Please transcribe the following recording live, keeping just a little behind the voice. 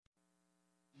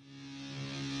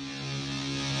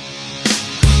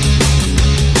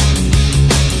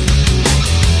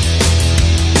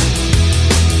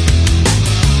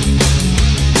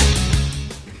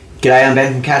G'day, I'm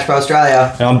Ben from Cash Pro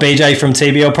Australia. And I'm BJ from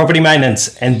TBL Property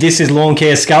Maintenance, and this is Lawn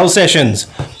Care Skull Sessions.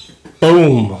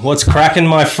 Boom! What's cracking,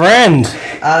 my friend?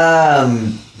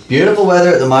 Beautiful weather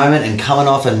at the moment and coming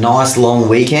off a nice long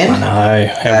weekend. I know.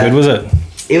 How good was it?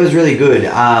 It was really good.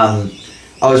 I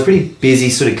was pretty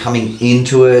busy sort of coming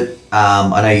into it.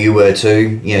 I know you were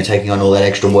too, taking on all that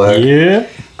extra work. Yeah.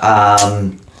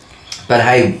 But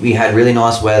hey, we had really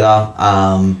nice weather.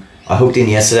 I hooked in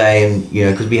yesterday and,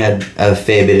 because we had a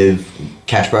fair bit of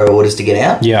Cash Pro orders to get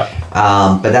out. Yeah.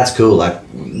 But that's cool. Like,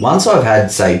 once I've had,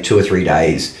 say, 2 or 3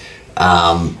 days,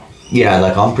 I'm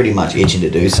pretty much itching to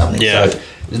do something. Yeah. So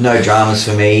there's no dramas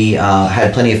for me.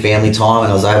 Had plenty of family time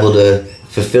and I was able to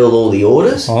fulfill all the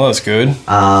orders. Oh, that's good.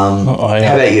 How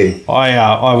about you?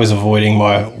 I was avoiding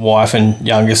my wife and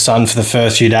youngest son for the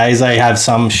first few days. They have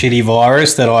some shitty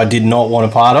virus that I did not want a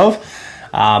part of.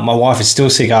 My wife is still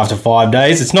sick after 5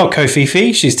 days. It's not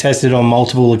Kofifi. She's tested on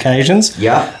multiple occasions.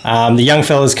 Yeah. The young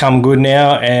fella's come good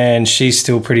now, and she's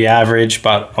still pretty average,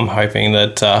 but I'm hoping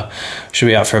that she'll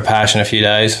be up for a pass in a few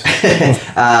days.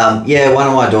 One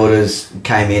of my daughters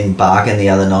came in barking the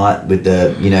other night with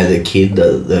the kid,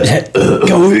 Go.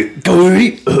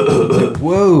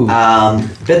 Whoa.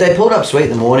 But they pulled up sweet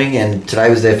in the morning, and today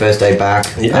was their first day back.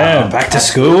 Yeah, back to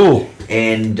school.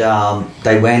 And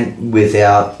they went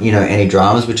without, any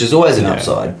dramas, which is always an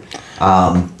upside.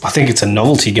 I think it's a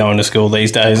novelty going to school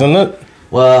these days, isn't it?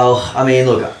 Well, I mean,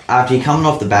 look, after you're coming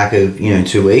off the back of,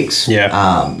 2 weeks,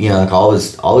 I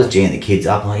was G'ing the kids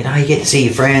up, like, you get to see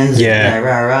your friends,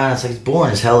 yeah. It's like, it's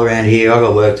boring as hell around here, I've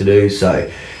got work to do,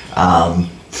 so, no,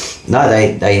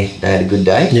 they had a good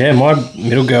day. Yeah, my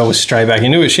middle girl was straight back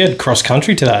into it. She had cross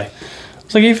country today. I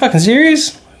was like, are you fucking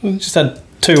serious? We just had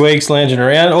 2 weeks lounging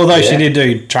around, although she did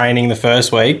do training the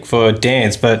first week for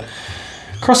dance, but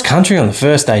cross country on the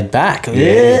first day back. Yeah,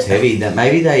 it's heavy. That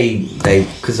maybe they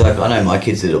because I know my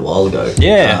kids did it a while ago.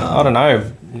 Yeah, I don't know.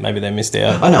 Maybe they missed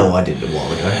out. I know I did it a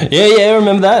while ago. Yeah, I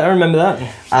remember that.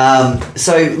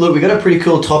 So look, we've got a pretty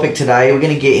cool topic today. We're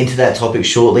going to get into that topic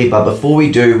shortly, but before we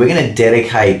do, we're going to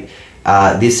dedicate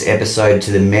this episode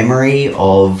to the memory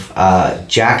of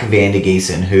Jack Van der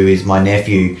Giesen, who is my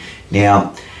nephew.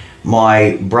 Now,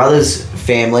 my brother's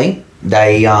family,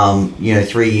 they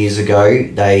 3 years ago,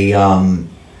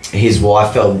 his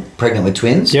wife fell pregnant with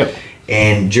twins. Yep.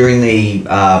 And during the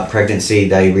pregnancy,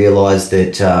 they realised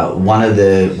that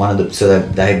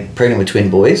they pregnant with twin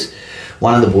boys.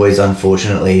 One of the boys,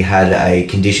 unfortunately, had a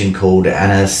condition called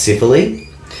anencephaly,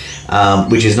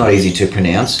 which is not easy to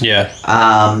pronounce. Yeah.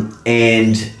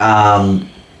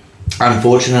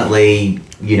 Unfortunately,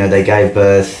 they gave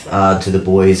birth to the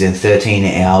boys, and 13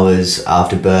 hours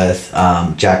after birth,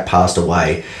 Jack passed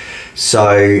away.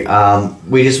 So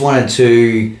we just wanted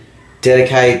to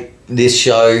dedicate this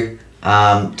show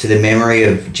to the memory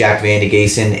of Jack Van der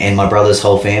Giesen and my brother's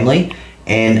whole family.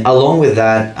 And along with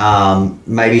that,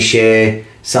 maybe share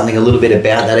something a little bit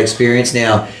about that experience.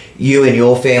 Now, you and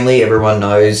your family, everyone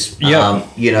knows,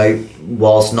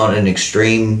 whilst not an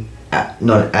extreme,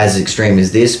 not as extreme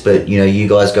as this, but you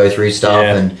guys go through stuff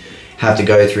and have to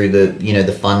go through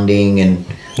the funding and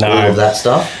all of that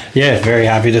stuff. Yeah, very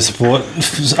happy to support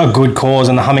a good cause.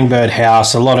 And the Hummingbird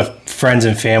House, a lot of friends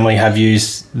and family have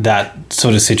used that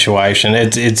sort of situation.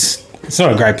 It's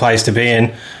not a great place to be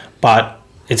in, but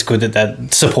it's good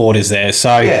that support is there.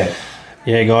 So yeah,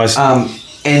 guys.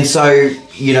 And so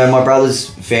my brother's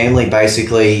family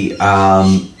basically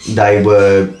they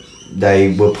were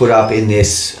put up in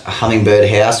this Hummingbird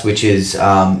House, which is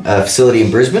a facility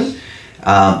in Brisbane.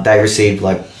 They received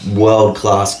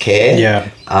world-class care. Yeah.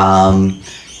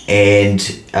 And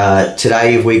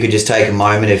today, if we could just take a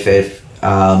moment,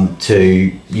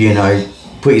 to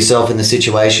put yourself in the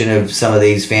situation of some of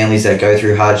these families that go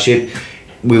through hardship,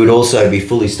 we would also be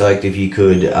fully stoked if you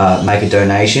could make a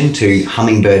donation to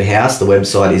Hummingbird House. The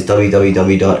website is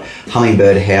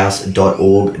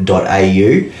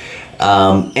www.hummingbirdhouse.org.au.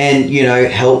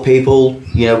 And help people.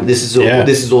 This is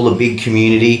all a big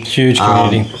community, huge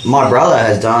community. My brother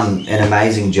has done an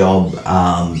amazing job.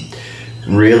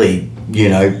 Really,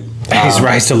 he's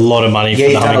raised a lot of money for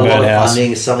the Hummingbird House. He's done a lot of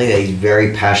funding. It's something that he's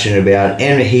very passionate about,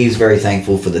 and he's very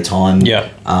thankful for the time.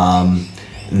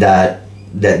 That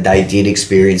they did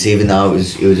experience, even though it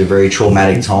was a very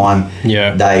traumatic time.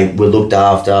 Yeah, they were looked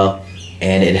after,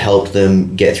 and it helped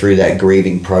them get through that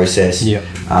grieving process.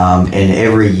 And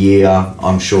every year,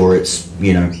 I'm sure it's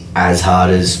as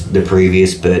hard as the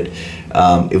previous, but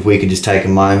if we could just take a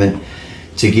moment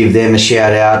to give them a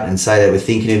shout out and say that we're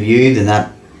thinking of you, then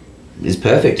that is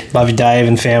perfect. Love you, Dave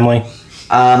and family.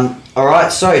 All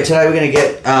right, so today we're going to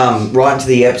get right into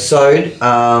the episode.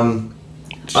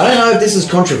 I don't know if this is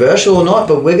controversial or not,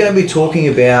 but we're going to be talking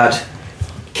about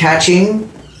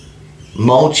catching,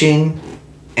 mulching,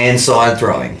 and side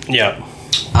throwing. Yeah.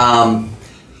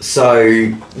 So,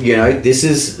 this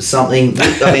is something.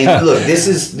 I mean, look, this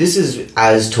is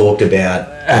as talked about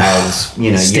as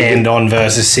stand on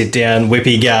versus sit down,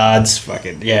 whippy guards.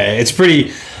 Fucking yeah, it's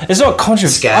pretty. It's not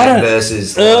controversial. Scad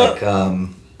versus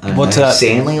what's that?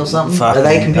 Stanley or something. Fucking, Are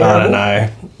they comparable? I don't know.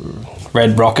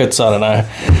 Red Rockets. I don't know.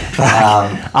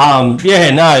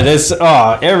 Yeah, no. There's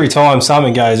every time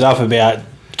something goes up about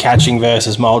catching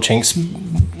versus mulching.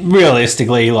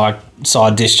 Realistically, like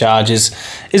side discharge is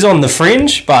on the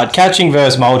fringe, but catching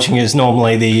versus mulching is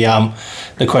normally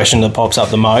the question that pops up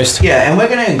the most. Yeah, and we're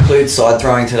going to include side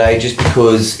throwing today just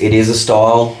because it is a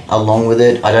style along with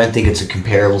it. I don't think it's a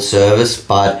comparable service,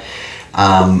 but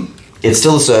it's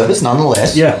still a service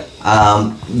nonetheless. Yeah.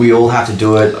 We all have to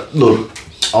do it. Look,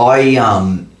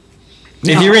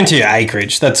 if you're into your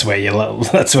acreage, that's where you're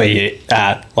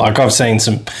at. Like, I've seen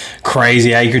some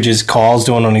crazy acreages Kyle's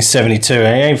doing on his 72. He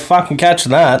ain't fucking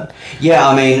catching that. Yeah,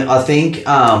 I mean, I think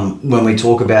when we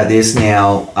talk about this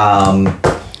now, I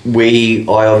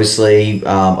obviously,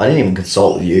 I didn't even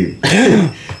consult with you,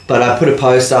 but I put a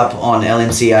post up on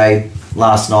LMCA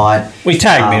last night. We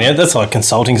tag me in it. That's like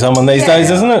consulting someone these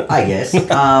days, isn't it? I guess.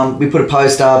 We put a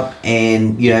post up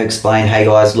and, explain, hey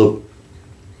guys, look,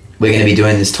 we're going to be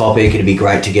doing this topic. It'd be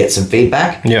great to get some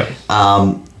feedback. Yeah.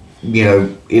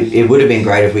 It would have been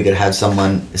great if we could have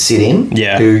someone sit in.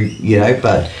 Yeah.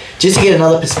 But just to get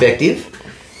another perspective.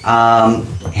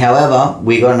 However,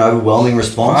 we got an overwhelming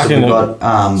response.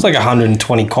 It's like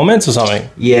 120 comments or something.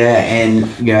 Yeah,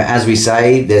 and as we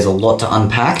say, there's a lot to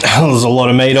unpack. There's a lot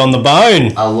of meat on the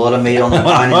bone. A lot of meat on the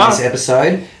bone in this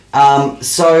episode.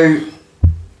 So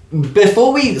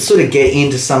before we sort of get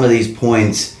into some of these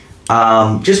points,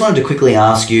 just wanted to quickly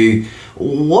ask you,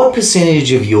 what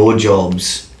percentage of your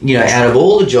jobs, out of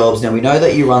all the jobs, now we know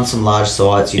that you run some large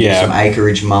sites, you do some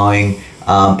acreage mowing,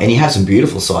 and you have some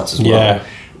beautiful sites as well. Yeah.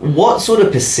 What sort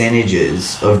of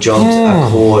percentages of jobs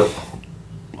are caught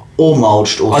or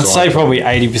mulched or I'd say probably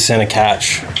 80% of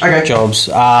catch jobs.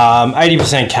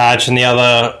 80% catch and the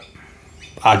other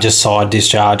are just side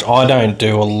discharge. I don't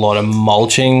do a lot of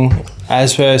mulching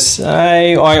as per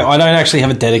se. I don't actually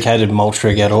have a dedicated mulch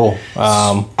rig at all.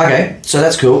 Okay, so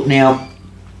that's cool. Now,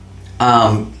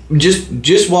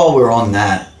 just while we're on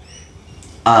that,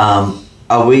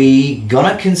 are we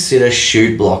gonna consider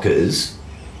chute blockers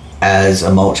as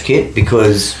a mulch kit?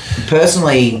 Because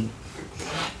personally,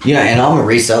 and I'm a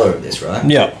reseller of this, right?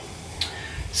 Yeah.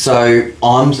 So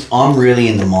I'm really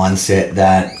in the mindset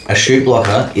that a chute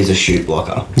blocker is a chute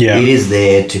blocker. Yeah. It is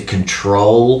there to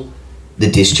control the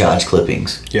discharge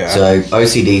clippings. Yeah. So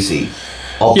OCDC,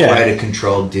 operator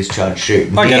controlled discharge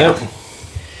chute. I get it.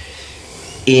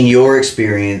 In your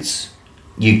experience,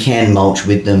 you can mulch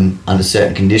with them under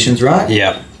certain conditions, right?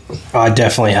 Yeah. I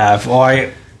definitely have.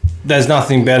 There's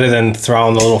nothing better than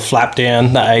throwing the little flap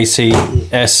down, the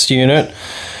ACS unit,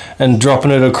 and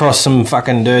dropping it across some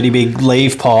fucking dirty big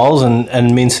leaf piles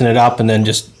and mincing it up and then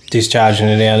just discharging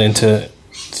it out into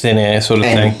thin air sort of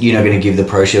thing. You're not going to give the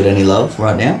Pro Shield any love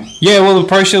right now? Yeah, well, the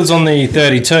Pro Shield's on the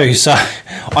 32, so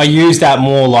I use that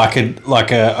more like a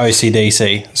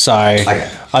OCDC. So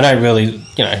I don't really,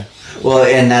 Well,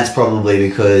 and that's probably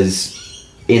because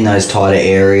in those tighter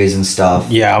areas and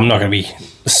stuff. Yeah, I'm not going to be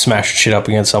smashing shit up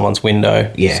against someone's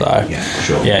window. Yeah, so,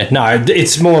 sure. Yeah, no,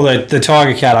 it's more the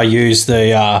Tiger Cat. I use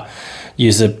the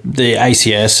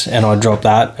ACS and I drop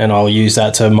that and I'll use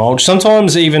that to mulch.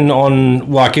 Sometimes even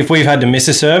on, like, if we've had to miss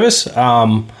a service,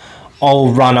 I'll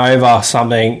run over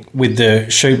something with the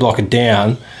chute blocker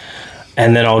down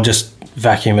and then I'll just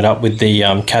vacuum it up with the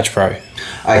Catch Pro.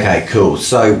 Okay, cool.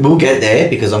 So we'll get there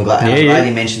because I'm glad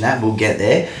you mentioned that. We'll get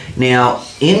there. Now,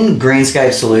 in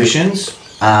Greenscape Solutions,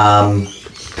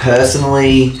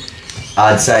 personally,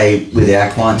 I'd say with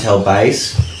our clientele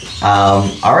base,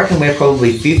 I reckon we're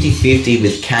probably 50-50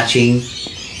 with catching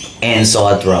and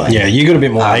side throwing. Yeah, you got a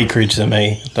bit more acreage than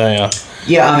me. They are.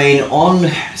 Yeah, I mean,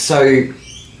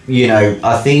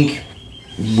 I think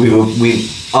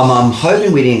I'm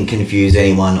hoping we didn't confuse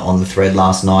anyone on the thread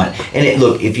last night. And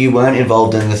look, if you weren't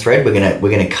involved in the thread, we're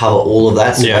gonna cover all of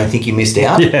that, so I don't think you missed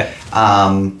out. Yeah.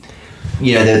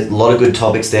 There's a lot of good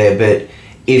topics there, but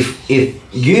if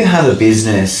you have a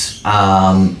business,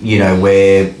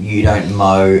 where you don't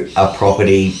mow a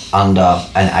property under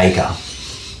an acre,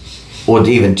 or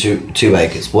even two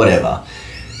acres, whatever,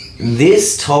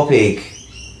 this topic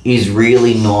is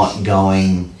really not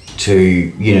going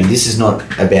to, this is not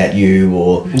about you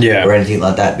or anything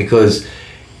like that, because,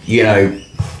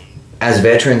 as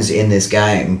veterans in this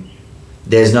game,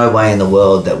 there's no way in the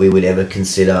world that we would ever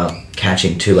consider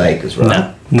catching 2 acres,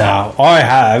 right? No, I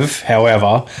have,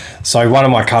 however. So one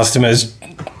of my customers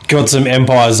got some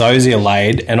Empire Zosia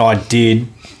laid, and I did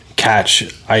catch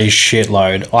a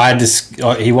shitload. I had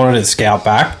to. He wanted it scalped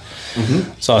back,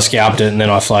 so I scalped it and then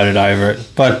I floated over it.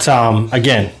 But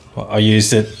again, I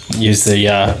used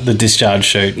the discharge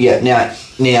chute. Yeah.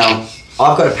 Now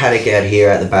I've got a paddock out here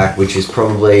at the back, which is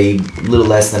probably a little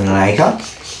less than an acre.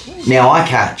 Now I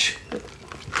catch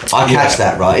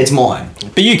that, right? It's mine.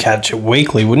 But you catch it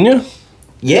weekly, wouldn't you?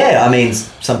 Yeah, I mean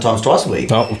sometimes twice a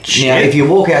week. Oh, shit. Now if you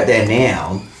walk out there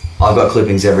now, I've got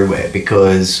clippings everywhere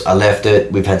because I left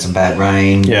it. We've had some bad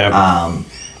rain. Yeah.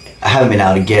 I haven't been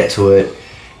able to get to it,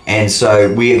 and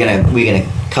so we're gonna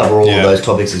cover all of those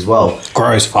topics as well.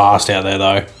 Grows fast out there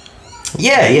though.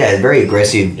 Yeah, very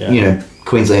aggressive. Yeah. You know,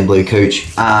 Queensland blue cooch.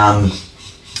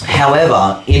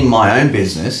 However, in my own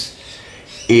business,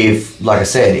 if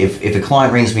a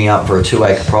client rings me up for a 2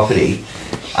 acre property,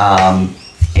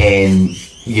 and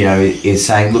you know is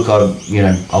saying, look,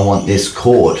 I want this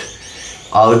caught,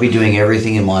 I would be doing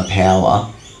everything in my power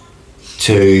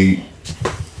to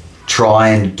try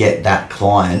and get that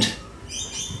client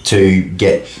to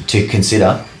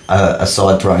consider a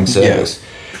side throwing service.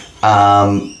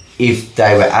 If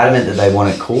they were adamant that they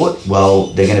want it caught, well,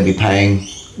 they're going to be paying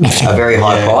a very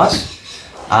high price.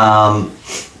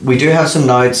 We do have some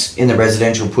notes in the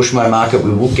residential Pushmo market.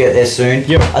 We will get there soon.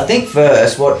 Yep. I think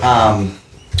first what I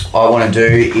want to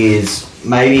do is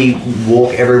maybe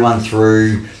walk everyone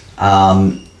through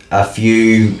a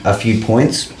few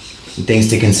points, things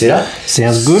to consider.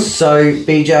 Sounds good. So,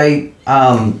 BJ,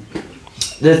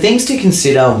 the things to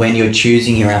consider when you're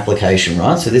choosing your application,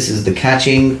 right? So this is the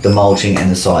catching, the mulching, and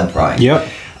the side throwing. Yep.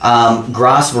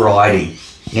 Grass variety.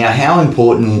 Now, how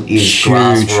important is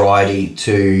grass variety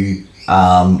to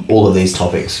all of these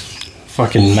topics?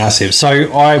 Fucking massive.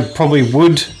 So I probably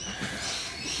would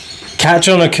catch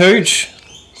on a cooch,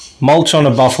 mulch on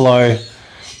a buffalo,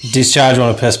 discharge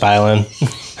on a Pespalan,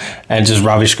 and just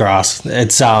rubbish grass.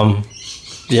 It's all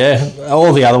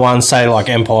the other ones, say like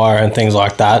Empire and things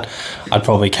like that, I'd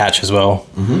probably catch as well.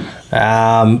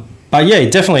 But yeah,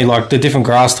 definitely like the different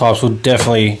grass types would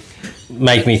definitely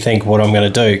make me think what I'm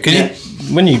going to do. Because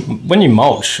when you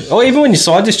mulch, or even when you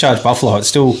side discharge buffalo, it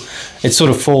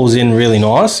sort of falls in really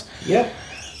nice. Yep.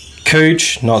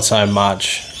 Cooch, not so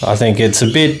much. I think it's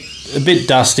a bit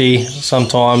dusty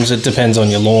sometimes. It depends on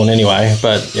your lawn anyway,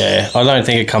 but yeah, I don't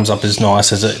think it comes up as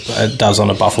nice as it does on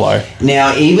a buffalo.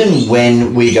 Now, even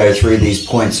when we go through these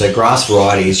points, so grass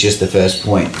variety is just the first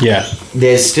point. Yeah.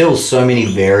 There's still so many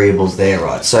variables there,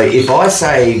 right? So if I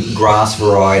say grass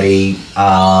variety,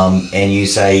 and you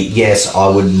say, yes, I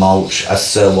would mulch a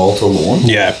Sir Walter lawn.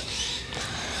 Yeah.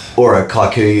 Or a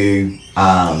Kikuyu,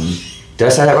 did I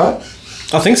say that right?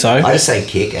 I think so. I just say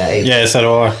kick, eh? Yeah, so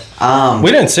do I.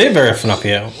 We don't see it very often up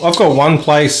here. I've got one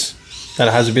place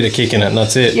that has a bit of kick in it, and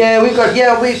that's it. Yeah, we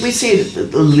see it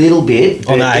a little bit.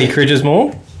 On the acreages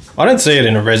more? I don't see it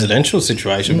in a residential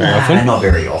situation very often. Not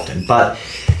very often. But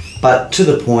to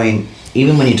the point,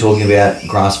 even when you're talking about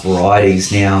grass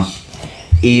varieties, now,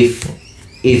 if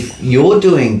you're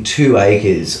doing 2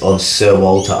 acres of Sir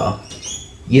Walter,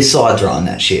 you're side throwing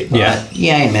that shit, right? Yeah.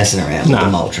 You ain't messing around with the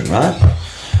mulching, right?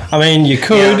 I mean, you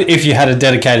could, if you had a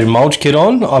dedicated mulch kit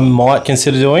on, I might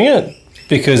consider doing it,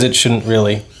 because it shouldn't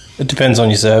really. It depends on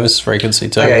your service frequency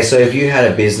too. Okay, so if you had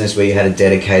a business where you had a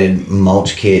dedicated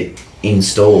mulch kit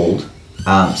installed,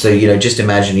 so just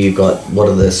imagine you've got, what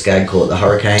are the Skag called, the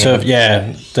Hurricane? Is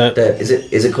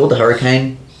it called the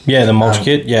Hurricane? Yeah, the mulch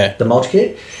kit. Yeah, the mulch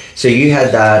kit. So you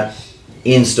had that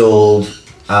installed.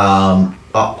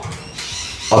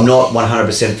 I'm not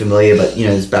 100% familiar, but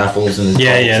there's baffles and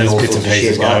there's all bits sorts and of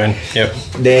pieces shit, right? going. Yep.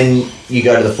 Then you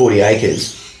go to the 40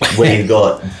 acres where you've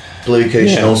got blue cooch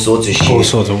and all sorts of shit. All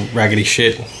sorts of raggedy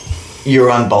shit.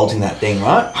 You're unbolting that thing,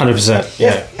 right? 100%.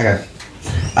 Yeah. Okay.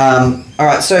 All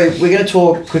right, so we're going to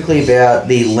talk quickly about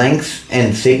the length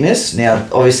and thickness. Now,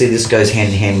 obviously, this goes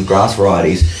hand in hand with grass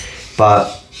varieties,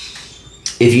 but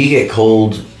if you get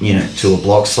called, to a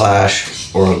block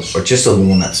slash or just a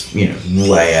lawn that's,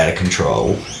 way out of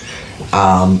control,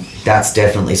 that's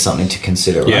definitely something to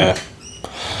consider, right?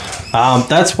 Yeah.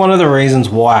 That's one of the reasons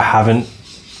why I haven't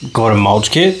got a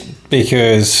mulch kit,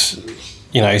 because,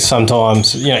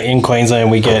 sometimes, in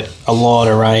Queensland we get a lot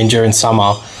of rain during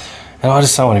summer, and I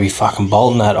just don't want to be fucking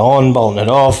bolting that on, bolting it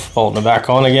off, bolting it back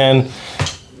on again.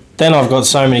 Then I've got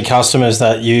so many customers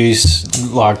that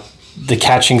use, like, the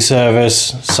catching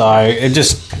service, so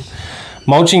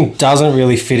mulching doesn't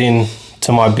really fit in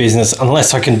to my business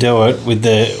unless I can do it with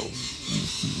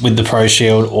the Pro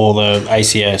Shield or the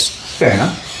ACS. Fair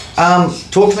enough.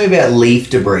 Talk to me about leaf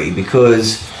debris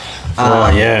because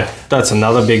yeah, that's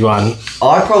another big one.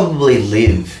 I probably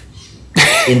live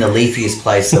in the leafiest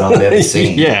place that I've ever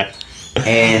seen. Yeah.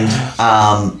 And,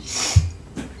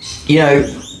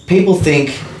 people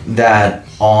think that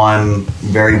I'm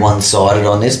very one-sided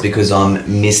on this because I'm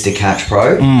Mr. Catch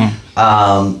Pro.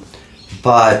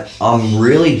 But I'm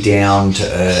really down to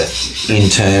earth in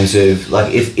terms of,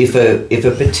 like, if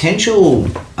a potential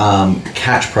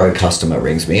Catch Pro customer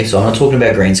rings me, so I'm not talking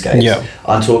about Greenscapes, Yeah.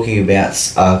 I'm talking about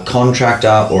a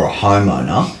contractor or a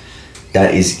homeowner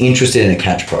that is interested in a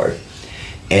Catch Pro.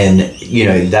 And,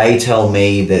 they tell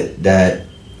me that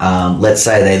let's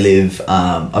say they live,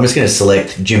 I'm just going to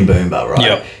select Jimboomba, right?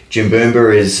 Yep.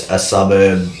 Jimboomba is a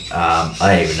suburb, I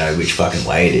don't even know which fucking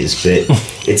way it is, but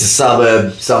it's a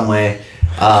suburb somewhere,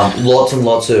 lots and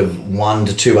lots of 1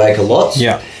 to 2 acre lots.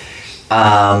 Yeah.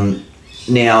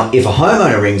 Now, if a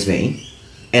homeowner rings me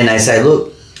and they say,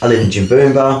 look, I live in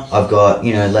Jimboomba, I've got,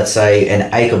 let's say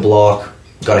an acre block,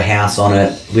 got a house on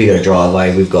it, we got a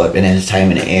driveway, we've got an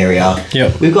entertainment area.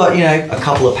 Yep. We've got, a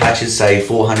couple of patches, say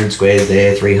 400 squares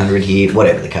there, 300 here,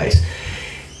 whatever the case.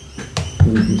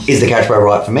 Is the Catch Pro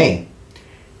right for me?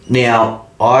 Now,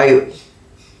 I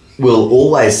will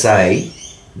always say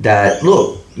that,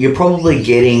 look, you're probably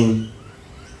getting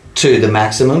to the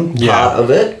maximum part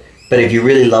of it, but if you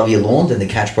really love your lawn, then the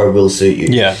Catch Pro will suit you.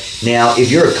 Yeah. Now,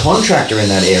 if you're a contractor in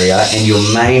that area and your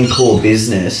main core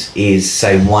business is,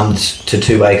 say, 1 to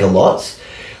 2 acre lots,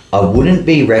 I wouldn't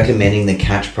be recommending the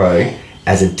Catch Pro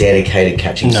as a dedicated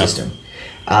catching system.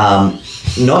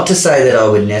 Not to say that I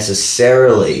would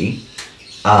necessarily,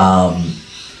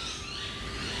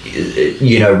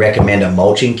 recommend a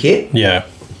mulching kit. Yeah.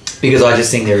 Because I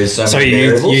just think there is so many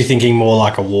variables. So you're thinking more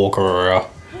like a walker or a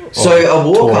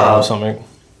walker or something?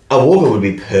 A walker would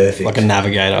be perfect. Like a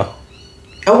navigator.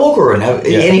 A walker or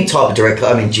any type of direct.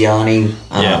 I mean, Gianni.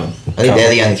 I think they're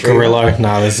the only 3. Gorillo.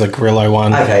 No, there's a Gorillo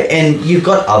one. Okay, and you've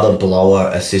got other blower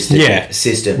assisted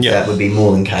systems that would be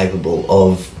more than capable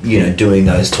of doing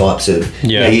those types of.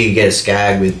 Yeah. You could get a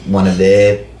Skag with one of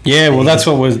their. Yeah, well, that's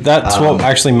what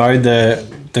actually mowed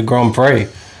the Grand Prix.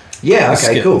 Yeah.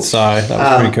 Okay. Cool. So that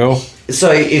was pretty cool.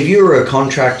 So if you were a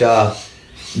contractor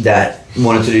that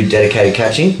wanted to do dedicated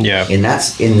catching, in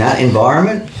that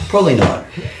environment, probably not.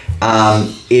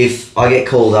 If I get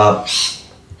called up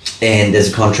and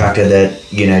there's a contractor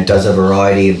that does a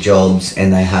variety of jobs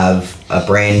and they have a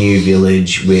brand new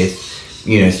village with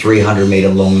 300 meter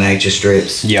long nature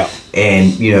strips,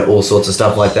 and all sorts of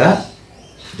stuff like that,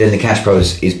 then the Catch Pro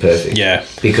is perfect. Yeah,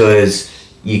 because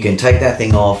you can take that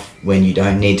thing off when you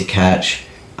don't need to catch.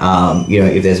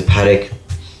 If there's a paddock,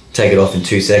 take it off in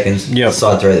 2 seconds.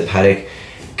 Side throw the paddock,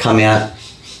 come out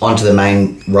onto the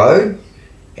main road,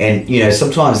 and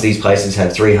sometimes these places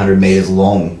have 300 meters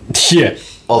long.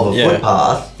 Of a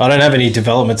footpath. I don't have any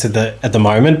developments at the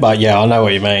moment, but I know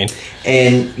what you mean.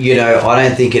 And I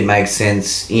don't think it makes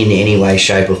sense in any way,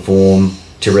 shape, or form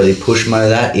to really push mow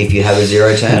that if you have a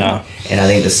zero turn. No. And I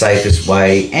think the safest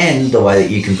way and the way that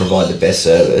you can provide the best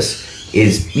service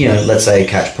is, let's say a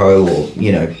Catch Pro or,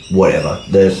 whatever.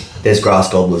 There's grass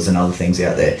gobblers and other things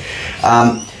out there.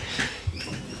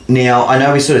 Now, I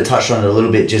know we sort of touched on it a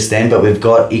little bit just then, but we've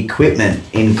got equipment,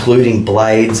 including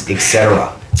blades,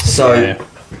 etc. So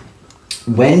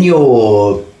when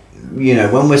you're,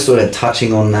 when we're sort of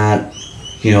touching on that,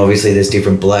 obviously there's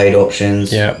different blade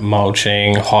options. Yeah,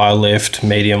 mulching, high lift,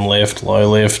 medium lift, low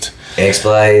lift. X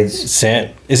blades.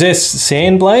 Sand. Is there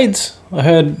sand blades? I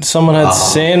heard someone had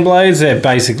sand blades. They're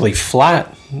basically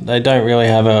flat. They don't really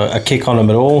have a kick on them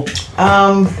at all.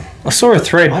 I saw a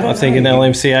thread, I think, in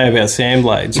LMCA about sand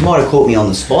blades. You might have caught me on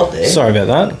the spot there. Sorry about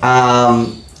that.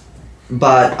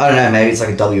 But I don't know, maybe it's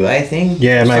like a WA thing.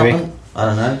 Yeah, maybe. Something. I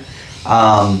don't know.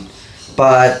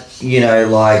 But,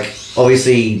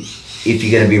 obviously, if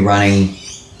you're going to be running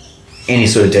any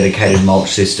sort of dedicated mulch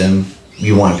system,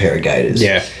 you want a pair of gaiters.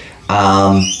 Yeah.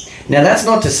 Now, that's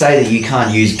not to say that you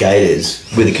can't use gaiters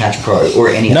with a Catch Pro or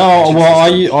any other No, well,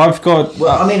 system. I've got...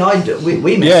 Well, I mean,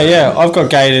 we Yeah, I've got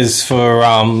gaiters for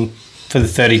the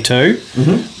 32.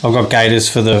 Mm-hmm. I've got gaiters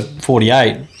for the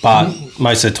 48, but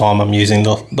most of the time I'm using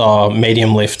the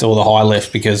medium lift or the high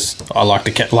lift because I like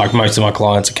to like most of my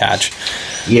clients to catch.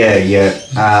 Yeah.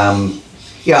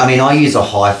 I mean, I use a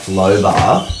high flow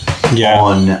bar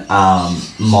on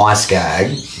my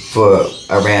Skag for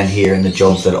around here in the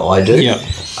jobs that I do. Yeah.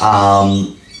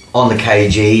 On the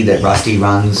KG that Rusty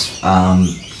runs,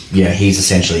 he's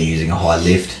essentially using a high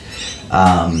lift.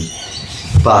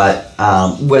 But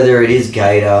whether it is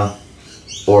gator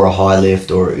or a high lift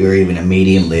or even a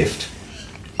medium lift,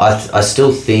 I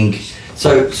still think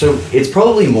so it's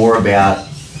probably more about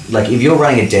like if you're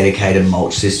running a dedicated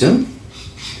mulch system,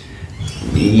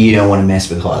 you don't want to mess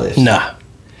with high lifts. Nah.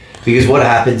 Because what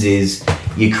happens is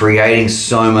you're creating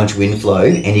so much wind flow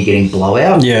and you're getting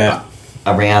blowout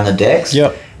around the decks.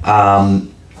 Yep.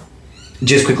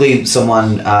 Just quickly,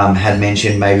 someone had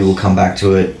mentioned, maybe we'll come back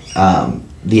to it,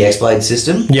 the X-Blade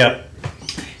system. Yep.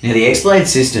 Now, the X-Blade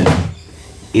system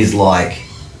is like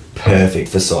perfect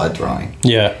for side throwing.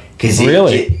 Yeah.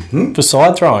 Really? For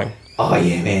side throwing? Oh,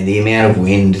 yeah, man. The amount of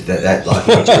wind that like,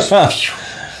 it just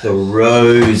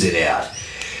throws it out.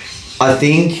 I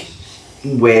think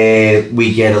where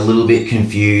we get a little bit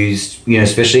confused, you know,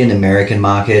 especially in the American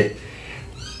market,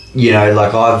 you know,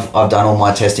 like I've done all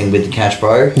my testing with the Catch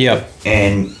Pro. Yep.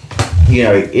 And, you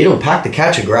know, it'll pack the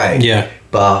catcher great. Yeah.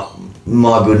 But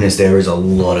my goodness, there is a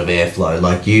lot of airflow.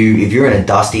 Like if you're in a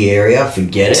dusty area,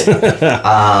 forget it.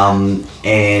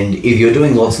 And if you're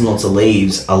doing lots and lots of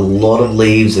leaves, a lot of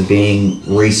leaves are being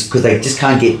because they just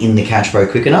can't get in the Catch Pro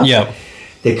quick enough. Yep.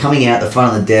 They're coming out the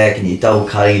front of the deck and you're double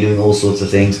cutting, you're doing all sorts of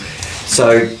things.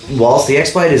 So whilst the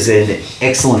X-Blade is an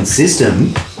excellent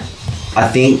system, I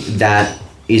think that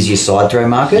is your side throw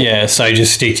market. Yeah, so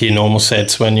just stick to your normal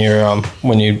sets when you're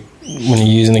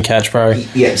using the Catch Pro.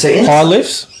 Yeah, so high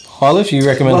lifts, you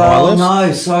recommend high lifts?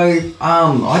 No, so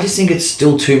I just think it's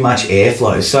still too much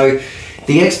airflow. So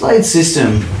the X-Blade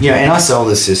system, you know, and I sell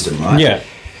this system, right? Yeah.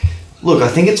 Look, I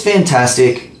think it's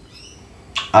fantastic,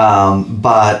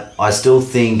 but I still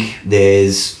think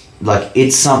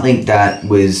it's something that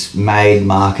was made,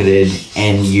 marketed,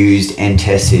 and used and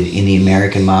tested in the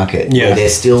American market. Yeah. Where they're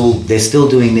still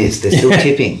doing this. They're still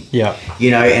tipping. Yeah.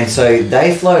 You know, and so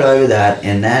they float over that,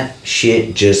 and that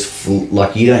shit just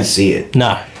like you don't see it.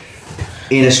 No.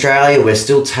 In Australia, we're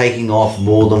still taking off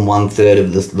more than 1/3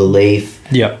 of the leaf.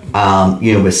 Yep.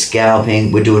 You know, we're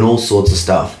scalping. We're doing all sorts of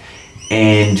stuff,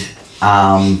 and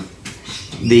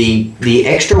the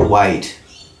extra weight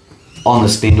on the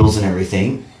spindles and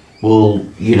everything will,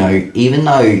 you know, even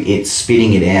though it's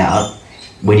spitting it out,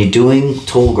 when you're doing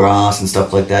tall grass and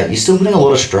stuff like that, you're still putting a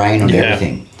lot of strain on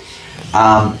everything.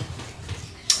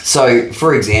 So,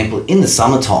 for example, in the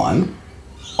summertime,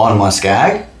 on my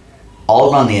Skag,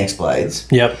 I'll run the X-Blades.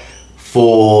 Yep.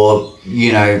 For,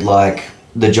 you know, like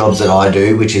the jobs that I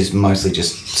do, which is mostly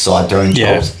just side throwing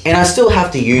jobs. And I still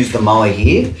have to use the mower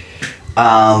here.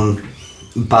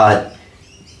 But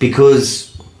because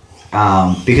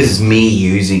it's me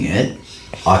using it,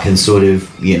 I can sort of,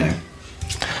 you know,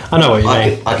 I know what you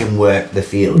mean. I can work the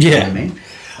field. Yeah. You know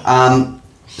what I mean?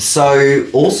 So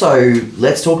also,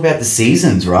 let's talk about the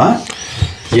seasons, right?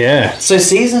 Yeah. So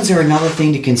seasons are another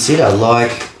thing to consider.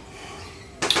 Like,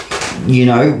 you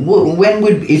know,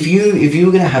 if you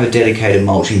were going to have a dedicated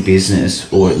mulching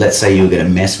business, or let's say you were going to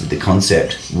mess with the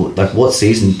concept, like what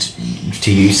season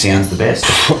to you sounds the best?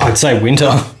 I'd say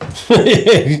winter.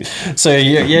 So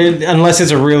yeah, unless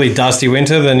it's a really dusty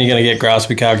winter, then you're going to get grass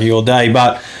bukkake all day.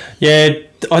 But yeah,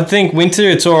 I think winter,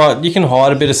 it's all right. You can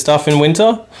hide a bit of stuff in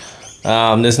winter.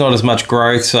 There's not as much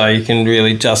growth, so you can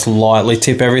really just lightly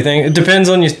tip everything. It depends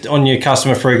on your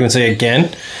customer frequency again.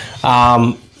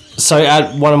 So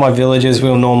at one of my villages,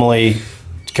 we'll normally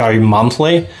go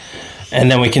monthly, and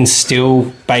then we can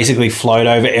still basically float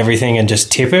over everything and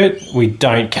just tip it. We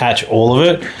don't catch all of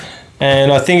it,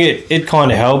 and I think it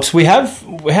kind of helps. We have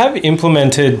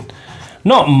implemented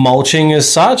not mulching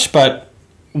as such, but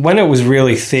when it was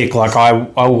really thick, like I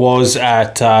was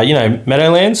at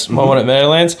Meadowlands, my one at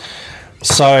Meadowlands,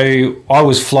 so I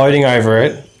was floating over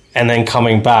it and then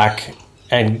coming back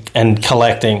and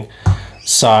collecting.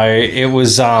 So it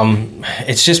was,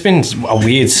 it's just been a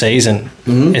weird season.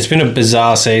 Mm-hmm. It's been a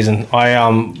bizarre season. I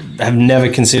have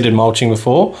never considered mulching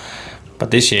before,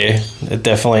 but this year it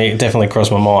definitely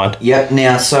crossed my mind. Yep.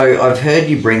 Now, so I've heard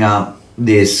you bring up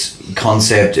this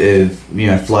concept of, you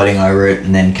know, floating over it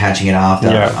and then catching it after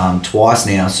twice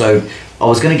now. So I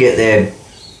was going to get there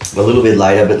a little bit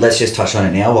later, but let's just touch on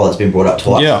it now while it's been brought up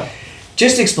twice. Yeah.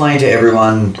 Just explain to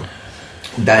everyone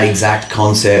that exact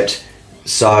concept.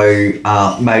 So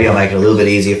maybe I'll make it a little bit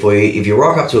easier for you. If you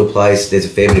rock up to a place, there's a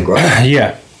fair bit of growth.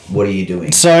 Yeah. What are you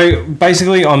doing? So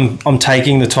basically, I'm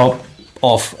taking the top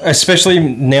off, especially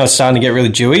now it's starting to get really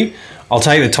dewy. I'll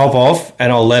take the top off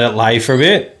and I'll let it lay for a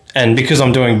bit. And because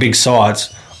I'm doing big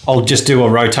sites, I'll just do a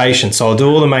rotation. So I'll do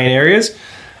all the main areas,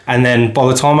 and then by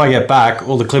the time I get back,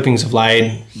 all the clippings have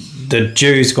laid, the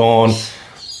dew's gone,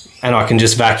 and I can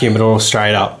just vacuum it all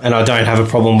straight up. And I don't have a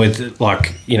problem with,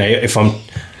 like, you know, if I'm...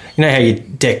 You know how your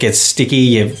deck gets sticky,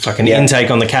 your fucking intake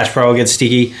on the Catch Pro will get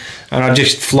sticky, and I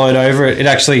just float over it. It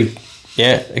actually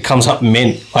yeah, it comes up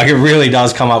mint. Like, it really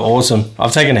does come up awesome.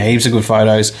 I've taken heaps of good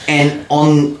photos. And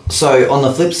on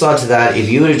the flip side to that, if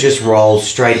you were to just roll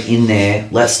straight in there,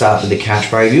 let's start with the Catch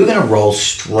Pro. If you were going to roll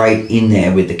straight in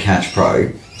there with the Catch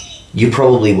Pro, you're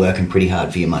probably working pretty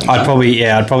hard for your money. I'd probably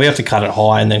have to cut it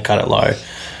high and then cut it low.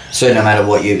 So no matter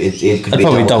what it could I'd be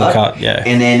probably double cut. cut, yeah.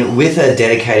 And then with a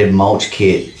dedicated mulch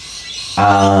kit,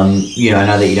 I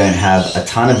know that you don't have a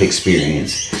ton of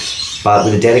experience, but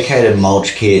with a dedicated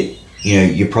mulch kit,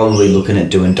 you're probably looking at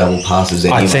doing double passes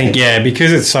anyway. I think,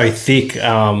 because it's so thick,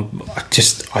 I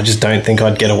just don't think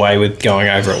I'd get away with going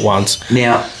over it once.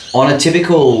 Now, on a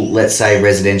typical, let's say,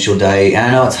 residential day, and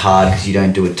I know it's hard because you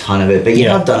don't do a ton of it, but you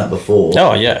have done it before.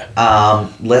 Oh, yeah.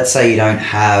 Let's say you don't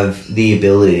have the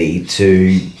ability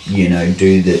to,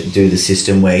 do the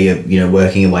system where you're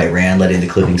working your way around, letting the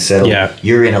clippings settle. Yeah.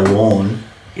 You're in a lawn.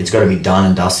 It's got to be done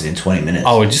and dusted in 20 minutes.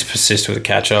 I would just persist with a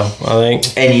catcher, I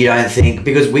think. And you don't think,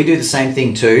 because we do the same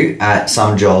thing too at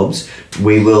some jobs,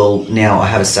 we will, now I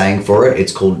have a saying for it,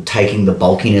 it's called taking the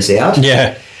bulkiness out.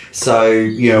 Yeah. So,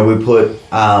 we put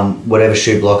whatever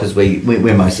shoe blockers,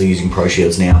 we're mostly using Pro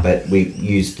Shields now, but we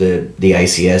use the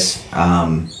ACS,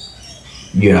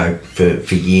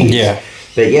 for years. Yeah.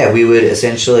 But yeah, we would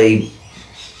essentially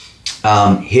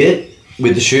hit it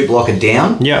with the shoe blocker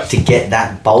down to get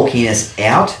that bulkiness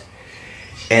out,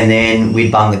 and then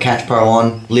we'd bung the Catch Pro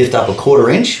on, lift up a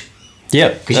 1/4 inch.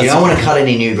 Yep. Because you don't want to cut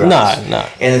any new grass. No.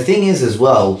 And the thing is as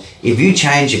well, if you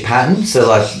change your pattern, so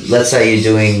like let's say you're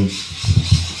doing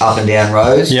up and down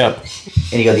rows, yep,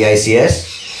 and you got the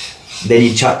ACS, then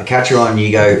you chuck the catcher on and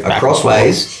you go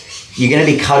crossways, you're going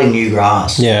to be cutting new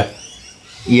grass. Yeah.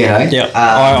 Yeah.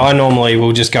 I normally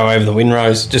will just go over the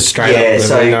windrows, just straight up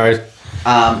the windrows.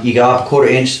 You go up 1/4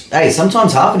 inch. Hey,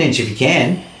 sometimes 1/2 inch if you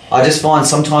can. I just find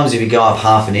sometimes if you go up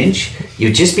 1/2 inch,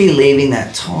 you'll just be leaving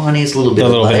that tiniest little bit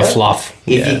of fluff.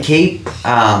 If you keep,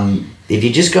 if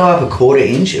you just go up a 1/4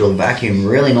 inch, it'll vacuum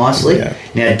really nicely. Yeah.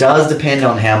 Now it does depend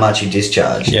on how much you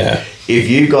discharge. Yeah. If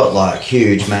you got like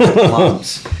huge massive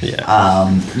clumps,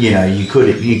 you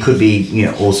could be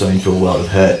also in for a world of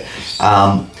hurt.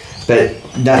 But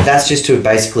that's just to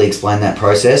basically explain that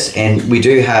process, and we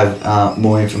do have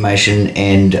more information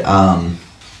and some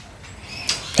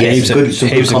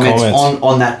good comments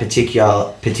on that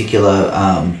particular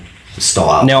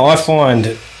style. Now I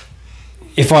find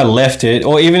if I left it,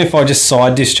 or even if I just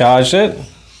side discharged it,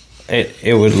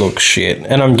 it would look shit.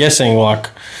 And I'm guessing like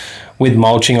with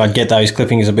mulching, I'd get those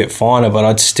clippings a bit finer, but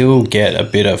I'd still get a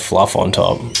bit of fluff on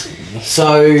top.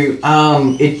 So,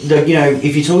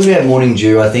 if you're talking about morning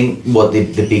dew, I think what the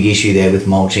big issue there with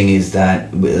mulching is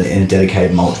that, in a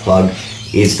dedicated mulch plug,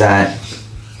 is that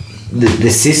the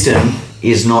system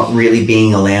is not really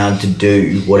being allowed to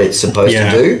do what it's supposed to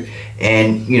do.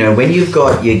 And, when you've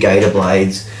got your Gator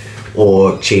blades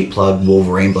or cheap plug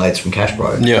Wolverine blades from Catch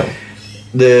Pro,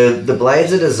 the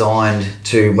blades are designed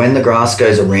to, when the grass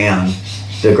goes around,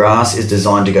 the grass is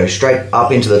designed to go straight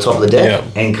up into the top of the deck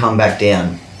and come back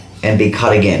down and be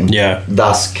cut again. Yeah.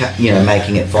 Thus,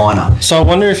 making it finer. So I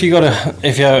wonder if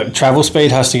if your travel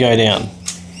speed has to go down.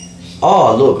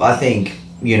 Oh, look, I think,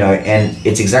 and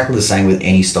it's exactly the same with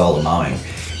any style of mowing.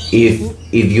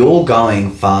 If you're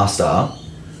going faster,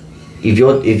 if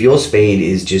your speed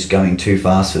is just going too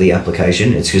fast for the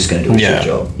application, it's just going to do a shit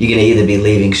job. You're going to either be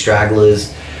leaving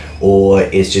stragglers, or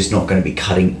it's just not going to be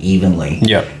cutting evenly.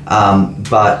 Yeah.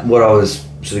 But what I was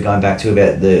sort of going back to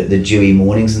about the dewy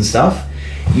mornings and stuff,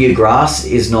 your grass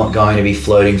is not going to be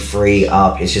floating free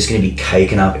up. It's just going to be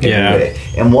caking up everywhere.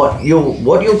 And what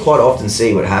you'll quite often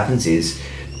see, what happens is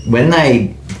when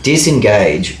they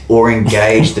disengage or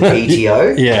engage the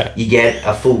PTO, you get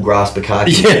a full grass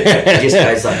bukkake. It just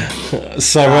goes like.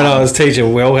 So when I was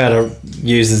teaching Will how to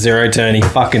use the zero turn, he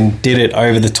fucking did it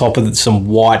over the top of some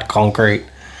white concrete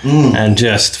and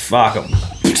just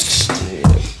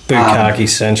bukkake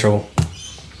central.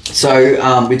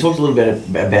 So we talked a little bit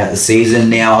about the season.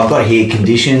 Now I've got here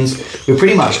conditions. We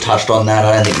pretty much touched on that.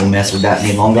 I don't think we'll mess with that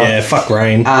any longer. Yeah, fuck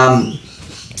rain.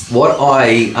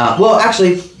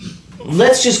 Actually,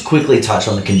 let's just quickly touch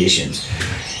on the conditions.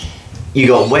 You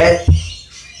got wet,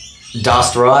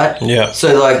 dust, right? Yeah.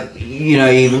 So like,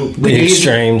 even the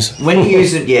extremes. When you're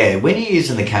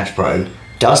using the Catch Pro,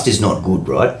 dust is not good,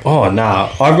 right? Oh no,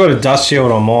 I've got a dust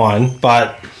shield on mine,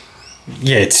 but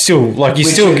yeah, it's still like you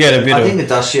still get a bit. I think the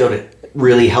dust shield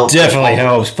really helps. Definitely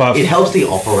helps, but it helps the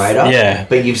operator. Yeah,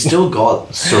 but you've still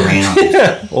got surround.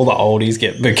 All the oldies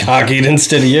get bukkakeed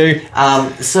instead of you.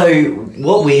 So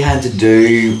what we had to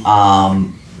do,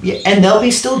 and there'll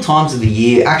be still times of the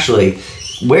year. Actually,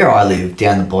 where I live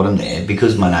down the bottom there,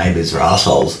 because my neighbours are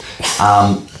assholes.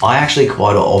 I actually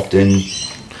quite often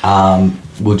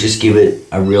we'll just give it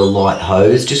a real light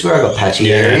hose, just where I got patchy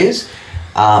Yeah. areas,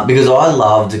 because I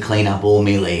love to clean up all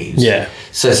my leaves. Yeah.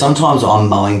 So sometimes I'm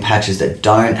mowing patches that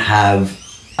don't have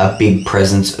a big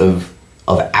presence of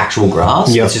actual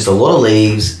grass. Yep. It's just a lot of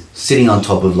leaves sitting on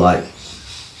top of like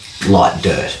light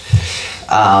dirt.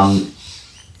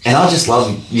 And I just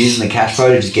love using the Cash Pro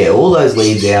to just get all those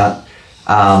leaves out.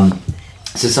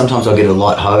 So sometimes I'll get a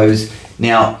light hose.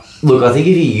 Now, look, I think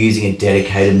if you're using a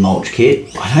dedicated mulch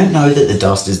kit, I don't know that the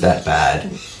dust is that bad.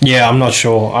 Yeah, I'm not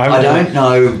sure. I don't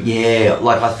know, yeah.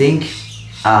 Like, I think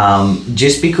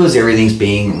just because everything's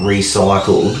being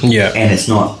recycled Yeah. and it's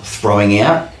not throwing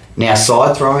out. Now,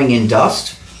 side throwing in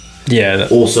dust, Yeah.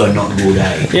 also not good,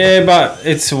 eh? Yeah, but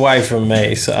it's away from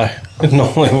me, so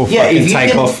normally we'll Yeah, fucking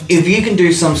take off. if you can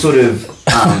do some sort of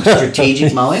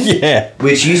strategic mowing, Yeah.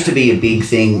 which used to be a big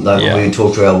thing, like Yeah. when we would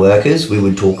talk to our workers, we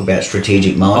would talk about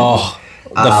strategic mowing. Oh,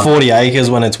 the 40 acres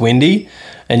when it's windy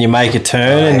and you make a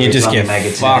turn and you every just time get you make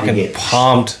a turn, fucking you get-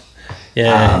 pumped.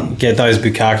 Yeah, get those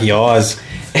bukkake eyes.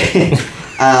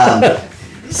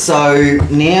 So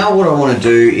now what I want to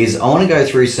do is I want to go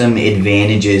through some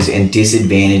advantages and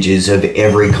disadvantages of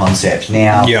every concept.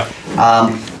 Now, Yeah.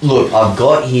 look, I've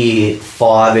got here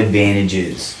 5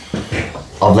 advantages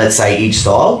of, let's say, each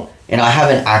style, and I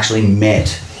haven't actually met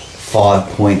 5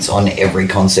 points on every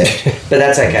concept, but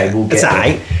that's okay. We'll get It's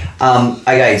there.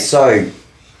 Okay, so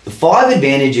 5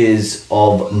 advantages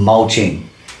of mulching.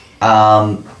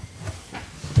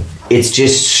 It's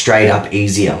just straight up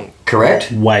easier,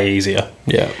 correct? Way easier.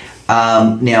 Yeah.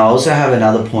 Now, I also have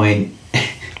another point.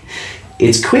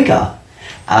 It's quicker.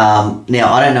 Now,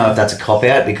 I don't know if that's a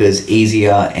cop-out because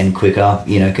easier and quicker,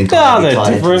 can kind of be they're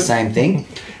tied into the different. same thing.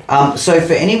 So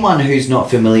for anyone who's not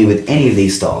familiar with any of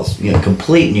these styles,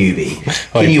 complete newbie,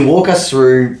 can you walk us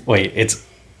through... Wait, it's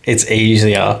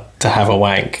easier to have a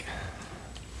wank,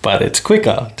 but it's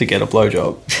quicker to get a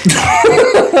blowjob.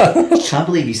 I can't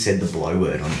believe you said the blow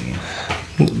word on here.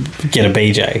 Get a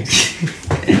BJ.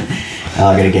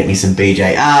 I gotta get me some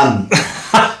BJ.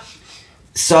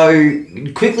 So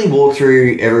quickly walk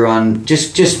through everyone.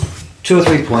 Just 2 or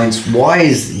 3 points. Why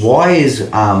is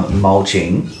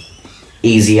mulching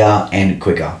easier and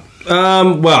quicker?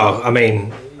 Well, I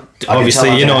mean, obviously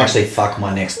you're you're not not actually fuck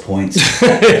my next points.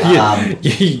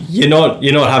 you're not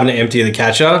having to empty the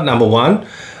catcher. Number one.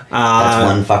 That's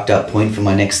one fucked up point for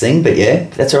my next thing, but yeah,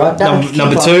 that's all right. No, keep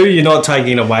Number on. 2, you're not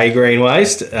taking away green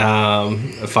waste.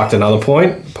 Fucked another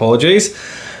point. Apologies.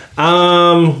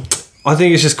 I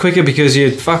think it's just quicker because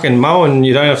you're fucking mowing.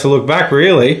 You don't have to look back,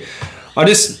 really. I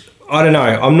don't know.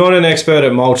 I'm not an expert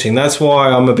at mulching. That's why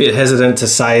I'm a bit hesitant to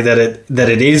say that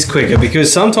it is quicker,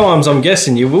 because sometimes I'm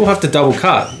guessing you will have to double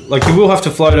cut. Like, you will have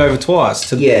to float over twice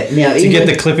to get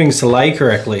the clippings to lay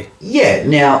correctly. Yeah.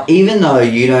 Now, even though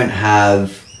you don't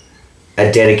have a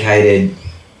dedicated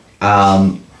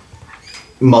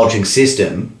mulching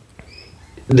system,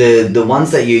 the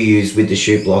ones that you use with the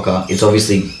chute blocker, it's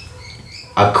obviously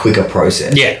a quicker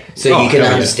process. Yeah. So Oh, you can hell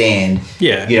yeah. understand.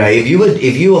 Yeah. If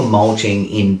you were mulching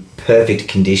in perfect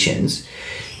conditions,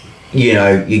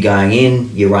 you're going in,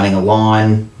 you're running a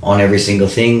line on every single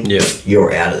thing. Yeah.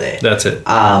 You're out of there. That's it.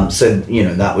 So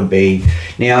that would be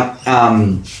now.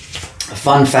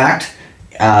 Fun fact.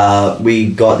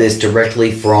 We got this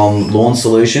directly from Lawn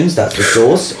Solutions. That's the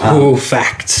source. Cool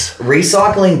facts.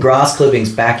 Recycling grass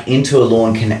clippings back into a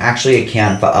lawn can actually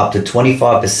account for up to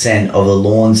 25% of the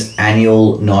lawn's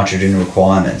annual nitrogen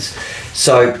requirements.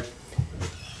 So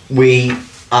we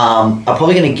are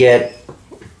probably going to get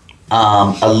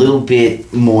a little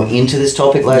bit more into this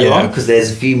topic later on, because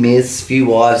there's a few myths, few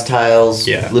wives' tales,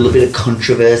 a little bit of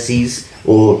controversies.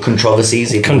 Or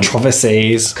controversies.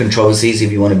 Controversies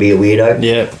if you want to be a weirdo.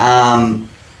 Yeah.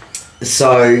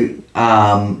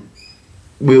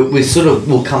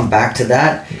 We'll come back to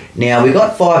that. Now, we've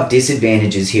got 5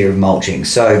 disadvantages here of mulching.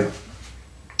 So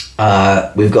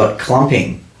we've got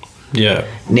clumping. Yeah.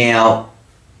 Now,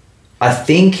 I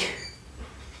think,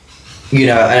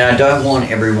 and I don't want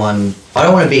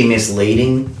to be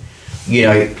misleading.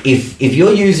 If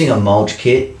you're using a mulch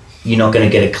kit, you're not going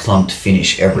to get a clumped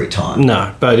finish every time.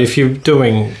 No, but if you're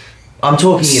doing... I'm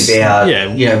talking about,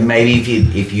 maybe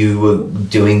if you were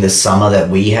doing the summer that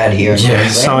we had here in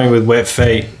Queensland. something with wet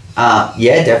feet.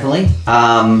 Yeah, definitely.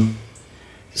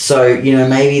 So,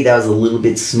 maybe that was a little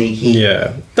bit sneaky.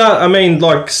 Yeah.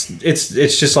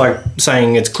 It's just like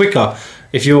saying it's quicker.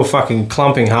 If you're fucking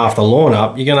clumping half the lawn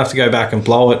up, you're going to have to go back and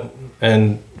blow it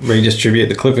and redistribute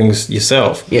the clippings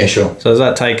yourself. Yeah, sure. So does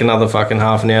that take another fucking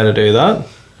half an hour to do that?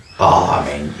 Oh,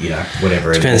 I mean,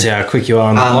 whatever. Depends how quick you are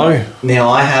on the blow. Now,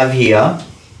 I have here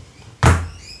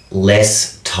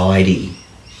less tidy.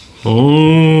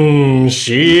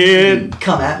 Shit.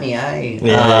 Come at me, eh?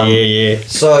 Yeah.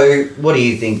 So, what do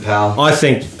you think, pal? I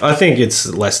think it's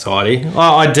less tidy.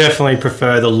 I definitely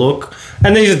prefer the look,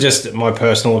 and these are just my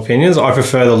personal opinions. I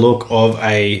prefer the look of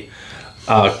a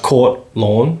court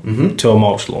lawn to a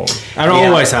mulch lawn, and I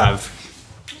always have.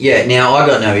 Yeah. Now, I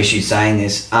got no issue saying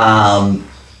this, and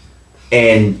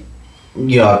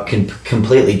I can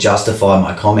completely justify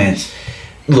my comments.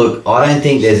 Look, I don't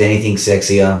think there's anything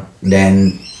sexier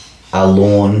than a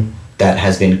lawn that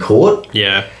has been caught.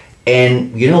 Yeah.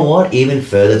 And you know what? Even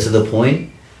further to the point,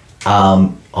 I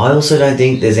also don't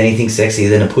think there's anything sexier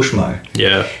than a push mow.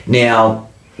 Yeah. Now,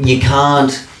 you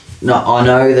can't... No, I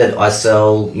know that I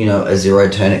sell, a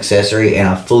zero-turn accessory and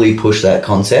I fully push that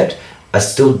concept. I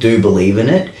still do believe in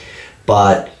it,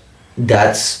 but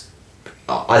that's...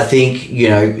 I think,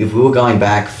 if we were going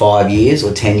back 5 years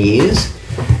or 10 years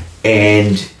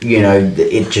and,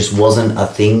 it just wasn't a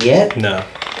thing yet... No.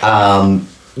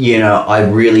 I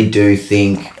really do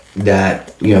think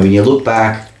that, when you look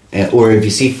back, or if you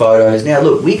see photos, now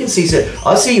look, we can see,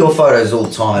 I see your photos all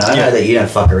the time. I know that you don't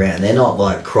fuck around. They're not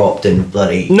like cropped and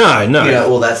bloody, No.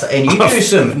 all that stuff. And you do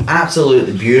some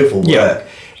absolutely beautiful work. Yeah.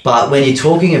 But when you're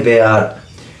talking about,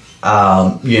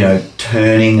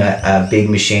 turning a big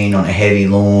machine on a heavy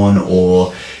lawn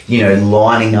or,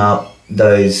 lining up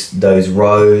those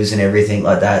rows and everything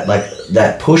like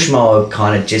that push mower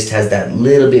kind of just has that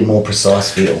little bit more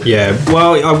precise feel. Yeah,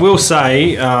 well, I will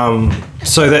say,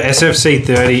 so the SFC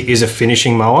 30 is a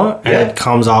finishing mower and it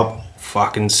comes up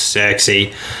fucking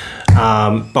sexy.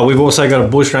 But we've also got a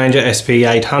Bush Ranger SP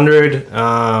 800.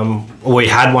 We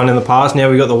had one in the past. Now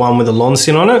we've got the one with the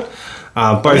Lonson on it.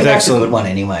 Both excellent. That's a good one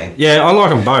anyway. Yeah, I like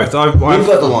them both. We've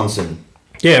got the Lonson.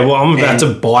 Yeah, well, I'm about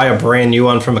to buy a brand new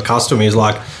one from a customer. He's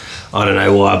like, I don't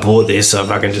know why I bought this, so if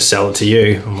I can just sell it to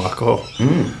you. I'm like,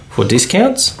 for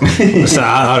discounts? So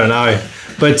I don't know.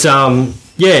 But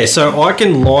so I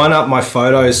can line up my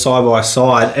photos side by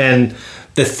side, and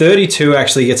the 32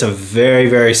 actually gets a very,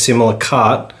 very similar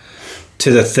cut to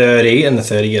the 30, and the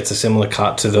 30 gets a similar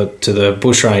cut to the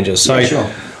Bush Ranger. So yeah, sure.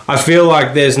 I feel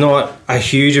like there's not a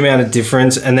huge amount of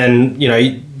difference, and then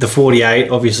the 48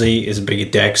 obviously is a bigger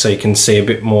deck, so you can see a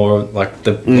bit more. Like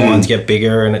the lines get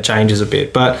bigger and it changes a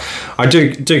bit. But I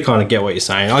do kind of get what you're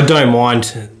saying. I don't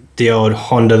mind the old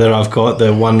Honda that I've got,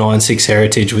 the 196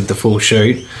 Heritage with the full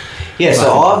chute. Yeah,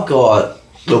 so I've got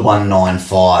the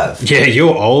 195. Yeah,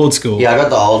 you're old school. Yeah, I got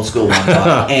the old school one,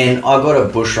 right? And I got a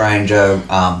Bush Ranger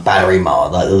battery mower,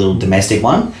 like the little domestic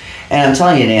one. And I'm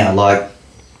telling you now,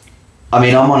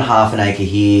 I'm on half an acre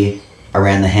here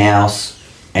around the house,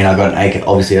 and I've got an acre.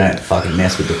 Obviously, I don't fucking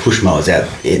mess with the push mowers out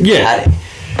in the paddock.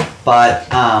 But,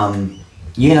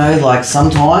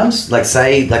 sometimes,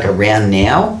 say, around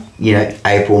now,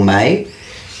 April, May,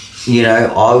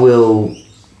 I will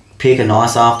pick a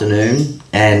nice afternoon,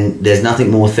 and there's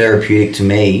nothing more therapeutic to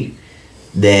me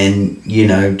than,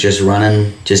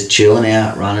 just chilling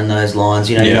out, running those lines,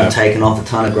 you're not taking off a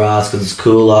ton of grass because it's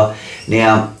cooler.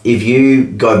 Now, if you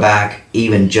go back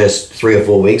even just 3 or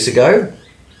 4 weeks ago,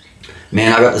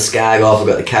 man, I got the Skag off, I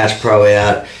got the Catch Pro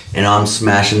out, and I'm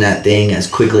smashing that thing as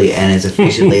quickly and as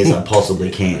efficiently as I possibly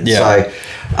can. Yeah.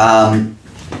 So,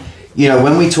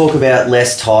 when we talk about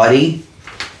less tidy,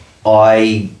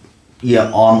 I'm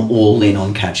all in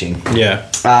on catching. Yeah.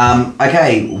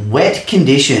 Okay, wet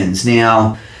conditions.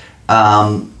 Now,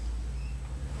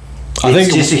 I think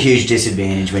it's just a huge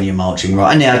disadvantage when you're mulching,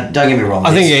 right? Now, don't get me wrong.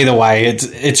 I think either way,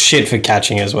 it's shit for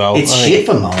catching as well. It's shit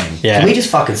for mowing. Yeah. Can we just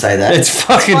fucking say that? It's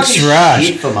fucking trash.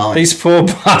 Shit for mowing. These poor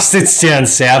bastards down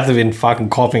south have been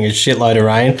fucking copping a shitload of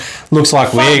rain. Looks like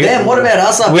Fuck them. What about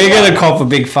us up We're here? going to cop a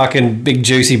big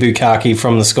juicy bukkake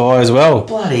from the sky as well.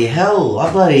 Bloody hell.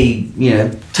 I bloody,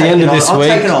 end of this I'm week.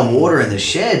 taking on water in the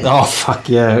shed. Oh, fuck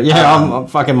yeah. Yeah, I'm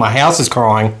fucking, my house is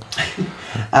crying.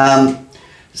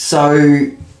 So...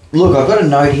 Look, I've got a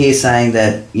note here saying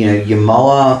that, your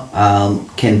mower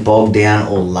can bog down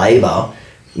or labour,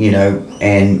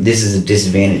 and this is a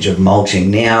disadvantage of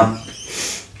mulching. Now,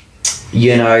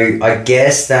 I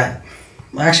guess that...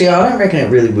 Actually, I don't reckon it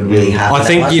really would happen. I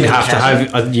think you'd have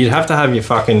to have your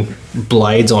fucking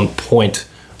blades on point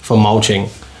for mulching.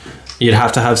 You'd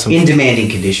have to have some... In demanding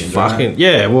conditions, fucking, right?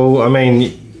 Yeah, well, I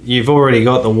mean, you've already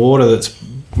got the water that's,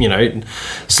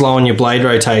 slowing your blade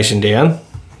rotation down.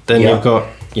 Then you've got...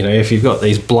 if you've got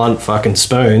these blunt fucking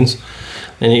spoons,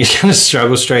 then you're going to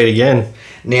struggle straight again.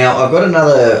 Now, I've got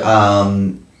another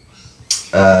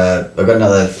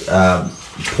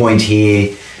point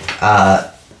here.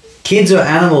 kids or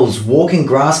animals walking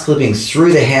grass clippings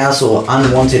through the house or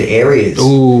unwanted areas.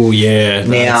 Ooh, yeah.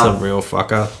 Now, that's a real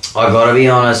fucker. I gotta be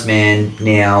honest, man.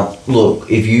 Now, look,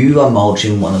 if you are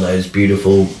mulching one of those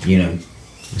beautiful,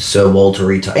 Sir Walter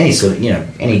any sort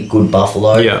of, any good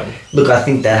buffalo. Yeah. Look, I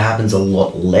think that happens a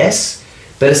lot less.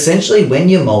 But essentially, when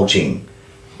you're mulching,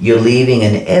 you're leaving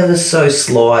an ever so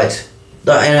slight,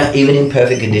 even in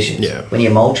perfect conditions. Yeah. When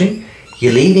you're mulching,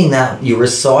 you're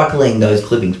recycling those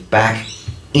clippings back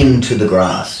into the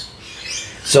grass.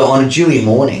 So on a dewy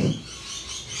morning,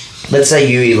 let's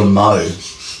say you even mow,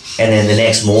 and then the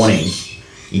next morning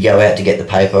you go out to get the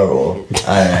paper, or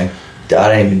I don't know. I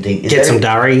don't even think... Get some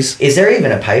durries. Is there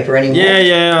even a paper anymore?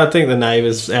 Yeah, I think our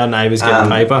neighbours get the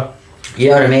paper. You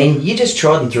know what I mean? You just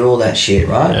trodden through all that shit,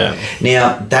 right? Yeah.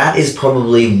 Now, that is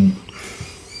probably...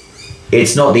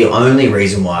 It's not the only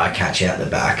reason why I catch out the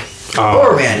back.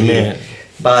 Or around here.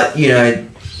 But,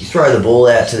 you throw the ball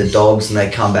out to the dogs and they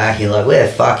come back and you're like, where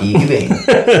the fuck are you been?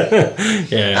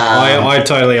 Yeah, I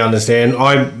totally understand.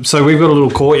 So we've got a little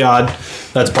courtyard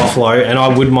that's buffalo, and I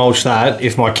would mulch that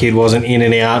if my kid wasn't in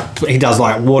and out. He does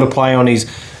like water play on his...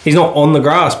 He's not on the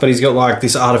grass, but he's got like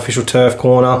this artificial turf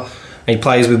corner, and he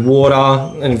plays with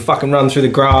water and fucking runs through the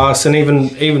grass, and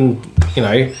even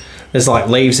there's like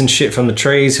leaves and shit from the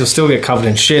trees. He'll still get covered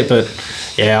in shit, but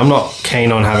yeah, I'm not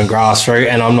keen on having grass through,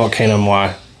 and I'm not keen on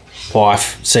my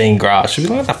wife seeing grass. She'll be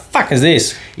like, what the fuck is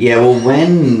this? Yeah, well,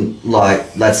 when,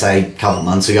 let's say a couple of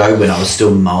months ago, when I was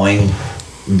still mowing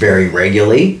very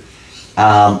regularly,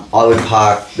 I would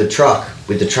park the truck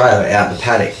with the trailer out in the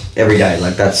paddock every day.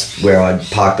 That's where I'd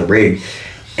park the rig.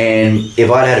 And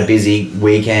if I'd had a busy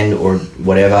weekend or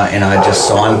whatever, and I just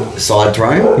side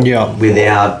thrown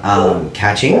without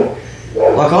catching,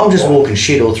 I'm just walking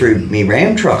shit all through me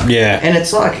Ram truck. Yeah. And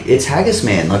it's haggis,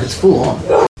 man. It's full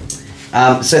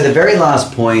on. So the very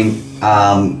last point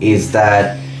is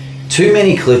that too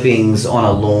many clippings on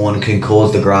a lawn can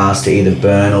cause the grass to either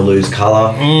burn or lose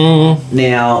colour.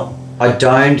 Now, I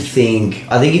think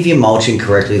if you're mulching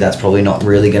correctly, that's probably not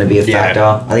really going to be a factor.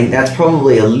 I think that's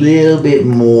probably a little bit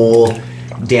more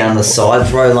down the side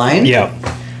throw lane. Yeah.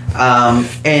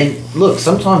 And look,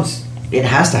 sometimes it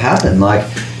has to happen.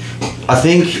 I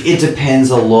think it depends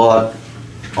a lot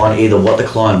on either what the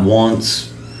client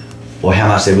wants or how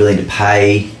much they're willing to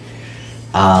pay.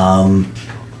 I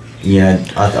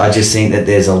just think that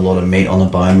there's a lot of meat on the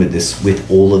bone with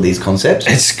all of these concepts.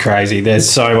 It's crazy. There's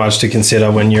so much to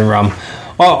consider when you're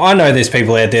I know there's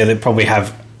people out there that probably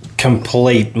have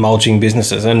complete mulching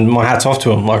businesses, and my hat's off to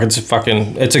them.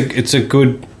 It's a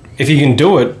good, if you can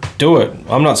do it, do it.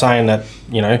 I'm not saying that,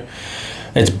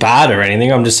 it's bad or anything.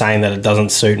 I'm just saying that it doesn't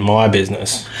suit my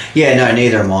business. Yeah, no,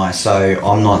 neither am I. So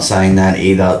I'm not saying that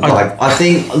either. I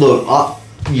think, look,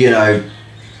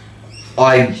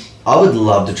 I would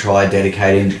love to try a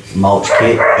dedicated mulch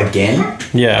kit again.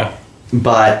 Yeah.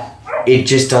 But it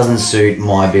just doesn't suit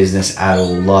my business at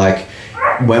all.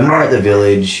 When we're at the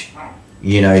village,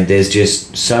 there's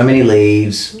just so many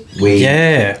leaves. We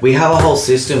have a whole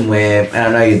system where,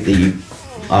 and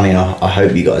I know I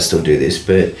hope you guys still do this,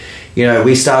 but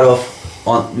we start off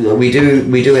on, we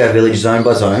do our village zone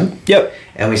by zone. Yep.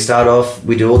 And we start off,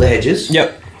 we do all the hedges.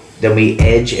 Yep. Then we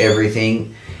edge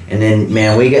everything. And then,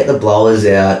 man, we get the blowers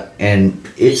out, and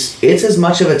it's as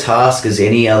much of a task as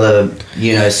any other,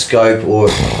 scope or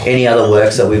any other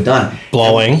works that we've done.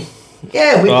 Blowing. We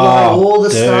blow all the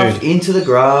stuff into the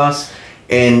grass,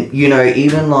 and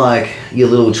even your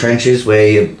little trenches where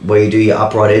you do your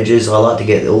upright edges. I like to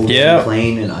get all the thing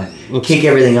clean, and I kick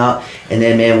everything up, and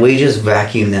then, man, we just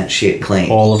vacuum that shit clean.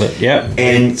 All of it. Yep.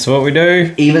 And that's what we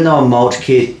do. Even though a mulch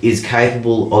kit is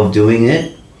capable of doing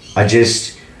it, I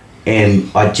just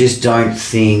don't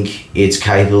think it's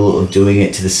capable of doing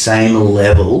it to the same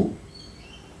level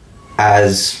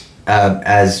as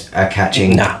a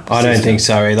catching. Nah, I don't think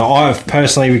so either. I've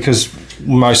personally, because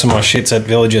most of my shit's at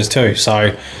villages too,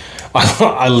 so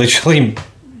I literally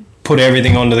put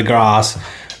everything onto the grass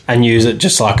and use it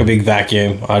just like a big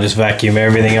vacuum. I just vacuum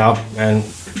everything up, and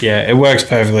it works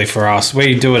perfectly for us.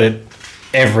 We do it at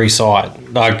every site.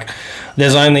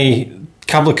 There's only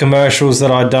couple of commercials that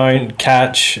I don't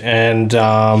catch, and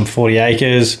 40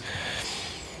 acres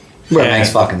where it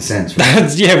makes fucking sense,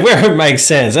 right? Where it makes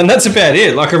sense, and that's about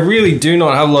it. I really do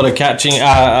not have a lot of catching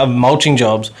mulching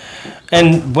jobs,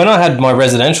 and when I had my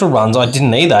residential runs, I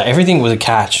didn't either. Everything was a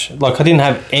catch. I didn't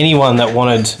have anyone that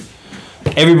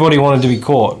everybody wanted to be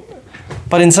caught,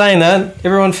 but in saying that,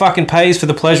 everyone fucking pays for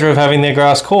the pleasure of having their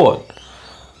grass caught.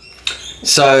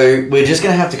 So we're just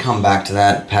going to have to come back to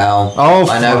that, pal. Oh,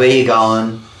 I know where you're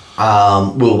going.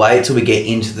 We'll wait till we get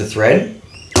into the thread.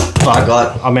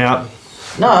 I'm out.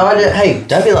 No, hey,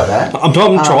 don't be like that. I'm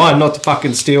trying not to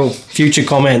fucking steal future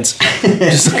comments.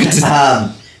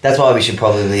 That's why we should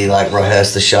probably like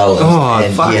rehearse the show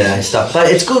and stuff. But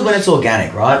it's good when it's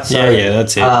organic, right? So, yeah,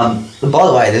 that's it. By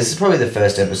the way, this is probably the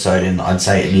first episode in I'd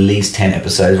say at least 10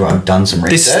 episodes where I've done some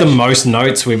research. This is the most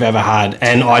notes we've ever had,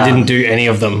 and I didn't do any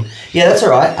of them. Yeah, that's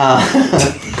all right.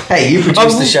 Hey, you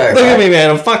produced the show. Look at me, man.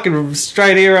 I'm fucking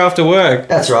straight here after work.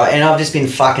 That's right. And I've just been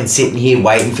fucking sitting here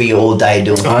waiting for you all day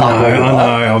doing I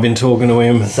know. I've been talking to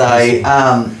him. So,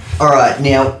 all right.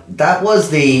 Now, that was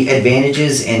the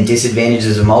advantages and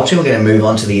disadvantages of mulching. We're going to move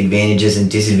on to the advantages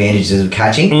and disadvantages of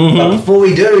catching. Mm-hmm. But before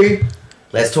we do,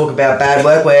 let's talk about bad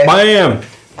workwear. Bam!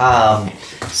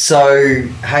 So,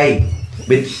 hey,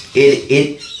 with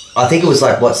it I think it was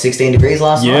like, 16 degrees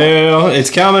last night? Yeah, it's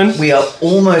coming. We are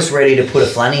almost ready to put a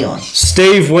flanny on.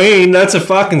 Steve Ween, that's a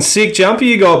fucking sick jumper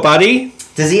you got, buddy.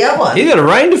 Does he have one? He got a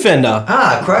rain defender.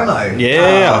 Chromo.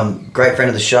 Yeah. Great friend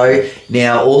of the show.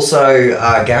 Now, also,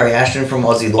 Gary Ashton from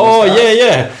Aussie Law. Oh,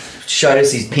 yeah. Showed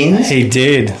us his pins. He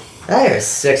did. They are a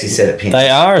sexy set of pins. They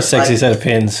are a sexy set of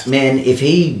pins. Man, if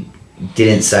he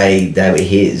didn't say they were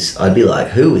his, I'd be like,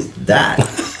 who is that?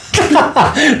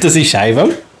 Does he shave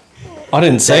them? I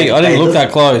didn't see. I didn't look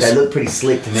that close. They look pretty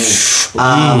slick to me.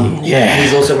 Yeah.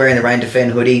 He's also wearing the Rain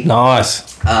Defend hoodie.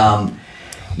 Nice.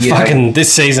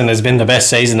 This season has been the best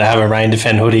season to have a Rain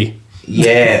Defend hoodie.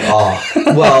 Yeah. Oh.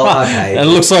 Well, okay. It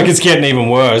looks like it's getting even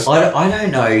worse. I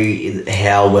don't know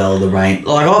how well the Rain...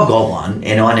 Like, I've got one,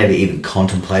 and I never even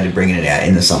contemplated bringing it out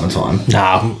in the summertime.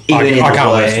 Nah. Even I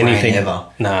can't wear anything. Ever.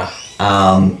 Nah.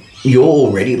 You're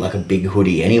already like a big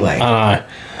hoodie anyway. I know.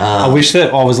 I wish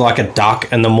that I was like a duck,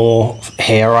 and the more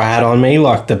hair I had on me,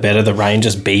 like the better the rain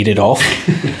just beat it off.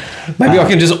 Maybe I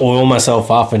can just oil myself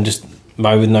up and just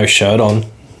mow with no shirt on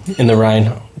in the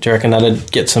rain. Do you reckon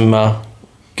that'd get some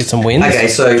wins? Okay,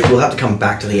 so we'll have to come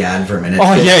back to the ad for a minute.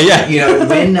 Oh yeah. You know,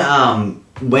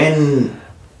 when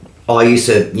I used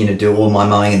to do all my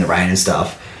mowing in the rain and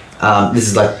stuff. This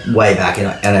is like way back in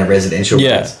our residential.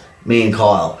 Yeah. Place, me and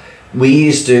Kyle. We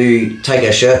used to take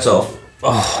our shirts off.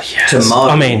 Oh, yes. To mow.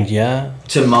 I mean, yeah.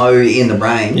 To mow in the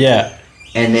rain. Yeah.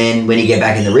 And then when you get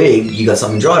back in the rig, you got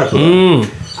something dry to put on.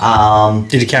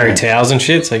 Did you carry towels and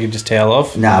shit so you could just towel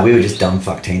off? Nah, we were just dumb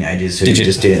fuck teenagers who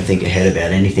just didn't think ahead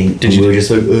about anything. We were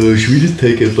just like, should we just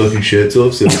take our fucking shirts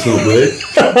off so it's not wet?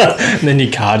 And then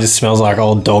your car just smells like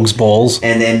old dog's balls.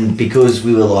 And then because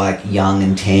we were like young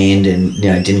and tanned and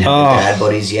didn't have the dad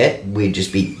bodies yet, we'd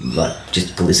just be like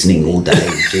just glistening all day.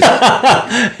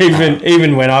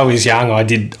 Even when I was young, I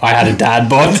had a dad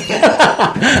bod.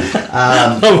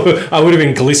 I would have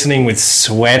been glistening with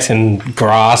sweat and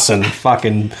grass and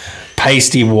fucking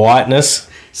pasty whiteness.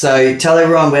 So tell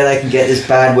everyone where they can get this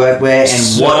bad workwear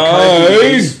and what code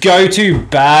to use. Go to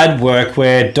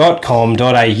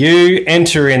badworkwear.com.au,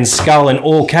 enter in Skull in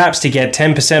all caps to get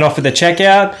 10% off at the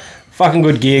checkout. Fucking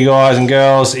good gear, guys and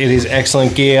girls. It is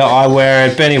excellent gear. I wear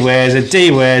it, Benny wears it,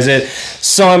 Dee wears it,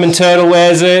 Simon Turtle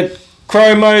wears it,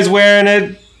 Chromo's wearing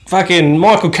it, fucking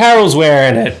Michael Carroll's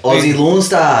wearing it. Aussie Lawn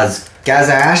Stars,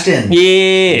 Gaza Ashton.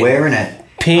 Yeah. Wearing it.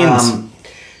 Pins.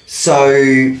 So,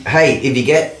 hey, if you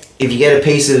get a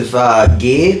piece of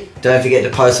gear, don't forget to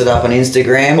post it up on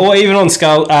Instagram. Or even on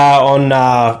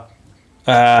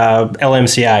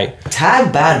LMCA.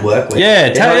 Tag bad workwear.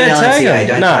 Yeah, tag them.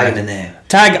 Don't tag them in there.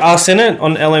 Tag us in it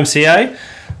on LMCA.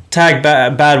 Tag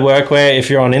bad workwear if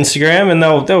you're on Instagram, and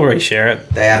they'll reshare it.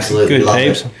 They absolutely good love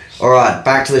peeps. it. All right,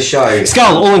 back to the show.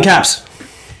 Skull, all in caps.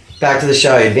 Back to the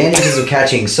show. Advantages of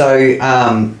catching. So,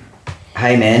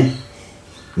 hey man,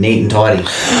 neat and tidy.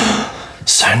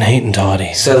 So neat and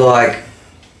tidy. So, like,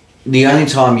 the only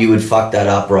time you would fuck that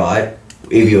up, right,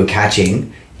 if you were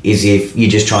catching, is if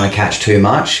you're just trying to catch too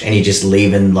much and you're just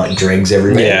leaving, like, dregs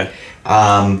everywhere.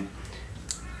 Yeah.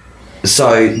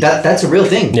 So, that's a real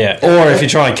thing. Yeah. Or if you're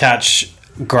trying to catch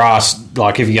grass,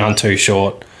 like, if you're going too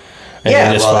short. And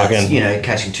yeah, you're just that's,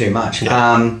 catching too much.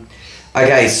 Yeah.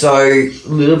 Okay, so a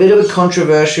little bit of a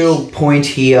controversial point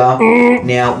here.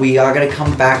 Now, we are going to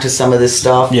come back to some of this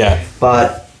stuff. Yeah.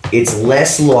 But it's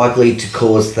less likely to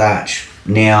cause thatch.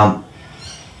 Now,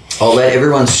 I'll let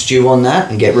everyone stew on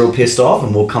that and get real pissed off,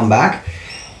 and we'll come back.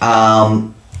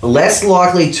 Less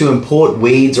likely to import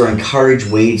weeds or encourage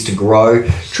weeds to grow.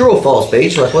 True or false,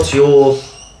 Beach? Like, what's your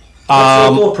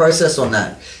thought process on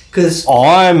that? Because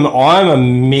I'm a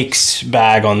mixed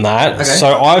bag on that. Okay.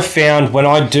 So I've found when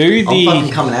I do the... I'm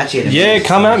fucking coming at you. Yeah,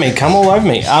 come at me. Come all over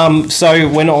me. So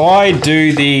when I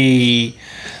do the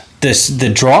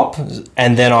drop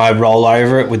and then I roll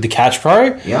over it with the Catch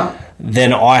Pro,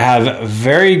 then I have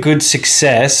very good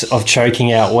success of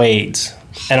choking out weeds.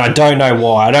 And I don't know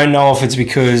why. I don't know if it's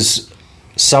because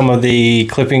some of the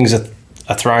clippings are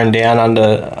thrown down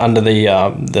under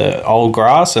the old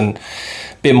grass and a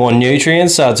bit more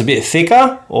nutrients, so it's a bit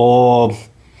thicker, or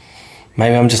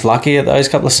maybe I'm just lucky at those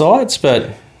couple of sites.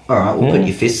 But all right, we'll put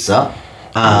your fists up.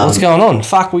 What's going on?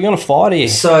 Fuck, we're gonna fight here.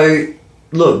 So,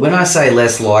 look, when I say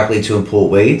less likely to import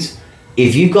weeds,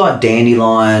 if you've got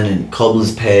dandelion and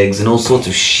cobbler's pegs and all sorts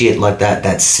of shit like that,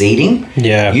 that's seeding.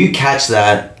 Yeah. You catch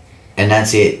that, and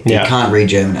that's it. Yeah. You can't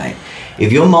regerminate.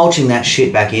 If you're mulching that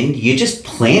shit back in, you're just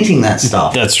planting that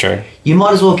stuff. That's true. You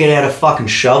might as well get out a fucking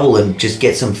shovel and just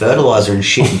get some fertilizer and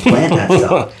shit and plant that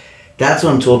stuff. That's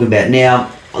what I'm talking about. Now,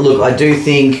 look, I do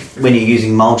think when you're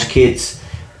using mulch kits,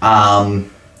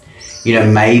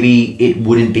 maybe it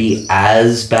wouldn't be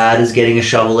as bad as getting a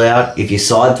shovel out if you're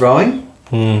side throwing.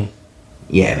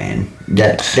 Yeah, man,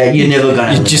 that you're never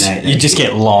going to eliminate. You just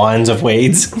get lines of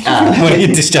weeds when you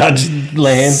discharge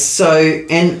land. So,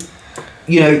 and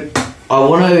I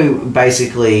want to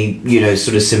basically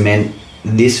sort of cement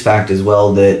this fact as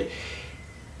well, that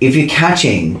if you're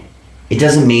catching, it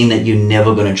doesn't mean that you're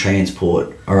never going to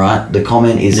transport. All right, the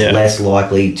comment is less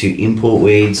likely to import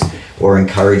weeds or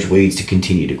encourage weeds to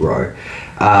continue to grow.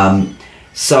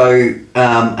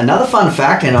 Another fun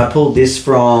fact, and I pulled this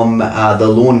from the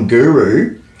Lawn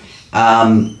Guru,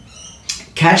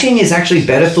 catching is actually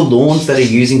better for lawns that are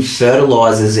using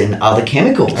fertilizers and other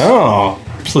chemicals. Oh,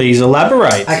 please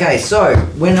elaborate. Okay, so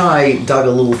when I dug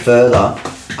a little further,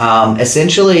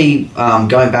 essentially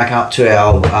going back up to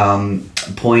our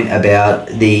point about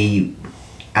the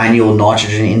annual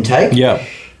nitrogen intake. Yeah.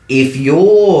 If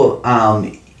you're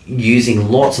using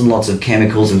lots and lots of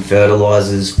chemicals and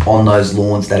fertilizers on those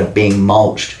lawns that are being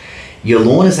mulched, your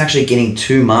lawn is actually getting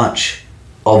too much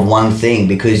of one thing,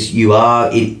 because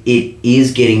it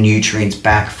is getting nutrients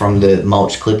back from the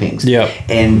mulch clippings. Yeah.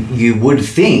 And you would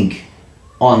think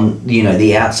on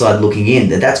the outside looking in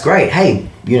that's great. Hey,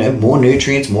 more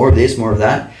nutrients, more of this, more of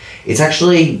that. It's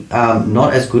actually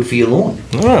not as good for your lawn.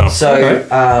 Oh, so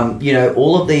okay.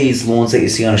 All of these lawns that you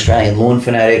see on Australian Lawn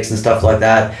Fanatics and stuff like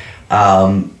that,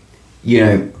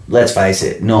 let's face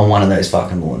it, not one of those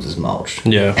fucking lawns is mulched.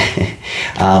 Yeah.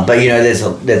 But there's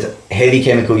a heavy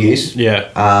chemical use. Yeah.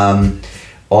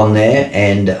 On there,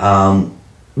 and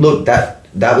look, that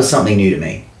was something new to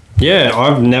me. Yeah,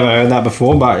 I've never heard that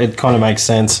before, but it kind of makes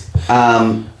sense.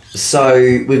 So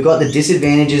we've got the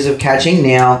disadvantages of catching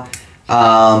now.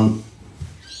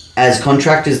 As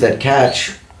contractors that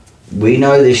catch, we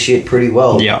know this shit pretty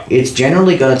well. Yeah. It's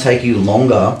generally going to take you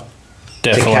longer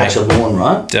to catch a lawn,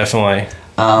 right? Definitely.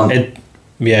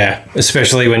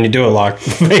 Especially when you do it like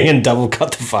me and double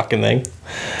cut the fucking thing.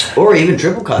 Or even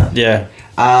triple cut. Yeah.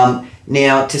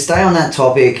 Now, to stay on that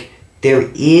topic, there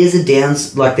is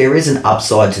there is an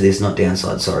upside to this, not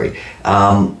downside, sorry.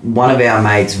 One of our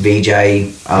mates,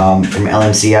 VJ, from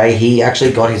LMCA, he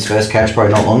actually got his first Catch Pro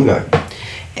not long ago.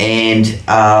 And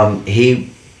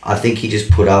I think he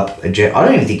just put up I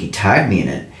don't even think he tagged me in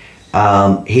it.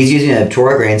 He's using a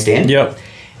Toro Grandstand. Yep.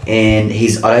 And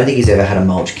I don't think he's ever had a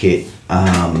mulch kit.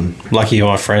 Lucky you're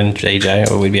my friend, GJ,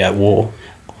 or we'd be at war.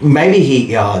 Maybe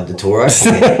the Toro.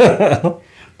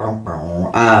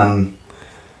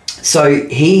 So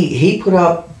he put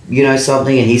up,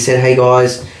 something, and he said, hey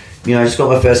guys, just got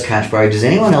my first Catch Pro. Does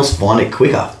anyone else find it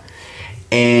quicker?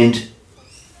 And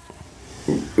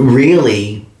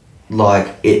really,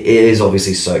 it is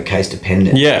obviously so case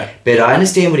dependent. Yeah. But I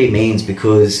understand what he means,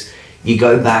 because you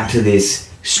go back to this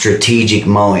strategic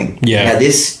mowing. Yeah. Now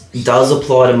this does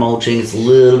apply to mulching. It's a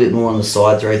little bit more on the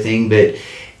side throw thing, but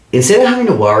instead of having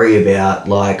to worry about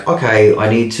okay, I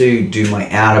need to do my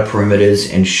outer perimeters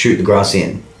and shoot the grass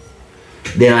in,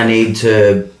 then I need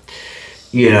to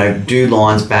do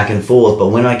lines back and forth. But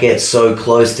when I get so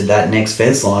close to that next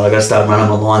fence line, I got to start running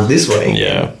my lines this way.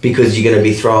 Yeah. Because you're going to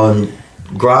be throwing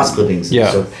grass clippings.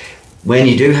 Yeah. So when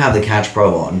you do have the Catch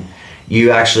Pro on,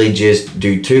 you actually just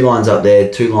do 2 lines up there,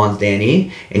 2 lines down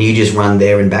here, and you just run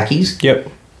there and backies. Yep.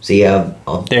 See there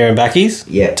and backies?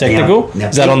 Yeah. Technical? Now,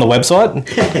 is that on the website?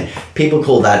 People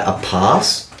call that a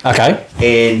pass. Okay.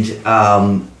 And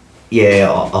I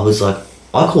was like,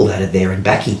 I call that a there and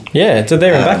backy. Yeah, it's a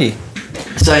there and backy.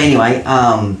 So anyway,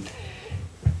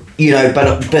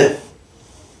 but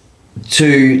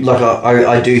to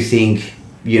I do think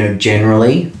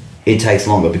generally it takes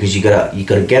longer, because you gotta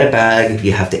get a bag,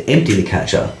 you have to empty the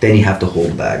catcher, then you have to haul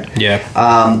the bag. Yeah.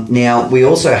 Now we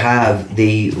also have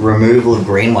the removal of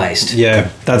green waste. Yeah,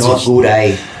 that's not good,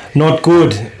 eh? Not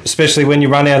good, especially when you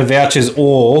run out of vouchers,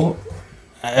 or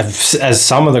as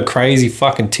some of the crazy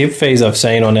fucking tip fees I've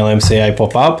seen on LMCA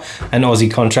pop up and Aussie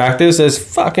contractors, there's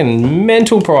fucking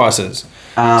mental prices.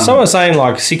 Some are saying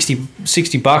like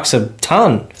 $60 a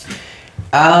ton.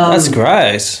 That's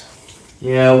gross.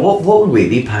 Yeah, what would we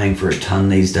be paying for a ton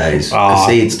these days?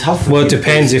 See, it's tough. Well, it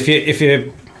depends. If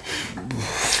you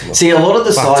see, a lot of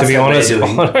the sites. To be honest,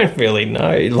 doing, I don't really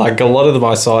know. Like a lot of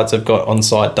my sites have got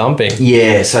on-site dumping.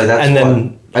 Yeah, so that's. And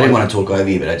then I didn't want to talk over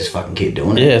you, but I just fucking keep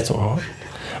doing it. Yeah, it's all right.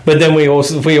 But then we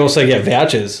also get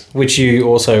vouchers, which you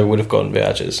also would have gotten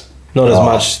vouchers. Not as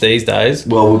much these days.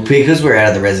 Well, because we're out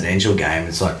of the residential game,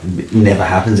 it's like it never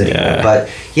happens anymore. Yeah. But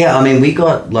yeah, I mean, we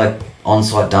got like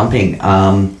on-site dumping.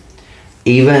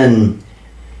 Even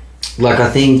like I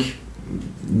think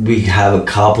we have a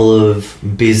couple of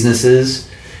businesses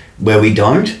where we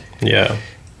don't. Yeah.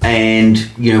 And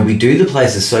we do the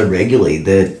places so regularly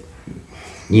that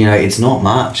it's not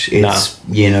much. It's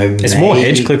it's more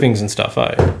hedge clippings and stuff,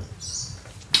 eh?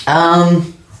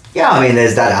 Yeah, I mean,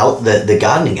 there's that the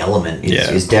gardening element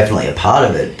is definitely a part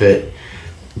of it, but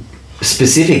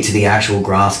specific to the actual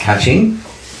grass catching,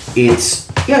 it's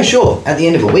sure. At the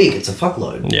end of a week, it's a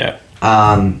fuckload. Yeah.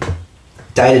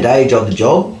 Day to day, job to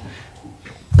job,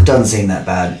 doesn't seem that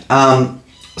bad.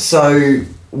 So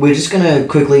we're just going to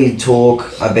quickly talk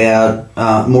about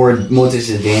more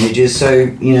disadvantages.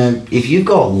 So if you've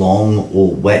got long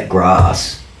or wet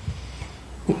grass,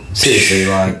 seriously,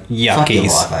 like yuckies. Fuck your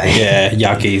life, eh? Yeah,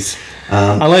 yuckies.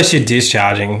 Unless you're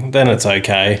discharging, then it's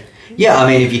okay. Yeah, I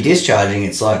mean, if you're discharging,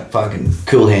 it's like fucking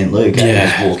Cool Hand Luke. You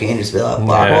just walk in, just be like,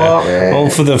 Well,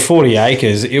 for the 40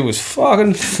 acres, it was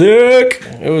fucking thick.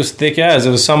 It was thick as.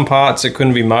 There was some parts that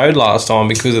couldn't be mowed last time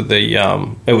because of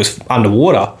the it was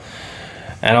underwater.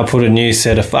 And I put a new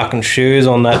set of fucking shoes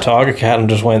on that tiger cat and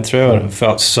just went through, and it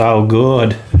felt so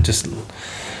good. Just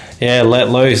let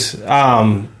loose.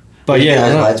 But where did you get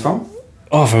those blades from?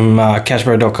 Oh, from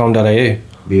cashbro.com.au.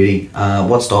 Beauty.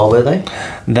 What style were they?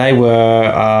 They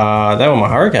were my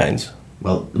Hurricanes.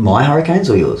 Well, my Hurricanes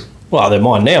or yours? Well, they're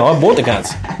mine now. I bought the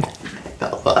guns.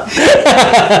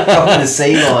 Dropping the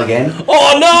C-law again.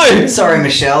 Oh no! Sorry,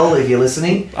 Michelle, if you're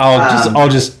listening. I'll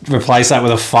just replace that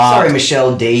with a fart. Sorry,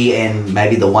 Michelle D, and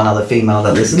maybe the one other female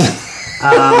that listens.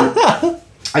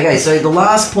 Okay, so the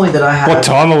last point that I have. What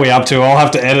time are we up to? I'll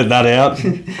have to edit that out.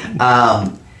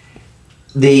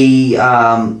 The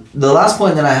last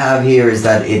point that I have here is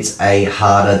that it's a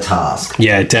harder task.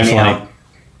 Yeah, definitely. Now,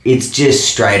 it's just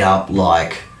straight up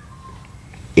like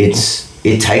it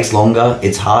takes longer.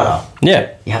 It's harder.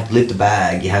 Yeah, you have to lift the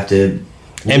bag. You have to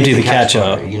empty the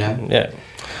catcher. Yeah.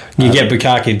 You get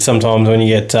bukakied sometimes when you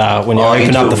get when you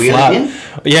open up the flap. Bin?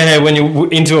 Yeah, when you're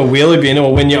into a wheelie bin,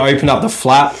 or when you open up the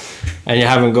flap and you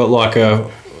haven't got like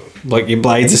your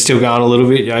blades are still going a little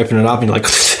bit. You open it up and you're like.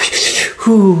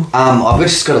 I've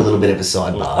just got a little bit of a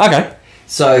sidebar. Okay.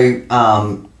 So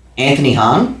Anthony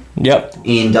Hahn. Yep.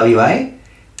 In WA,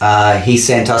 he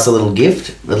sent us a little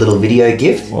gift, a little video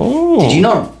gift. Oh. Do you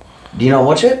not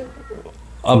watch it?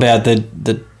 About the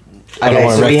I don't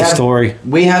want to wreck the story.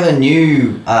 We have a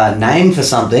new name for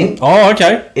something. Oh,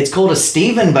 okay. It's called a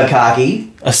Stephen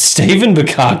Bukaki. A Stephen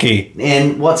Bukaki.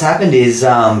 And what's happened is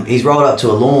he's rolled up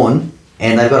to a lawn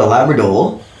and they've got a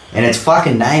Labrador and its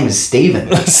fucking name is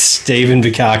Stephen. Stephen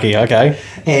Bukaki, okay.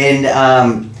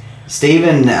 And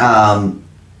Stephen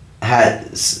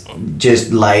had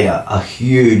just laid a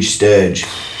huge sturge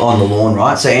on the lawn,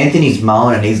 right? So Anthony's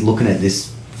mowing and he's looking at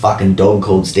this fucking dog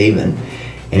called Stephen.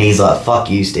 And he's like, fuck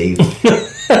you, Steve.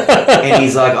 And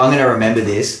he's like, I'm going to remember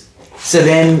this. So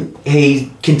then he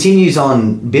continues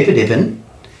on bipper dipping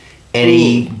and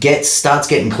he starts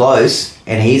getting close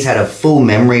and he's had a full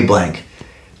memory blank.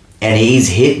 And he's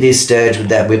hit this sturge with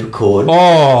that whippoorwill.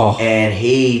 Oh. And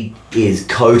he is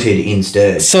coated in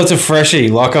sturge. So it's a freshie,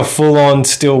 like a full-on,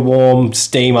 still warm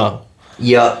steamer.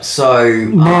 Yep.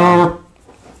 So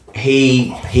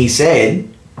he said,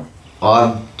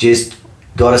 I've just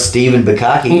got a Stephen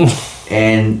Bukaki,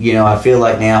 and I feel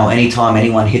like now anytime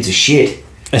anyone hits a shit,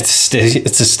 it's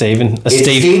a Stephen.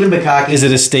 Stephen Bukaki. Is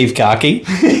it a Steve Kaki?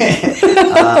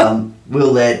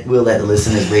 We'll let the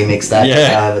listeners remix that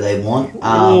however they want.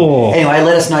 Anyway,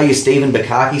 let us know your Stephen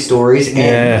Bukaki stories,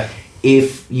 and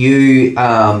if you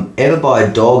ever buy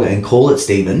a dog and call it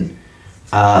Stephen,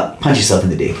 punch yourself in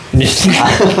the dick.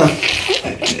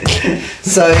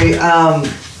 So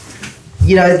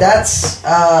that's.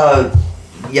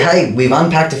 Hey, we've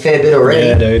unpacked a fair bit already.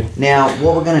 Yeah, dude. Now,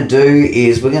 what we're going to do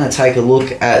is we're going to take a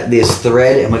look at this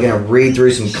thread and we're going to read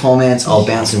through some comments. I'll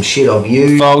bounce some shit off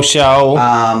you. Full show.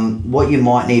 What you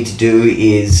might need to do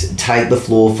is take the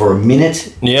floor for a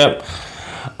minute. Yep.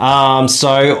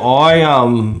 So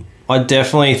I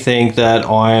definitely think that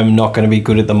I am not going to be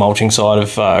good at the mulching side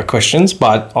of questions,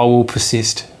 but I will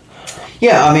persist.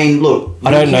 Yeah, I mean, look.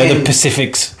 I don't know the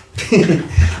Pacifics.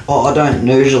 Oh, I don't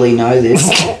usually know this.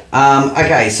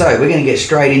 Okay, so we're going to get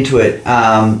straight into it.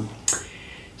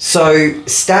 So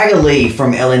Stagger Lee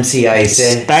from LNCA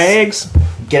says... Stags?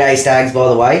 G'day, Stags, by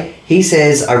the way. He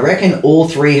says, I reckon all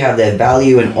three have their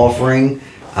value and offering.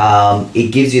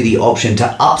 It gives you the option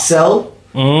to upsell.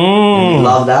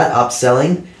 Love that,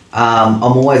 upselling. I'm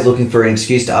always looking for an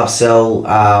excuse to upsell.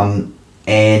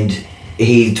 And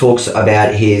he talks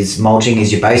about his mulching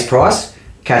is your base price.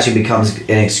 Catching becomes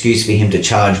an excuse for him to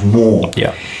charge more.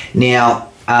 Yeah. Now,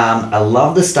 I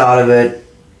love the start of it,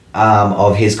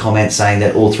 of his comment saying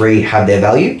that all three have their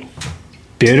value.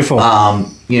 Beautiful.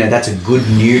 That's a good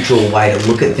neutral way to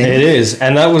look at things. It is,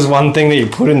 and that was one thing that you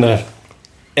put in the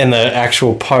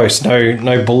actual post.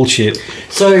 No bullshit.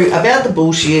 So about the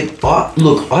bullshit, I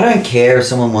don't care if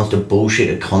someone wants to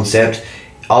bullshit a concept.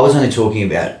 I was only talking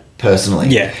about personally.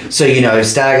 Yeah. So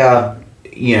Stagger,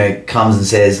 comes and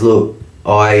says, look,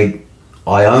 I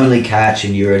only catch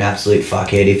and you're an absolute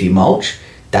fuckhead if you mulch.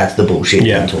 That's the bullshit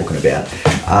that I'm talking about.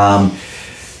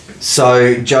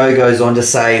 So Joe goes on to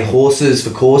say, horses for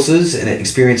courses, and an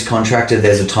experienced contractor,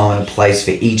 there's a time and a place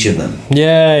for each of them.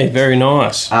 Yay, very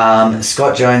nice.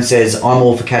 Scott Jones says, I'm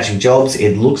all for catching jobs.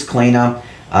 It looks cleaner.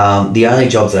 The only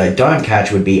jobs that I don't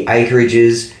catch would be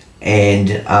acreages.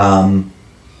 And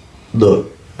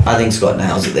look, I think Scott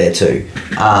nails it there too.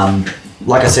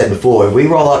 Like I said before, if we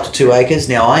roll up to 2 acres,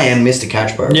 now I am Mr.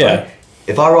 Catch Bro. Yeah. Right?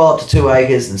 If I roll up to 2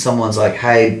 acres and someone's like,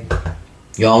 hey, I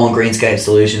want Greenscape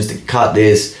Solutions to cut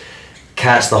this,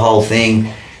 catch the whole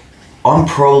thing, I'm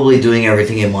probably doing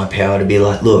everything in my power to be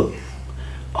like, look,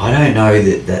 I don't know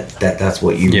that's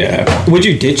what you really want. Would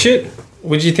you ditch it?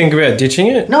 Would you think about ditching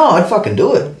it? No, I'd fucking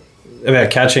do it. About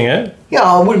catching it? Yeah,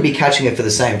 I wouldn't be catching it for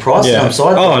the same price. Yeah. I'm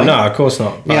sorry. Oh, no, of course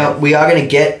not. Now, we are going to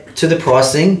get to the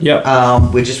pricing. Yep.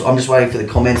 I'm just waiting for the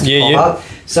comments to pop up.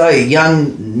 So,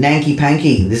 young Nanky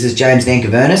Panky, this is James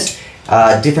Nankavernus.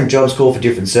 Different jobs call for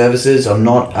different services. I'm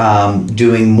not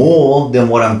doing more than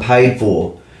what I'm paid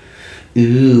for.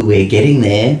 Ooh, we're getting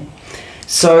there.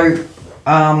 So,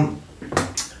 I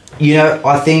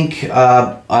think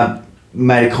I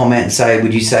made a comment and say,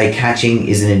 would you say catching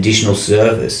is an additional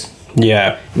service?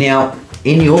 Yeah. Now,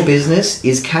 in your business,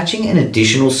 is catching an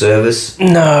additional service?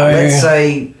 No. Let's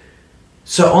say,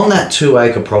 so on that 2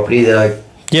 acre property that I...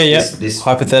 This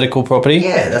hypothetical property.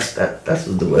 Yeah, that's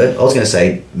the word. I was going to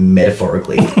say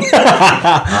metaphorically.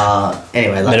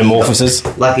 Anyway, Metamorphosis.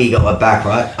 Lucky you got my back,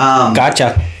 right?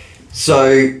 Gotcha.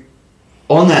 So,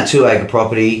 on that 2 acre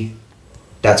property,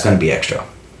 that's going to be extra.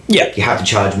 Yeah. You have to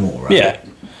charge more, right? Yeah.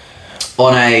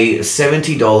 On a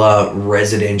 $70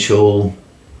 residential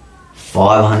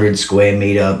 500 square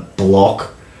meter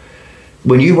block,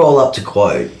 when you roll up to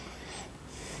quote,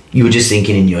 you were just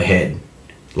thinking in your head,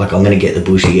 like, I'm going to get the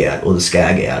bushy out or the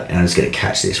skag out and I'm just going to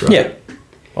catch this, right? Yeah.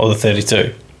 Or the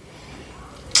 32.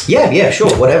 Yeah,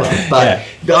 sure, whatever. But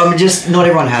I'm just, not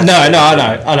everyone has... No,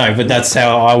 I know, but that's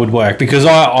how I would work. Because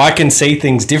I can see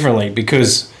things differently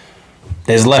because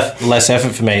there's less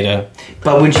effort for me to...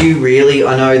 But would you really...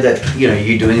 I know that,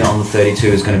 you doing it on the 32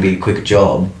 is going to be a quicker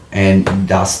job and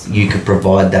thus you could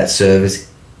provide that service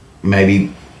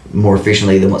maybe more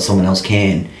efficiently than what someone else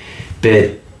can.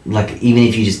 But... like, even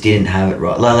if you just didn't have it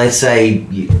right, like, let's say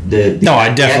no,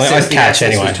 I'd catch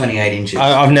anyway. Was 28 inches.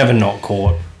 I've never not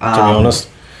caught, to be honest.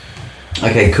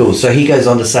 Okay, cool. So he goes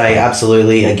on to say,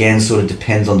 absolutely, again, sort of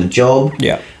depends on the job.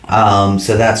 Yeah.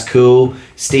 So that's cool.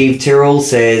 Steve Tyrrell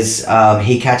says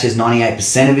he catches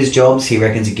 98% of his jobs. He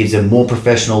reckons it gives a more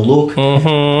professional look.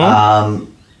 Mm-hmm.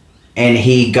 And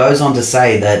he goes on to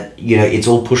say that it's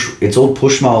all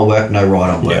push mower work, no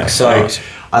ride-on work. Yeah, so right.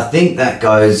 I think that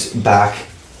goes back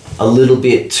a little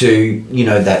bit to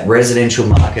that residential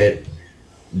market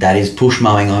that is push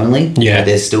mowing only. Yeah.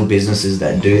 There's still businesses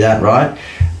that do that, right?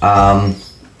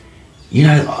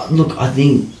 Look, I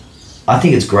think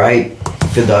it's great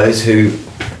for those who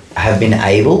have been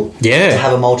able to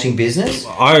have a mulching business.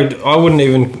 I wouldn't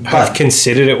even have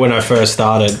considered it when I first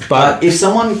started. But if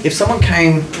someone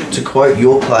came to quote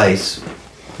your place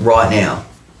right now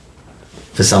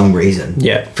for some reason.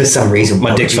 Yeah. For some reason.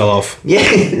 My dick fell off.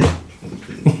 Yeah.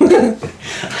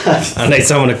 I need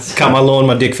someone to cut my lawn,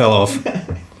 my dick fell off.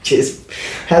 Just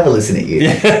have a listen at you.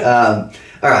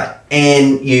 All right.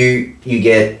 And you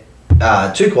get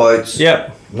 2 quotes.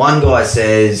 Yep. One guy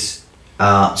says,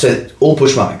 so all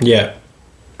push mowing. Yeah.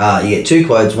 You get 2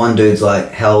 quotes. One dude's like,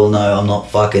 hell no, I'm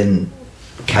not fucking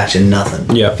catching nothing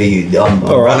for you. I'm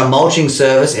on a mulching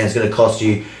service and it's going to cost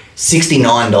you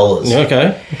 $69.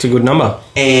 Okay. It's a good number.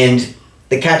 And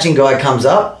the catching guy comes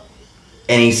up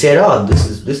and he said, oh,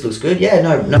 this looks good. Yeah,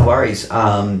 no worries.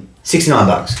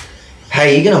 $69.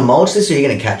 Hey, are you going to mulch this or are you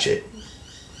going to catch it?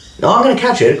 No, I'm going to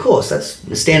catch it, of course. That's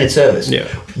the standard service. Yeah.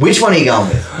 Which one are you going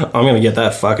with? I'm going to get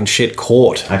that fucking shit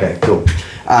caught. Okay, cool.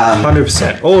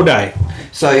 100%. All day.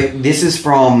 So this is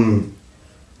from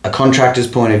a contractor's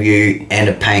point of view and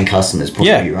a paying customer's point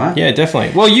of view, right? Yeah,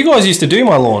 definitely. Well, you guys used to do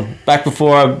my lawn back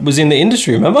before I was in the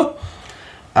industry, remember?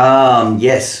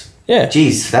 Yes. Yeah.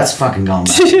 Jeez, that's fucking gone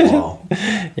back a while.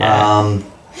 Yeah.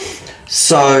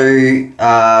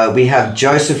 So we have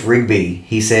Joseph Rigby.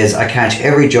 He says, I catch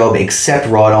every job except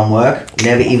ride-on work.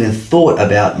 Never even thought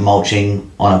about mulching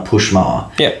on a push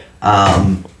mower. Yep.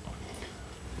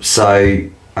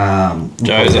 Joseph,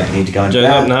 need to go into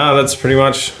that. No, that's pretty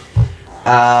much...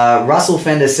 Russell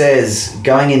Fender says,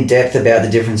 going in depth about the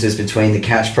differences between the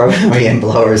Catch Pro OEM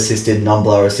blower assisted,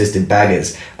 non-blower assisted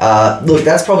baggers. Look,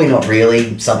 that's probably not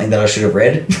really something that I should have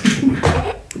read.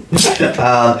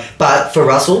 But for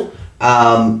Russell,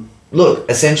 look,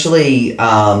 essentially,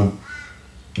 I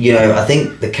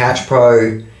think the Catch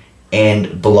Pro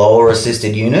and blower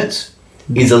assisted units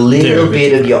is a little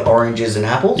bit of your oranges and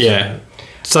apples. Yeah.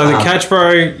 So the Catch Pro,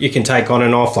 you can take on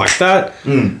and off like that.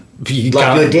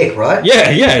 Like your dick, right? Yeah,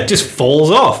 it just falls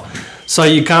off. So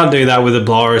you can't do that with a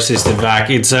blower assisted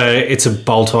vac. It's a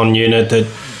bolt-on unit that,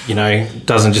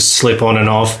 doesn't just slip on and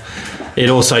off. It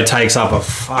also takes up a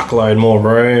fuckload more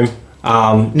room.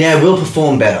 Now, will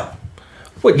perform better.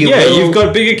 You've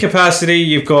got bigger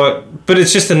capacity, but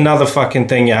it's just another fucking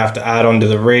thing you have to add onto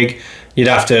the rig. You'd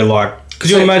have to, could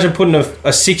you imagine putting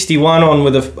a 61 on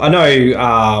with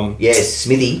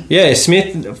Smithy. Yeah,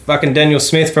 Smith, fucking Daniel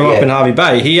Smith from up in Harvey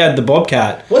Bay. He had the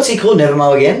Bobcat. What's he called? Never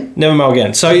Mow Again? Never Mow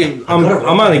Again. So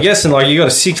I'm only guessing, you got a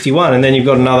 61 and then you've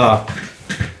got another...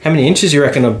 How many inches you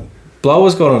reckon a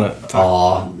blower's got on it?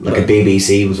 Oh, like a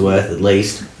BBC was worth at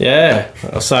least. Yeah.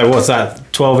 So what's that,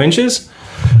 12 inches?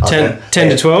 10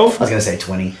 to 12? I was going to say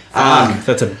 20.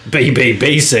 That's a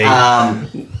BBBC.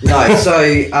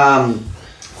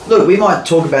 Look, we might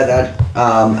talk about that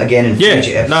again in future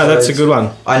episodes. No, that's a good one.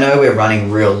 I know we're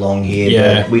running real long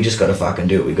here, but we just got to fucking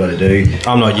do what we got to do.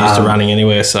 I'm not used to running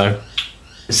anywhere, so...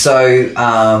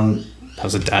 that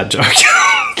was a dad joke.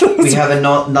 We have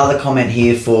another comment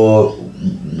here for...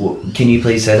 Can you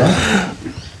please say that?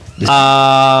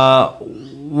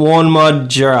 Warnmud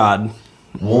Gerard.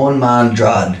 Warnmud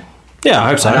Gerard. Yeah, I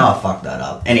hope so. I know I fucked that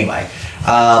up. Anyway,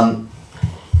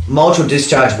 mulch or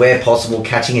discharge where possible.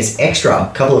 Catching is extra.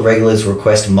 A couple of regulars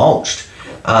request mulched.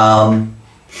 That's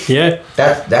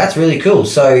really cool.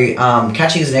 So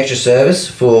catching is an extra service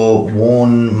for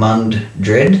Warnmud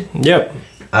Dread. Yep.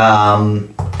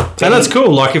 And that's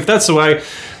cool. If that's the way,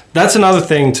 that's another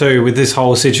thing too with this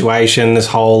whole situation. This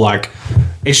whole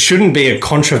it shouldn't be a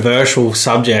controversial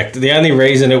subject. The only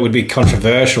reason it would be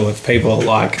controversial if people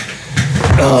are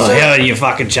how are you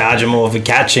fucking charging more for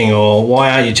catching, or why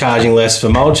aren't you charging less for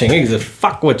mulching? Because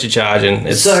fuck what you're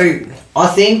charging. So I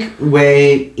think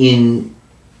we're in,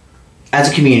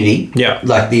 as a community,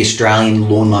 the Australian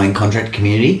lawn mowing contractor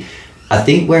community, I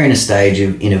think we're in a stage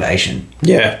of innovation.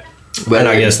 Yeah. And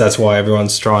I guess that's why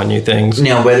everyone's trying new things.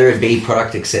 Now, whether it be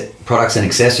products and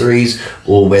accessories,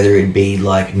 or whether it be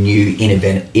new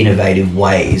innovative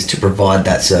ways to provide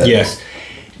that service.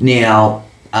 Yeah. Now,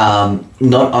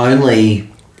 not only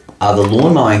are the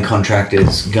lawn mowing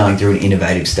contractors going through an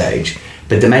innovative stage,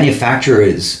 but the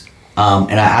manufacturers,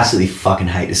 and I absolutely fucking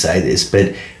hate to say this,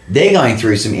 but they're going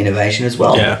through some innovation as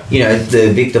well. Yeah.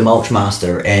 The Victor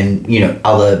Mulchmaster and,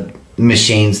 other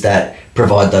machines that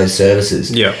provide those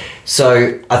services. Yeah.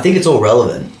 So I think it's all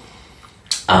relevant.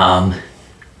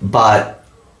 But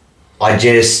I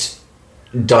just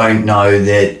don't know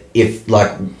that if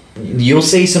you'll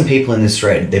see some people in this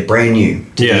thread, they're brand new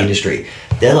to the industry.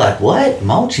 They're like, what?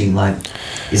 Mulching?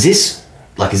 Is this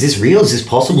real? Is this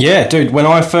possible? Yeah, dude, when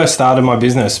I first started my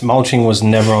business, mulching was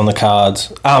never on the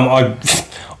cards. I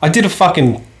did a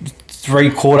fucking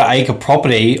 3/4 acre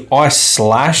property. I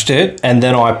slashed it and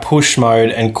then I push mowed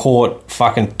and caught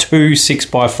fucking 2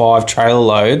 6x5 trailer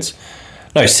loads.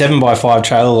 No, 7x5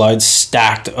 trailer loads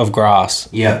stacked of grass.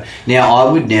 Yeah. Now,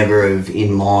 I would never have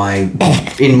in my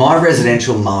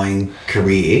residential mowing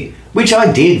career, which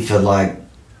I did for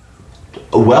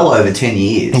well over 10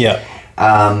 years. Yeah.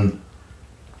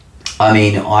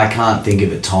 I can't think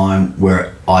of a time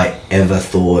where I ever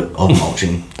thought of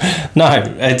mulching. No,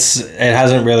 it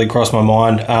hasn't really crossed my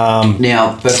mind.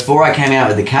 Now, before I came out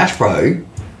with the Catch Pro,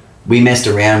 we messed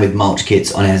around with mulch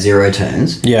kits on our zero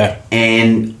turns. Yeah.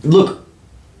 And look,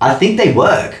 I think they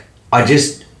work. I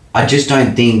just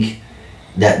don't think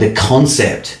that the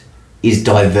concept is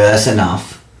diverse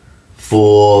enough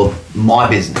for my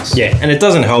business. Yeah, and it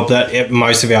doesn't help that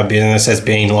most of our business has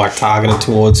been targeted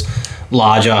towards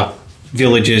larger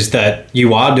villages that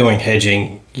you are doing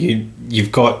hedging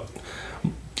you've got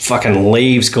fucking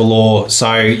leaves galore.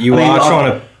 So you I mean,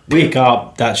 trying to pick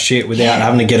up that shit without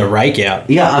having to get a rake out.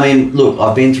 Yeah, I mean, look,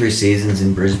 I've been through seasons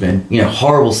in Brisbane,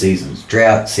 horrible seasons,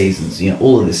 drought seasons,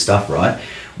 all of this stuff, right?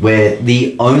 Where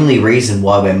the only reason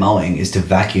why we're mowing is to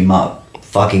vacuum up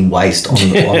fucking waste on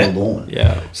the lawn.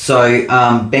 Yeah. So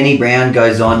Benny Brown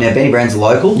goes on. Now, Benny Brown's a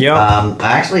local. Yeah.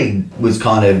 I actually was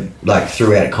kind of like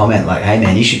threw out a comment like, hey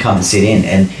man, you should come and sit in.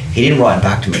 And he didn't write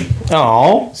back to me.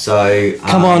 Oh. So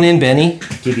come on in, Benny.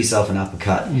 Give yourself an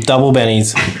uppercut. Double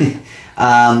Bennies.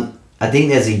 I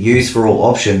think there's a use for all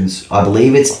options. I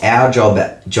believe it's our job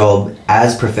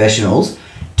as professionals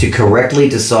to correctly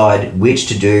decide which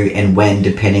to do and when,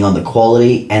 depending on the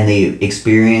quality and the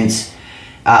experience,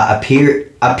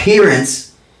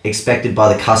 appearance expected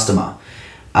by the customer,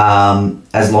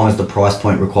 as long as the price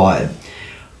point required.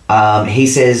 He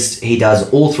says he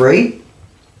does all three.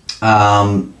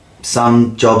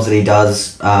 Some jobs that he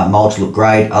does, mulch look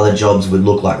great. Other jobs would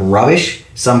look like rubbish.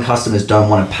 Some customers don't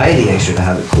want to pay the extra to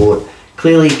have it caught.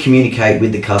 Clearly communicate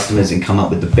with the customers and come up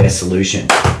with the best solution.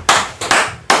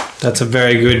 That's a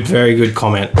very good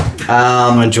comment.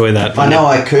 I enjoy that. I know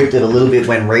I cooped it a little bit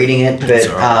when reading it,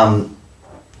 but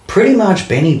pretty much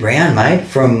Benny Brown, mate,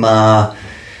 from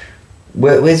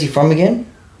where's he from again?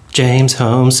 James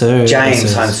Home Services.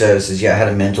 James Home Services. Yeah, I had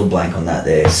a mental blank on that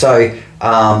there. So, he's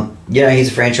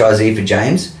a franchisee for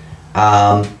James.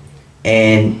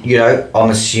 And, I'm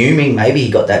assuming maybe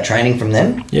he got that training from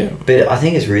them. Yeah. But I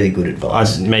think it's really good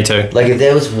advice. Me too. Like, if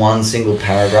there was one single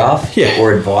paragraph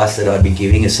or advice that I'd be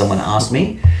giving if someone asked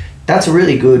me, that's a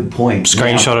really good point.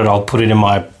 Screenshot it, I'll put it in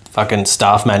my fucking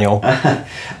staff manual.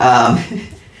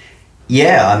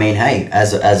 Yeah, I mean, hey,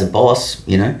 as a boss,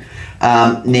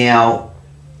 now,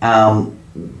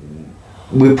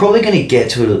 we're probably going to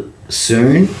get to it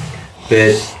soon,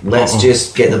 but let's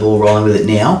just get the ball rolling with it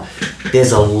now.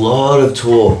 There's a lot of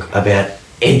talk about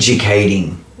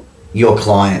educating your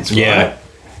clients, right?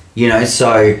 Yeah.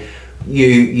 So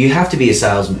you have to be a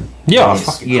salesman. Yeah,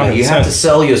 you have to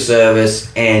sell your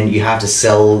service and you have to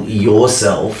sell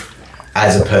yourself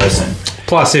as a person.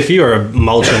 Plus, if you're a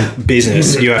mulching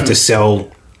business, you have to sell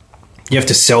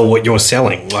what you're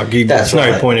selling. Like, there's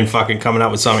no point in fucking coming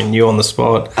up with something new on the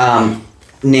spot.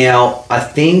 Now, I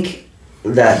think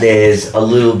that there's a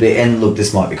little bit, and look,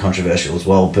 this might be controversial as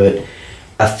well, but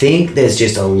I think there's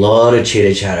just a lot of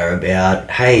chitter chatter about,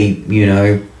 hey,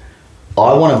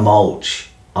 I want to mulch.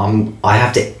 I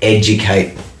have to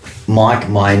educate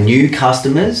my new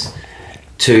customers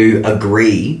to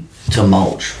agree to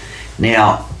mulch.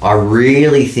 Now, I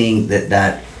really think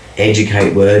that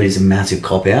educate word is a massive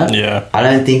cop-out. Yeah. I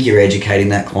don't think you're educating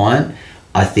that client.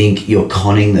 I think you're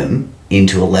conning them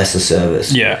into a lesser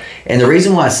service. Yeah. And the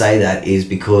reason why I say that is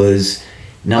because,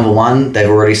 number one, they've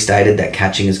already stated that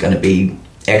catching is going to be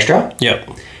extra. Yep.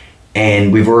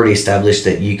 And we've already established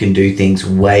that you can do things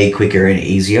way quicker and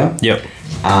easier. Yep.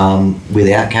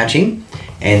 Without catching.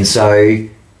 And so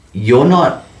you're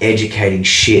not educating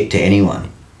shit to anyone.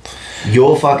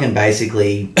 You're fucking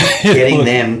basically getting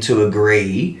them to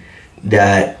agree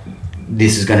that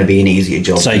this is going to be an easier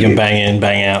job. So you can bang in,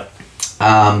 bang out.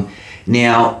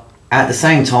 Now, at the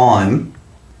same time,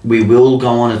 we will go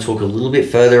on and talk a little bit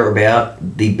further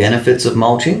about the benefits of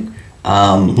mulching.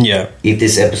 If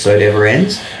this episode ever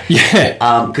ends.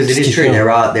 Yeah. Because it is true.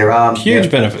 There are huge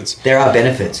benefits. There are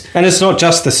benefits. And it's not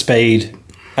just the speed.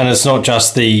 And it's not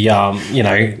just the,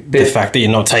 the fact that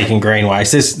you're not taking green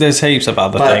waste. There's heaps of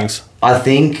other things. I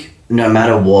think no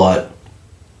matter what,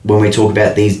 when we talk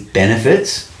about these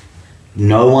benefits,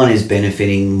 no one is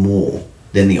benefiting more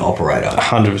than the operator.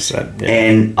 100%. Yeah.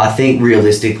 And I think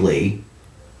realistically,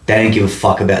 they don't give a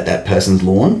fuck about that person's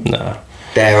lawn. No.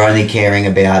 They're only caring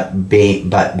about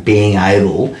being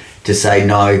able to say,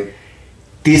 no,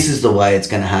 this is the way it's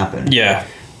going to happen. Yeah.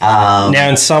 Now,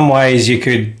 in some ways, you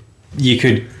could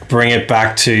bring it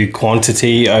back to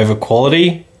quantity over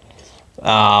quality.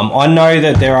 I know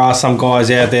that there are some guys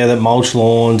out there that mulch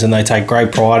lawns and they take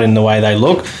great pride in the way they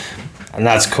look, and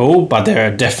that's cool, but there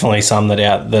are definitely some that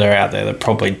are out there that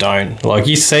probably don't. Like,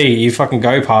 you fucking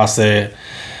go past the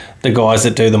guys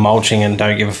that do the mulching and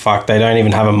don't give a fuck. They don't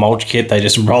even have a mulch kit. They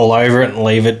just roll over it and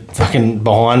leave it fucking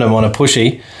behind them on a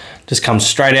pushy. Just comes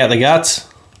straight out the guts.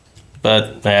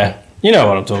 But, yeah. You know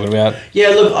what I'm talking about. Yeah,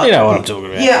 look... You know what I'm talking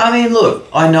about. Yeah, I mean, look,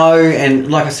 I know,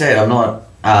 and like I said, I'm not,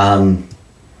 I'm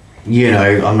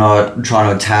not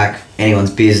trying to attack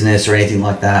anyone's business or anything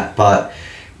like that, but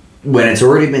when it's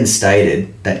already been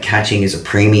stated that catching is a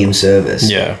premium service,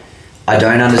 yeah, I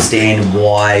don't understand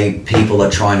why people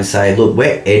are trying to say, look,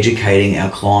 we're educating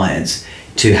our clients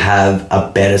to have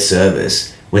a better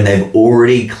service when they've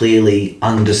already clearly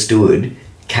understood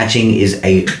catching is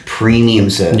a premium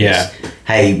service. Yeah.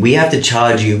 Hey, we have to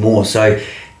charge you more. So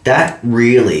that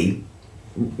really,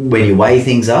 when you weigh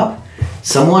things up,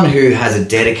 someone who has a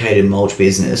dedicated mulch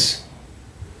business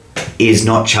is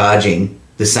not charging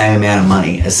the same amount of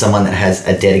money as someone that has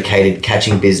a dedicated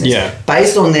catching business. Yeah.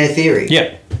 Based on their theory.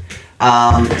 Yep.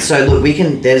 So look,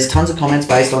 there's tons of comments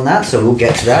based on that, so we'll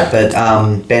get to that, but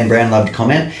Ben Brown loved to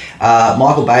comment.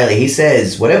 Michael Bailey, he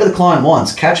says, whatever the client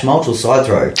wants, catch, mulch or side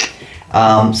throw.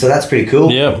 So that's pretty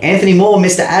cool. Yep. Anthony Moore,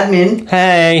 Mr. Admin.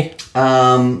 Hey.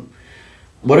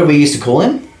 What did we used to call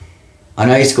him? I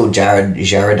know he's called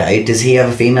Jaraday. Does he have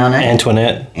a female name?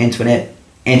 Antoinette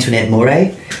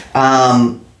Moray.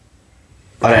 I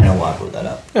don't know why I put that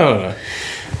up. I don't know.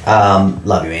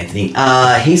 Love you, Anthony.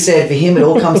 He said for him it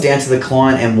all comes down to the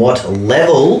client and what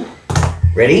level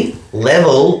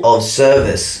of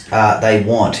service they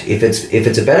want. If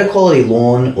it's a better quality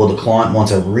lawn or the client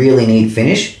wants a really neat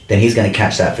finish, then he's going to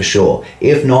catch that for sure.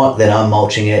 If not, then I'm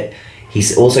mulching it. He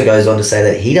also goes on to say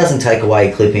that he doesn't take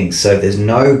away clippings, so if there's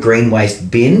no green waste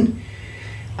bin,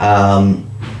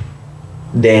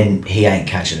 then he ain't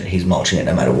catching it. He's mulching it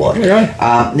no matter what. Okay.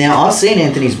 Now, I've seen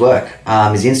Anthony's work.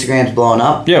 His Instagram's blowing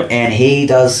up. Yep. And he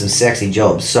does some sexy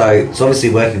jobs. So it's obviously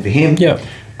working for him. Yep.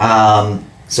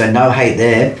 So no hate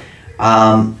there.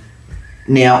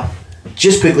 Now,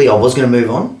 just quickly, I was going to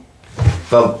move on.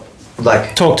 But,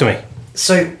 Talk to me.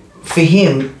 So, for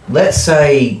him, let's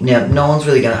say... Now, no one's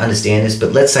really going to understand this,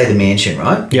 but let's say the mansion,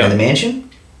 right? Yeah. The mansion.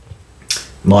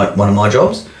 One of my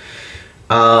jobs.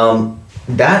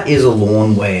 That is a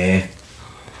lawn where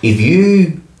if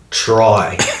you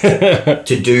try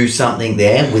to do something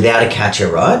there without a catcher,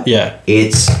 right? Yeah.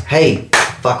 It's, hey,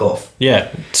 fuck off.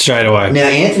 Yeah, straight away. Now,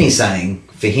 Anthony's saying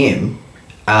for him,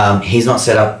 he's not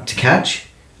set up to catch.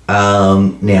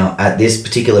 Now, at this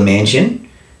particular mansion,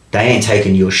 they ain't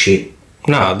taking your shit.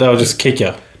 No, they'll just kick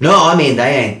you. No, I mean,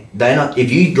 they're not,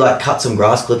 if you cut some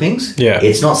grass clippings, yeah,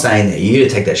 it's not saying that you to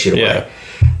take that shit away.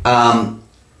 Yeah.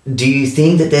 Do you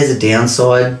think that there's a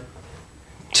downside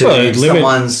to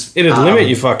someone's... It'd limit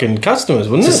your fucking customers,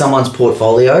 wouldn't it? To someone's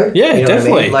portfolio? Yeah, you know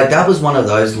definitely. What I mean? Like, that was one of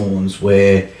those lawns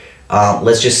where,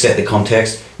 let's just set the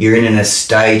context, you're in an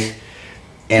estate,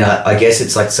 and I guess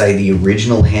it's like, say, the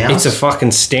original house. It's a fucking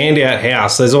standout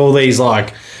house. There's all these,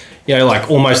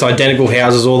 almost identical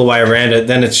houses all the way around it.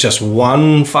 Then it's just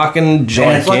one fucking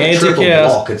gigantic it's like a triple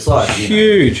house. block. It's like...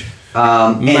 Huge.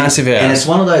 Massive house. And it's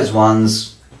one of those ones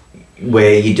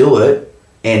where you do it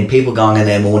and people going on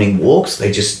their morning walks,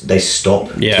 they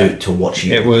stop to watch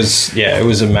you. It was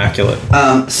immaculate.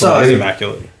 So it was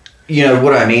immaculate. You know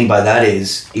what I mean by that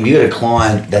is if you got a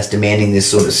client that's demanding this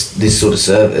sort of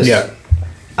service, yeah.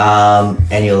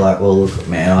 And you're like, well, look,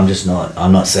 man, I'm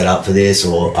not set up for this,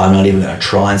 or I'm not even going to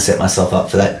try and set myself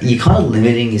up for that. You're kind of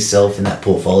limiting yourself in that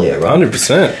portfolio, right?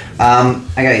 100%.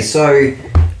 Okay, so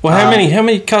well, how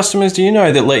many customers do you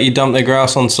know that let you dump their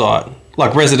grass on site?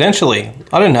 Like residentially,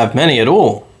 I don't have many at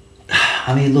all.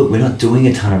 I mean, look, we're not doing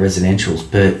a ton of residentials,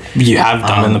 but you have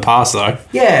done in the past, though.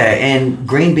 Yeah, and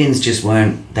green bins just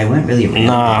weren't really around.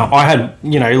 No, I had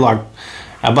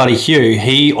our buddy Hugh.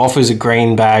 He offers a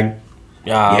green bag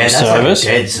that's service.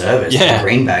 Like a dead service. Yeah, a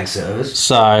green bag service.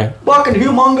 So fucking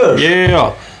humongous.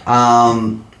 Yeah.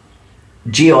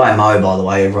 GIMO, by the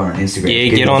way, everyone on Instagram. Yeah,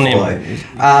 get on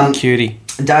them. Cutie.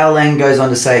 Dale Lang goes on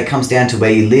to say it comes down to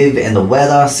where you live and the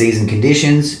weather, season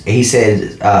conditions. He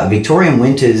said Victorian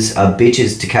winters are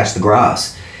bitches to catch the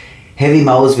grass. Heavy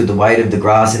mowers with the weight of the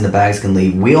grass in the bags can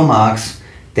leave wheel marks.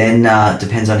 Then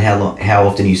depends on how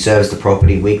often you service the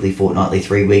property, weekly, fortnightly,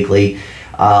 3 weekly.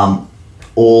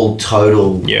 All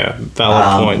total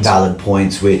valid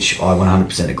points, which I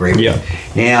 100% agree with. Yeah.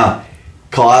 Now,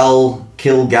 Kyle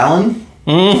Kilgallen.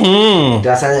 Mm-hmm.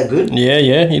 Did I say that good? Yeah,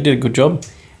 you did a good job.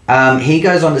 He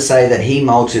goes on to say that he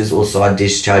mulches or side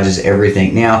discharges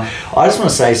everything. Now, I just want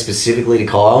to say specifically to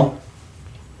Kyle,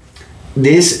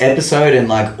 this episode and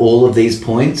all of these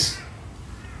points,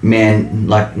 man,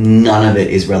 none of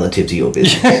it is relative to your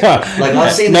business.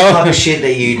 I've seen the type of shit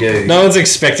that you do. No one's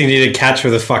expecting you to catch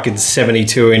with a fucking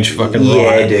 72-inch fucking rod.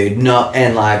 Yeah, dude.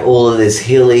 And all of this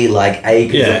hilly,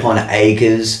 acres upon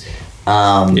acres.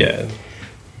 Yeah.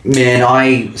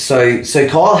 Man, so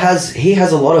Kyle has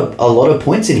a lot of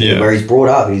points in here where he's brought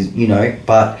up.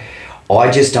 But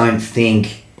I just don't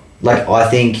think I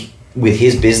think with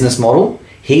his business model,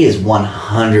 he is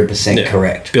 100%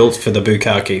 correct. Built for the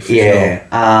bukkake, for sure.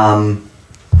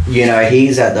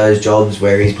 He's at those jobs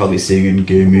where he's probably singing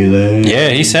 "Give Me That." Yeah,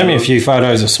 he sent me a few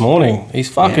photos this morning. He's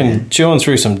fucking chewing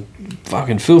through some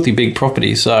fucking filthy big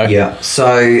properties. So yeah,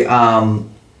 so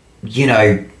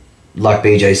like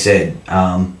BJ said,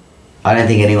 I don't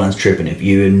think anyone's tripping if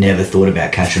you never thought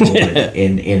about catching lawn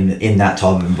in that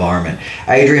type of environment.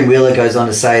 Adrian Wheeler goes on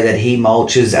to say that he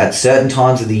mulches at certain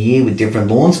times of the year with different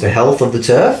lawns for health of the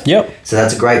turf. Yep. So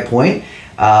that's a great point.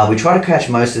 We try to catch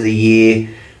most of the year,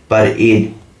 but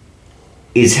it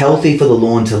is healthy for the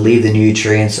lawn to leave the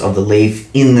nutrients of the leaf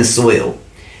in the soil.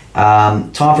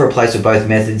 Time for a place of both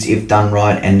methods if done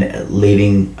right and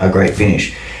leaving a great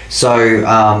finish. So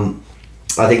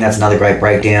I think that's another great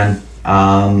breakdown.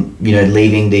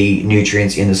 Leaving the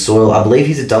nutrients in the soil. I believe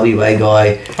he's a WA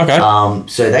guy. Okay.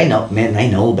 So they know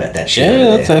about that shit.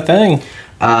 Yeah, that's their thing.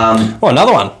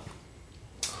 Another one.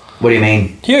 What do you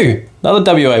mean? Hugh,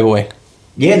 another WA boy.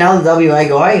 Yeah, another WA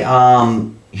guy.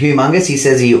 Hugh Mungus, he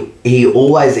says he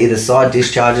always either side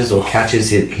discharges or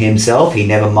catches it himself. He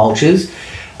never mulches.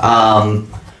 Man,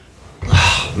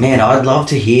 I'd love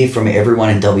to hear from everyone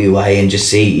in WA and just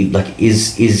see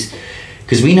is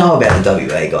because we know about the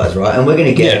WA guys, right? And we're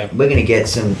gonna get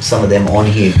some of them on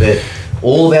here, but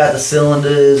all about the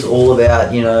cylinders, all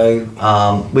about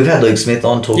we've had Luke Smith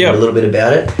on talking a little bit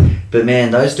about it, but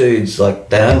man, those dudes they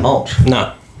don't mulch.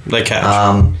 No, they catch.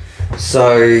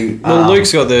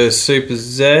 Luke's got the Super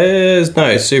S.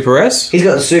 He's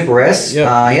got the Super S.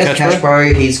 Yeah, he has Catch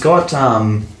Pro. He's got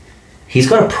a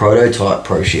prototype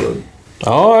Pro Shield.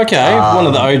 Oh, okay. One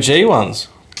of the OG ones.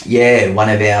 Yeah, one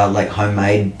of our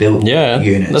homemade built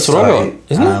units. That's what I got,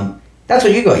 isn't it? That's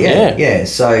what you got, yeah.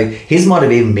 So his might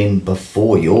have even been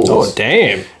before yours. Oh,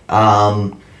 damn.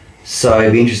 So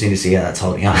it'd be interesting to see how that's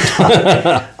holding up.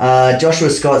 Joshua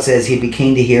Scott says he'd be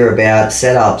keen to hear about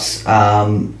setups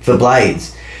for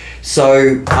blades.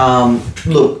 So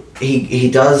look,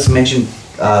 he does mention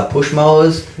push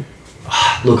mowers.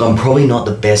 Look, I'm probably not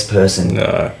the best person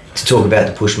to talk about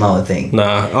the push mower thing.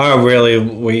 No,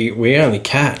 we only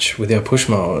catch with our push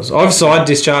mowers. I've side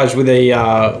discharged with the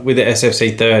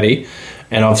SFC 30,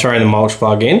 and I've thrown the mulch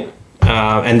plug in,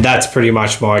 and that's pretty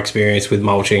much my experience with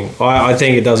mulching. I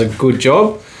think it does a good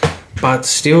job, but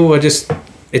still, it's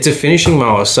a finishing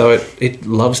mower, so it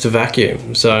loves to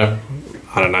vacuum. So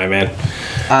I don't know,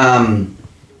 man.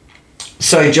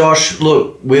 So Josh,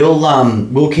 look,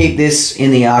 we'll keep this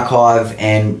in the archive,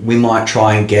 and we might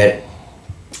try and get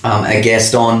a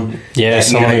guest on. Yeah,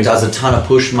 someone who does a ton of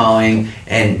push mowing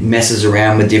and messes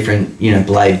around with different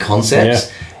blade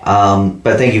concepts. Yeah.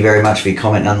 But thank you very much for your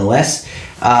comment, nonetheless.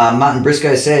 Martin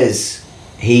Briscoe says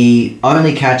he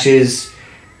only catches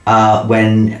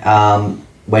when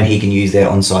he can use their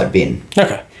on-site bin.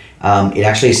 Okay. It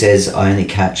actually says I only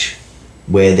catch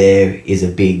where there is a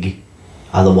big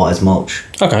otherwise mulch.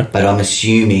 Okay. But I'm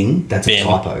assuming that's a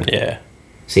typo. Yeah.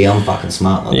 See, I'm fucking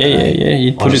smart like that. Yeah.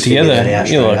 You put it together.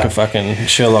 You're like a fucking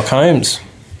Sherlock Holmes.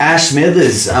 Ash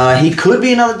Smithers. He could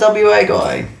be another WA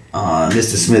guy.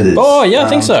 Mr. Smithers. Oh, yeah, I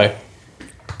think so.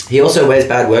 He also wears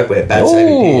bad workwear, bad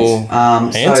saving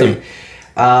pants. Handsome.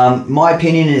 My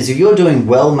opinion is if you're doing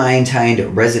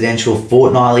well-maintained residential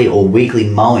fortnightly or weekly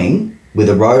mowing with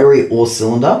a rotary or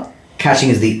cylinder, catching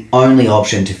is the only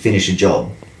option to finish a job.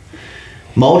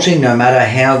 Mulching, no matter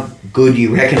how good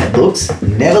you reckon it looks,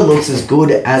 never looks as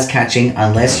good as catching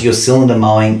unless you're cylinder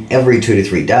mowing every 2 to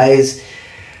 3 days.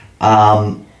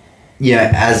 As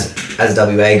a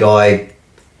WA guy,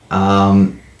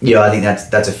 I think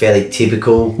that's a fairly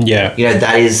typical. Yeah.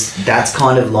 That's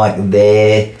kind of like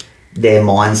their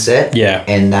mindset. Yeah.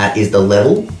 And that is the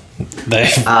level. They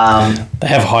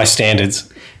have high standards.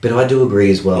 But I do agree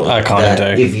as well. I kind of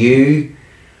do.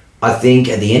 I think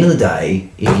at the end of the day,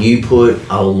 if you put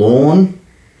a lawn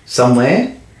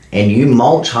somewhere and you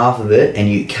mulch half of it and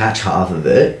you catch half of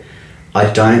it, I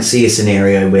don't see a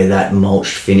scenario where that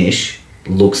mulched finish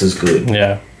looks as good.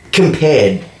 Yeah.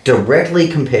 Directly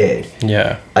compared.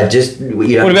 Yeah.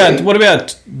 What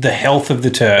about the health of the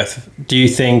turf? Do you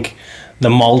think the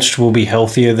mulched will be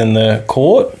healthier than the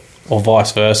caught, or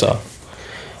vice versa?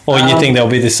 Or you think they'll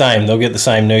be the same? They'll get the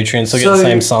same nutrients, they'll get the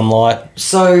same sunlight?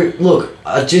 So, look,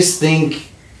 I just think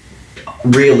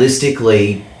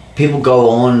realistically, people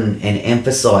go on and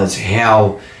emphasise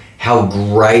how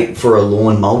great for a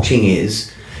lawn mulching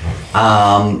is.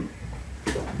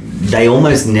 They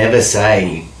almost never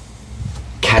say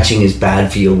catching is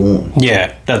bad for your lawn.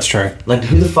 Yeah, that's true. Like,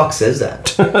 who the fuck says that?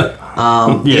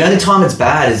 The only time it's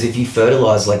bad is if you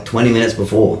fertilise 20 minutes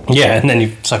before. Yeah, and then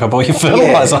you suck up all your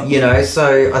fertiliser. Yeah,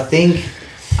 so I think,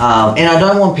 and I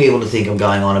don't want people to think I'm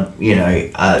going on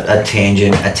a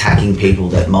tangent attacking people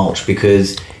that mulch,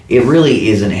 because it really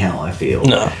isn't how I feel.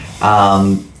 No.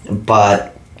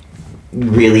 But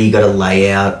really, you got to lay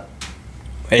out.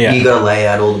 Yeah. You got to lay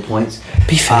out all the points.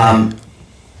 Be fair.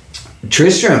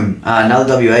 Tristram,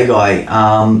 another WA guy.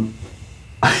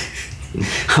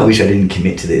 I wish I didn't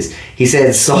commit to this. He said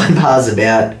sidebars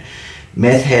about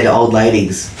meth head old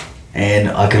ladies, and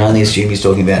I can only assume he's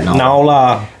talking about Nola.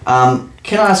 Nola.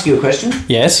 Can I ask you a question?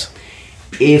 Yes.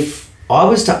 If I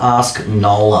was to ask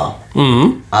Nola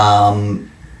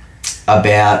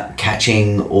about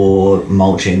catching or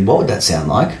mulching, what would that sound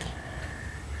like?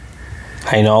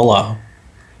 Hey, Nola.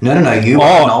 No, you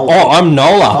are Nola. Oh, I'm If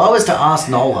Nola. I was to ask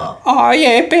Nola, Oh,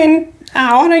 yeah, Ben.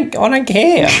 Oh, I don't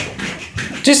care.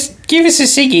 Just give us a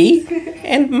ciggy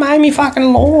and mow me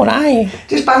fucking lawn, eh?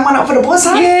 just bang one up for the boys,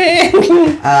 eh?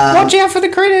 Yeah. Watch out for the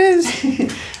critters.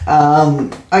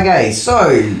 Okay, so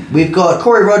we've got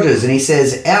Corey Rogers, and he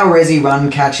says our Resi run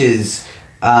catches.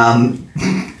 Our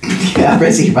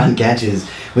Resi run catches.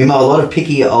 We mow a lot of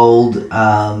picky old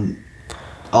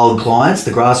clients.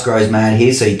 The grass grows mad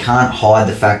here, so you can't hide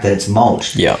the fact that it's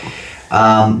mulched. Yep.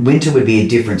 Winter would be a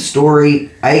different story.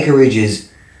 Acreage is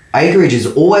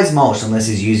always mulched unless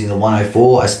he's using the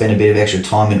 104. I spend a bit of extra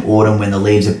time in autumn when the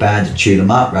leaves are bad to chew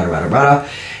them up. Rada.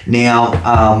 Now,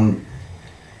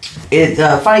 it's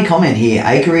a funny comment here.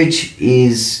 Acreage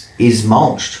is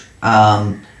mulched.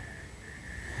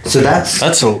 So that's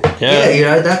That's all. yeah,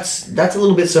 Yeah. that's a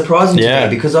little bit surprising to Yeah.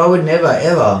 me, because I would never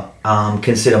ever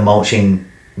consider mulching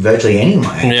virtually any of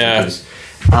my acres. Yeah.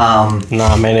 Because,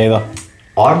 Nah, me neither.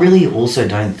 I really also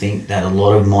don't think that a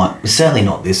lot of certainly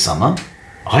not this summer,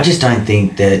 I just don't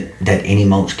think that any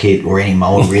mulch kit or any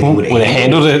mower really would Would have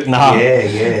handled it. Nah.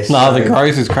 Yeah. No, the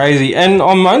growth is crazy. And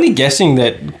I'm only guessing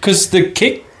that because the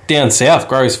kick down south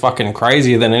grows fucking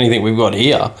crazier than anything we've got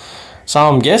here. So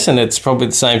I'm guessing it's probably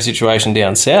the same situation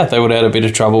down south. They would have had a bit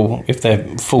of trouble if they're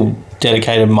full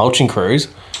dedicated mulching crews.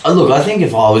 Look, I think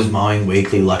if I was mowing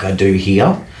weekly like I do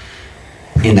here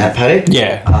in that paddock,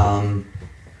 Yeah.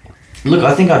 look,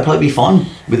 I think I'd probably be fine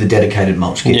with a dedicated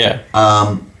mulch kit. Yeah.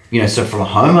 So from a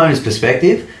homeowner's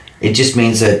perspective, it just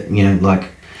means that, like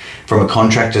from a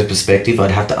contractor's perspective,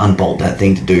 I'd have to unbolt that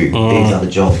thing to do these other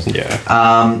jobs. Yeah.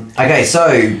 Okay,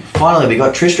 so finally we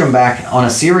got Tristram back on a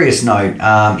serious note.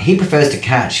 He prefers to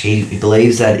catch. He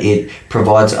believes that it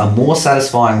provides a more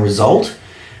satisfying result.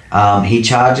 He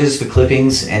charges for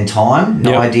clippings and time.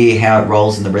 No Yep. idea how it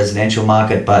rolls in the residential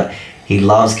market, but he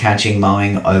loves catching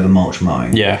mowing over mulch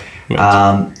mowing. Yeah.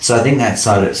 So I think that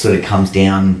sort of comes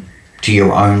down to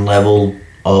your own level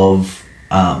of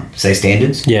say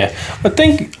standards. Yeah, I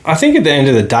think at the end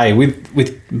of the day,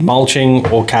 with mulching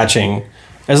or catching,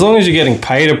 as long as you're getting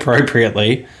paid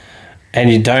appropriately, and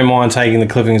you don't mind taking the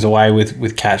clippings away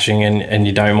with catching, and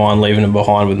you don't mind leaving them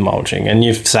behind with mulching, and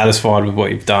you're satisfied with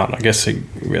what you've done, I guess it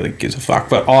really gives a fuck.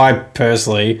 But I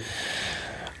personally,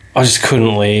 I just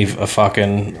couldn't leave a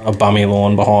bummy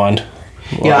lawn behind.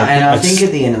 Yeah, and I think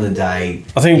at the end of the day,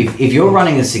 I think if you're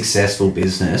running a successful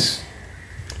business,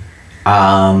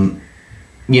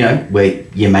 where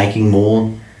you're making more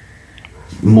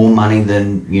money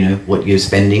than what you're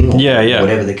spending, or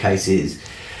whatever the case is.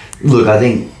 Look, I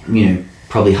think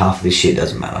probably half of this shit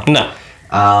doesn't matter. no.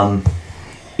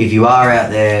 If you are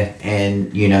out there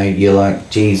and you're like,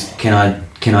 geez, can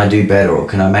I do better, or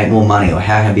can I make more money, or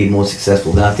how can I be more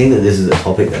successful, then I think that this is a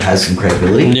topic that has some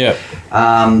credibility. Yeah.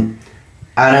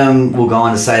 Adam will go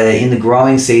on to say that in the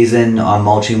growing season, I'm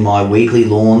mulching my weekly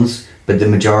lawns, but the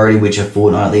majority, which are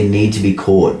fortnightly, need to be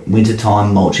caught.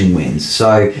 Wintertime mulching wins.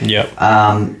 So Yep.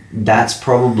 That's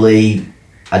probably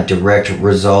a direct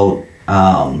result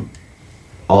of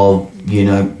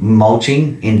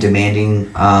mulching in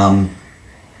demanding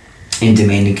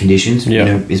conditions.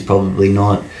 Yep. Is probably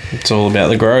not. It's all about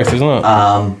the growth, isn't it?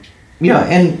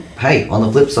 And hey, on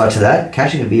the flip side to that,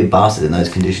 catching would be a bastard in those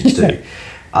conditions too.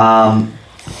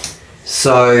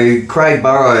 So Craig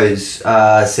Burrows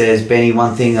says, Benny,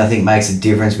 one thing I think makes a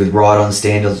difference with ride-on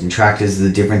standards and tractors is the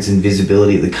difference in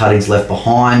visibility of the cuttings left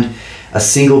behind. A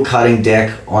single cutting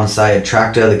deck on, say, a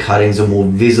tractor, the cuttings are more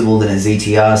visible than a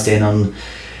ZTR stand-on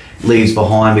leaves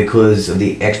behind because of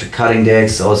the extra cutting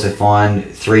decks. I also find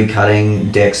 3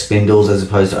 cutting deck spindles as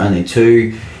opposed to only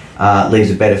 2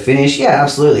 leaves a better finish. Yeah,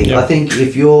 absolutely. Yep. I think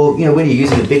if you're, when you're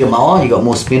using a bigger mower, you got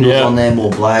more spindles on there,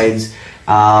 more blades.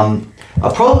 I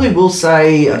probably will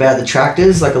say about the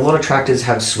tractors, like a lot of tractors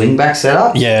have swing back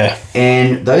setups. Yeah.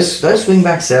 And those swing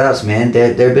back setups, man,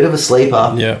 they're a bit of a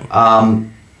sleeper. Yeah.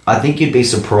 I think you'd be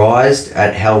surprised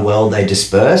at how well they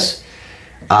disperse.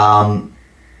 I'm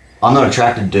not a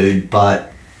tractor dude,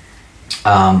 but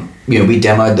we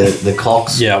demoed the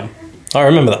Cox. Yeah. I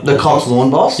remember that. The Cox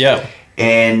Lawn Boss. Yeah.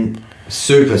 And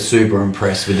super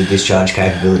impressed with the discharge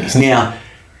capabilities. Now,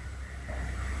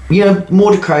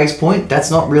 more to Craig's point,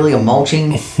 that's not really a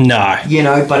mulching, No.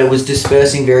 but it was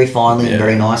dispersing very finely and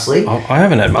very nicely. I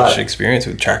haven't had much experience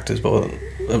with tractors, but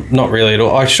not really at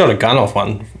all. I shot a gun off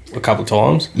one a couple of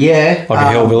times, Yeah. like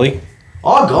a hillbilly.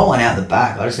 I got one out the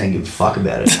back. I just don't give a fuck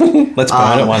about it. Let's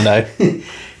burn it one day.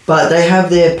 But they have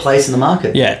their place in the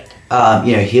market. Yeah.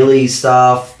 Hilly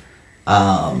stuff.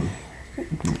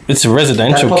 It's a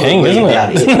residential That's king, probably isn't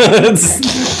about it?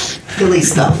 It's hilly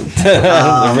stuff.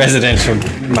 The residential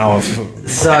mower.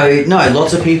 So, no,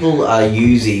 lots of people are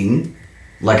using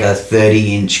like a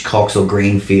 30-inch Cox or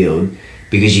Greenfield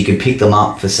because you can pick them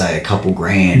up for, say, a couple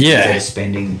grand instead of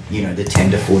spending, the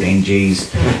 10 to 14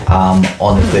 Gs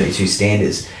on the 32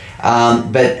 standards.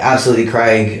 But absolutely,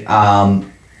 Craig,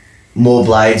 more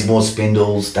blades, more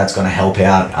spindles, that's going to help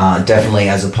out, definitely,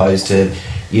 as opposed to,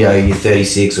 your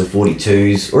 36 or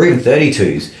 42s or even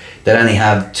 32s that only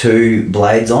have 2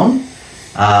 blades on.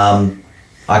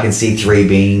 I can see 3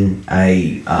 being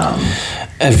a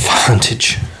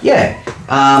advantage. Yeah.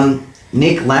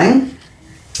 Nick Lang.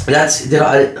 That's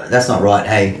not right.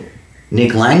 Hey,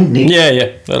 Nick Lang.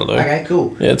 Yeah, that'll do. Okay,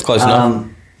 cool. Yeah, it's close enough.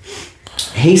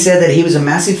 He said that he was a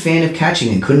massive fan of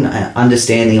catching and couldn't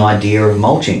understand the idea of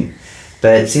mulching,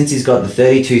 but since he's got the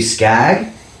 32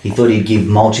 Skag, he thought he'd give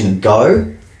mulching a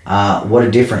go. What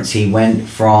a difference! He went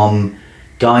from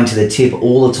going to the tip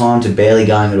all the time to barely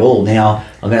going at all. Now,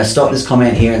 I'm going to stop this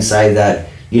comment here and say that,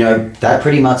 that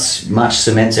pretty much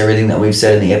cements everything that we've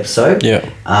said in the episode. Yeah.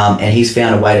 And he's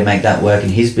found a way to make that work in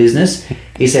his business.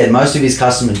 He said most of his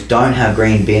customers don't have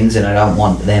green bins and I don't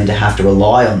want them to have to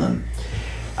rely on them.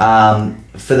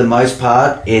 For the most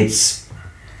part, if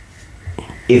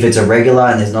it's a regular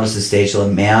and there's not a substantial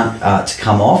amount to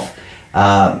come off,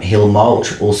 he'll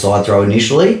mulch or side throw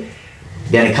initially.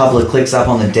 Then a couple of clicks up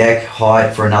on the deck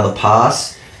height for another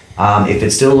pass. If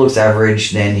it still looks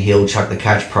average, then he'll chuck the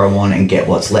Catch Pro on and get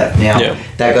what's left. Now,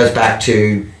 that goes back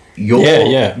to your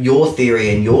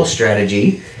theory and your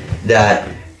strategy that,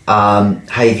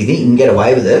 hey, if you think you can get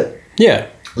away with it,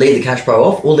 leave the Catch Pro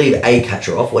off or leave a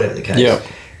catcher off, whatever the case. Yeah.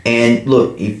 And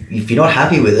look, if you're not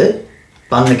happy with it,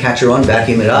 bung the catcher on,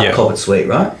 vacuum it up, cop it sweet,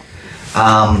 right?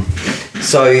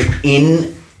 So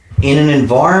in an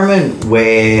environment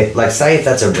where, like, say if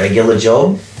that's a regular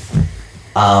job,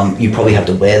 you probably have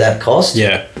to wear that cost.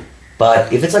 Yeah.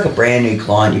 But if it's like a brand new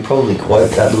client, you probably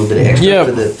quote that little bit of extra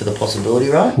for the possibility,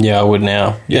 right? Yeah, I would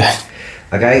now. Yeah.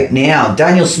 Okay, now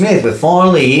Daniel Smith, we're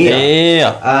finally here.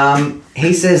 Yeah.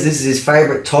 He says this is his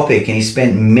favourite topic, and he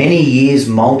spent many years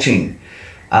mulching.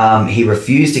 He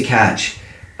refused to catch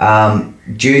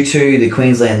due to the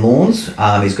Queensland lawns.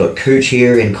 He's got Cooch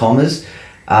here in commas.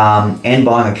 And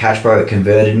buying a Catch Pro, it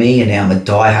converted me, and now I'm a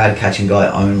die-hard catching guy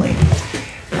only.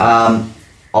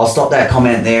 I'll stop that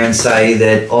comment there and say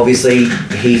that obviously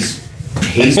he's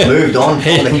moved on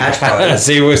from the Catch Pro.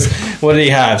 What did he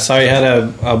have? So he had a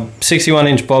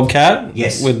 61-inch Bobcat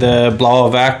with the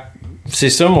blower vac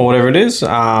system or whatever it is.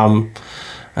 And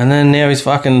then now he's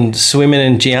fucking swimming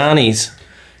in Gianni's.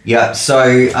 Yeah, so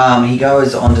he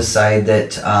goes on to say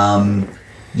that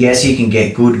yes, you can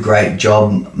get good, great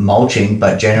job mulching,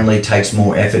 but generally it takes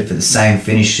more effort for the same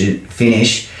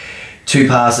finish. 2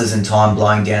 passes and time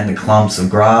blowing down the clumps of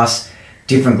grass.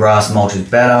 Different grass mulch is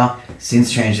better.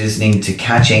 Since transitioning to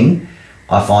catching,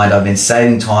 I find I've been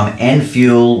saving time and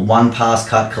fuel. 1 pass,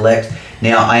 cut, collect.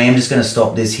 Now, I am just going to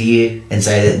stop this here and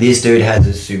say that this dude has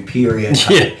a superior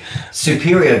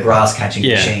grass catching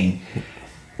machine.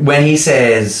 When he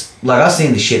says, like, I've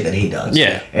seen the shit that he does.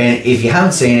 Yeah. And if you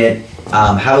haven't seen it,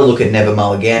 have a look at Never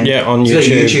Mow Again. Yeah, on YouTube. YouTube. He's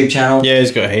got a YouTube channel. Yeah,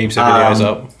 he's got heaps of videos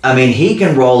up. I mean, he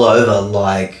can roll over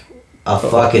like a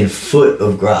fucking foot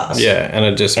of grass. Yeah, and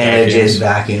it just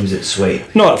vacuums it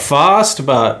sweet. Not fast,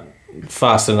 but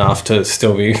fast enough to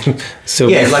still be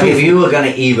like if you were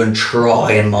going to even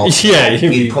try and mulch,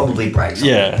 you'd probably break something.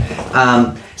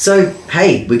 Yeah. So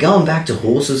hey, we're going back to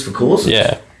horses for courses.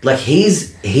 Yeah. Like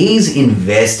he's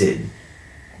invested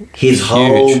his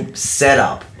whole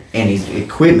setup and his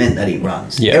equipment that he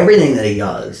runs, everything that he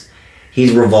does,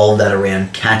 he's revolved that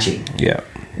around catching. Yeah.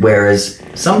 Whereas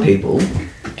some people,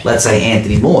 let's say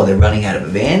Anthony Moore, they're running out of a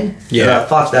van. Yeah. Like,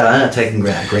 fuck that, I'm not taking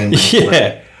green.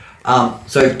 Yeah.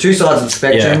 So 2 sides of the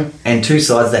spectrum and 2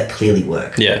 sides that clearly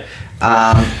work. Yeah.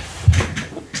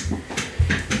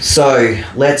 So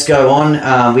let's go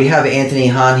on. We have Anthony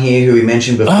Hahn here, who we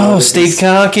mentioned before. Oh, Steve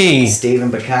Kaki.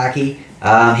 Stephen Bakaki.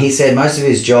 He said most of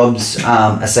his jobs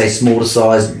are, say, small to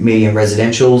size, medium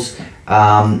residentials.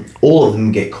 All of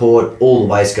them get caught. All the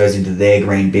waste goes into their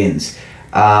green bins.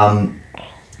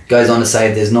 Goes on to say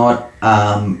if there's not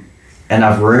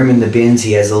enough room in the bins,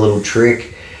 he has a little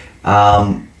trick.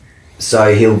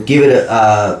 So he'll give it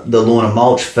the lawn a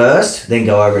mulch first, then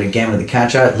go over it again with the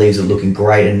catcher. It leaves it looking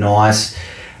great and nice.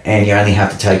 And you only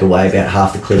have to take away about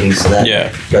half the clippings. So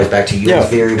that goes back to your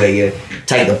theory where you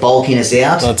take the bulkiness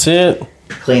out. That's it.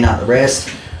 Clip clean up the rest.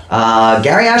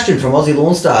 Gary Ashton from Aussie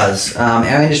Lawn Stars.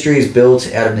 Our industry is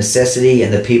built out of necessity,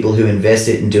 and the people who invest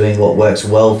it in doing what works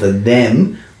well for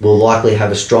them will likely have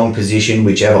a strong position,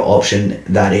 whichever option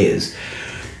that is.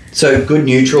 So good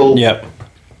neutral. Yep.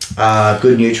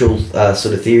 Good neutral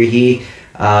sort of theory here.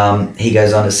 He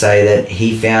goes on to say that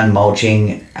he found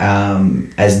mulching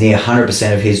as near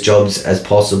 100% of his jobs as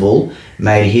possible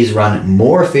made his run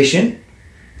more efficient,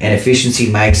 and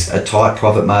efficiency makes a tight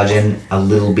profit margin a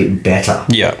little bit better.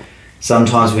 Yeah.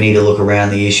 Sometimes we need to look around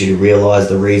the issue to realise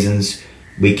the reasons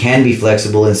we can be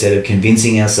flexible instead of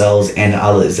convincing ourselves and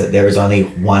others that there is only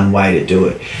one way to do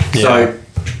it. Yeah. So,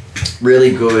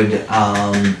 really good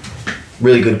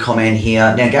comment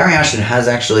here. Now, Gary Ashton has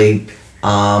actually,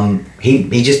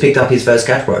 he just picked up his first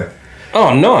Catch Pro.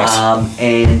 Oh, nice.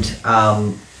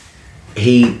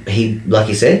 He like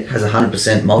you said, has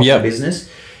 100% mulch Yep. business.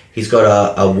 He's got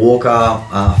a Walker,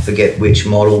 forget which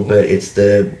model, but it's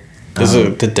the... Is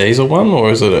it the diesel one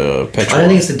or is it a petrol? I don't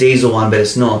think it's the diesel one, but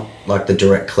it's not like the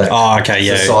direct collect. Oh, okay,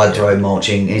 yeah. It's a side throw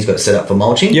mulching, and he's got it set up for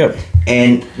mulching. Yep.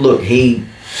 And look, he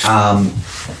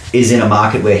is in a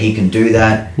market where he can do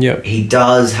that. Yep. He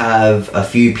does have a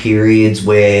few periods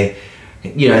where,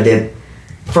 you know, they're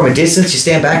from a distance, you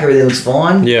stand back, everything looks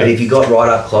fine. Yeah. But if you got right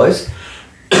up close,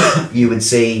 you would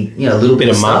see, you know, a little bit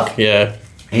of muck. stuff. Yeah.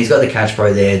 And he's got the Catch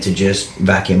Pro there to just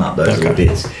vacuum up those little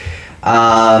bits.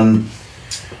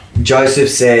 Joseph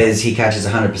says he catches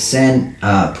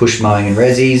 100%, push mowing and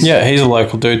resis. Yeah, he's a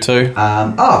local dude too.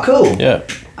 Oh, cool. Yeah.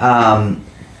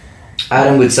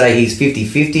 Adam would say he's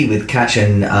 50-50 with catch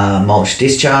and mulch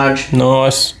discharge.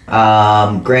 Nice.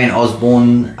 Grant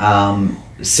Osborne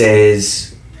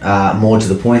says, more to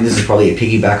the point, this is probably a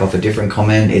piggyback off a different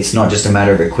comment, it's not just a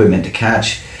matter of equipment to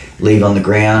catch, leave on the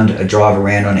ground, a drive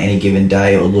around on any given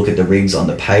day, or look at the rigs on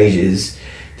the pages.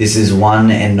 This is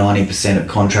 1 and 90% of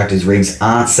contractors' rigs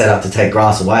aren't set up to take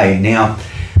grass away. Now,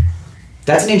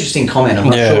 that's an interesting comment. I'm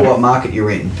not sure what market you're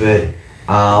in, but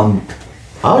I would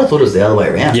have thought it was the other way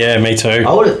around. Yeah, me too.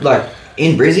 I would have, like,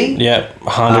 in Brizzy. Yeah,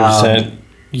 100%.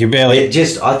 You barely...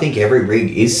 I think every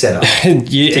rig is set up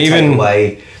you to even take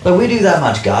away. Like, we do that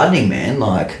much gardening, man.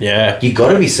 Like, yeah, you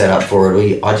got to be set up for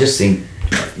it. Or I just think,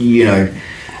 you know,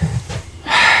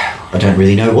 I don't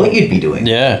really know what you'd be doing.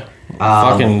 Yeah.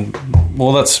 Fucking...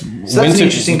 Well, that's an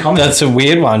interesting comment. That's a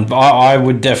weird one. I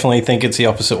would definitely think it's the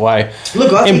opposite way.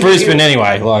 Look, I in think Brisbane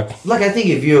anyway, like I think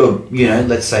if you're, you know,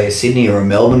 let's say a Sydney or a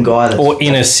Melbourne guy, that's, or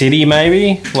in a city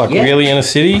maybe, like really in a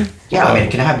city. Yeah, I mean,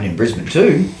 it can happen in Brisbane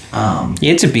too. Yeah,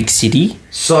 it's a big city.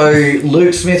 So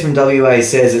Luke Smith from WA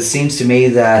says, it seems to me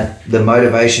that the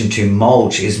motivation to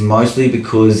mulch is mostly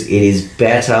because it is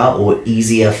better or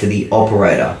easier for the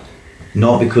operator,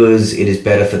 not because it is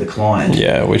better for the client.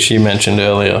 Yeah, which you mentioned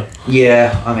earlier.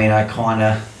 Yeah, I mean, I kind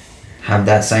of have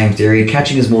that same theory.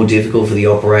 Catching is more difficult for the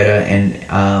operator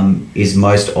and is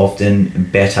most often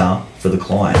better for the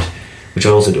client, which I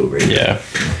also do agree with. Yeah.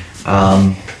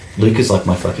 Luke is like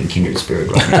my fucking kindred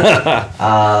spirit right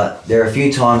now. There are a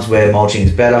few times where mulching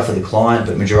is better for the client,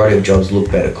 but majority of jobs look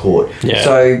better caught. Yeah.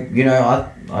 So, you know,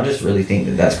 I just really think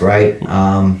that that's great.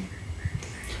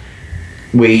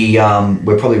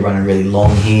 We're probably running really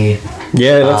long here.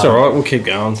 Yeah, that's all right. We'll keep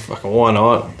going. Fucking why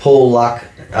not? Paul Luck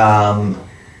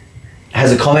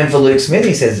has a comment for Luke Smith.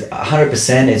 He says,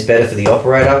 100% it's better for the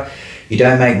operator. You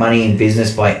don't make money in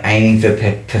business by aiming for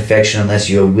perfection unless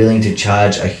you're willing to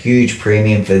charge a huge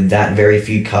premium for that very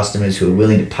few customers who are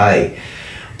willing to pay.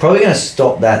 Probably going to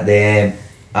stop that there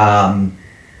and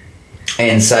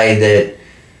say that,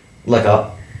 like,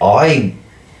 I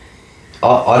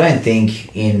don't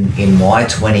think in my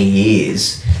 20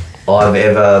 years I've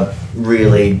ever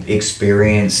really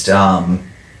experienced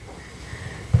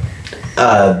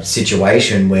a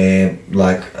situation where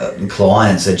like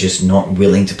clients are just not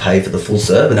willing to pay for the full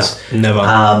service. No,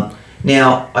 never.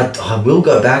 Now I will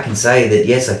go back and say that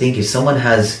yes, I think if someone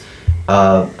has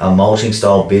a mulching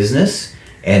style business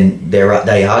and they are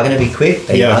going to be quick,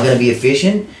 they are going to be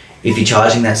efficient if you're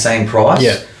charging that same price.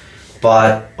 Yeah.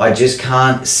 But I just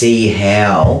can't see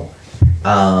how.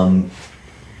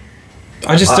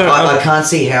 I can't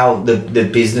see how the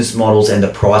business models and the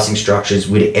pricing structures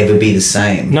would ever be the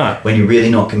same. No. When you're really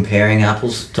not comparing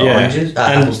apples to oranges,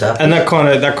 apples to apples. And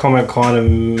that comment kind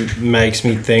of makes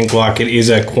me think like it is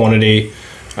a quantity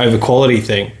over quality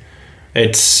thing.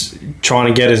 It's trying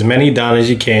to get as many done as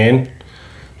you can,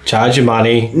 charge your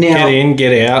money, get in,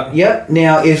 get out. Yep.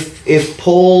 Now, if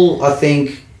Paul, I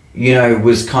think,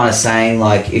 was kind of saying,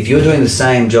 like, if you're doing the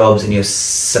same jobs and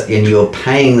you're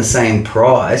paying the same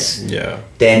price,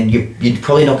 then you're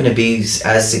probably not going to be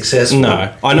as successful.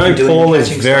 No, I know Paul is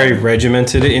very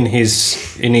regimented in his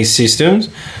systems,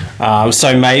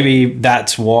 so maybe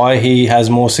that's why he has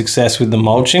more success with the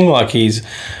mulching. Like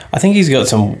I think he's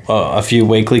got a few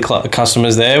weekly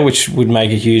customers there, which would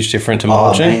make a huge difference to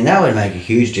mulching. Oh man, that would make a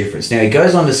huge difference. Now he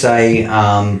goes on to say,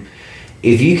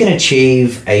 if you can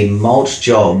achieve a mulch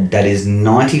job that is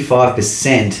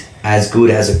 95% as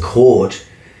good as a quart,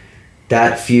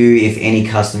 that few, if any,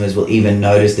 customers will even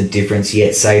notice the difference,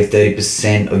 yet save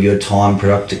 30% of your time.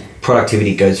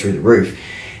 Productivity goes through the roof.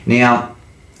 Now,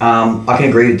 I can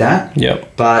agree with that.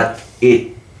 Yep. But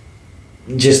the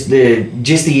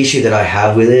issue that I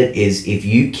have with it is, if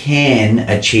you can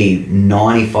achieve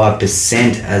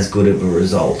 95% as good of a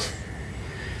result,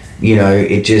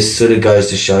 it just sort of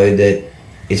goes to show that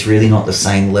it's really not the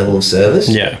same level of service.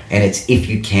 Yeah. And it's if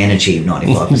you can achieve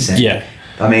 95%. Yeah.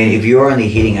 I mean, if you're only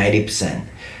hitting 80%,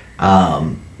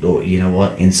 or you know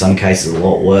what, in some cases a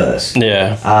lot worse.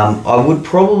 Yeah. I would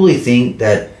probably think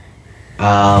that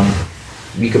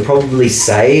you could probably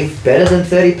save better than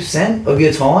 30% of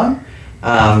your time.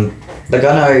 Like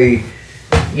I know,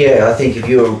 I think if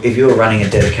you're running a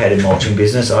dedicated mulching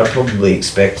business, I'd probably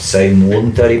expect to save more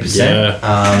than 30%.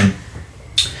 Yeah.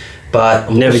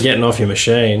 But never getting off your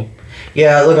machine.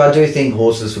 Yeah, look, I do think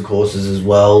horses for courses as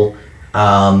well.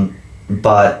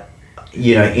 But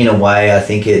in a way, I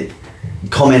think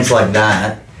comments like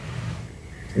that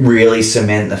really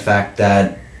cement the fact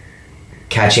that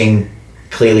catching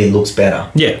clearly looks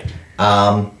better. Yeah.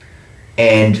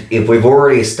 And if we've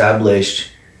already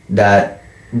established that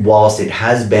whilst it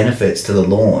has benefits to the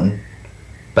lawn,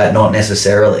 but not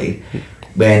necessarily,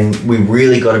 then we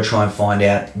really got to try and find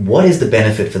out what is the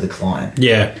benefit for the client.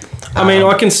 Yeah. I mean,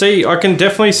 I can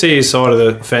definitely see his side of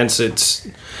the fence. It's,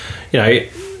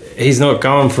 he's not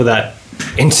going for that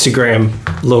Instagram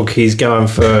look. He's going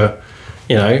for,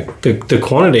 the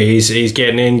quantity. He's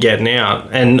getting in, getting out.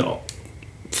 And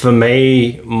for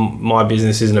me, my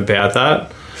business isn't about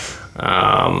that.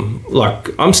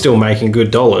 I'm still making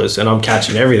good dollars and I'm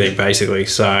catching everything basically.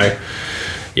 So,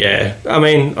 yeah. I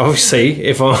mean, obviously,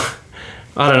 if I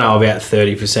don't know about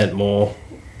 30% more,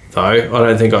 though. I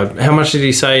don't think how much did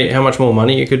he say, how much more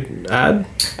money you could add?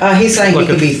 He's saying you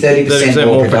could be 30%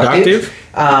 more productive.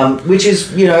 Which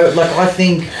is, I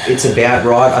think it's about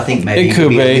right. I think maybe you could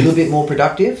be a little bit more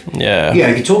productive. Yeah.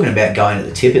 You're talking about going to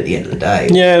the tip at the end of the day.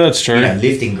 Yeah, that's true.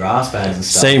 Lifting grass bags and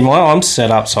stuff. See, I'm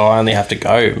set up so I only have to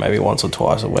go maybe once or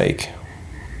twice a week.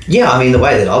 Yeah, I mean, the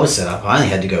way that I was set up, I only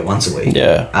had to go once a week.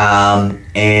 Yeah.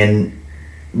 And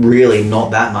really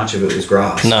not that much of it was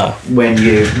grass. No. When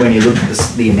you look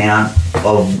at the amount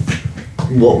of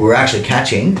what we're actually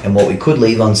catching and what we could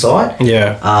leave on site.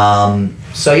 Yeah.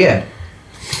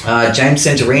 James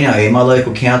Centurino, in my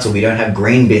local council, we don't have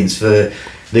green bins for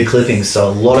the clippings, so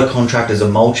a lot of contractors are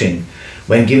mulching.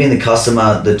 When giving the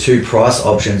customer the two price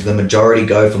options, the majority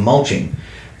go for mulching.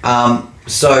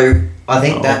 So I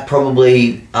think that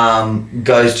probably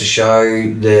goes to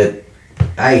show that,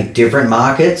 different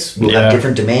markets will have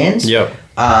different demands. Yep.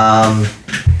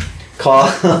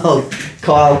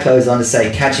 Kyle goes on to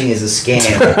say catching is a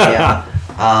scam. Yeah.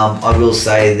 I will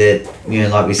say that,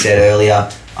 like we said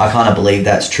earlier, I kind of believe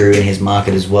that's true in his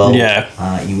market as well.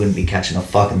 Yeah. You wouldn't be catching a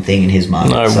fucking thing in his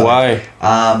market. No way.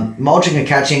 Mulching and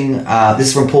catching, this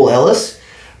is from Paul Ellis.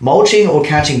 Mulching or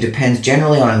catching depends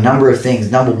generally on a number of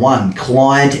things. Number one,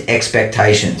 client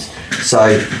expectations.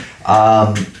 So,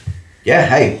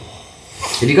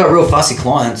 if you've got real fussy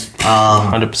clients,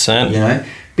 100%.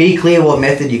 Be clear what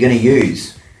method you're going to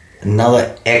use.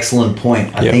 Another excellent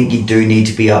point. I think you do need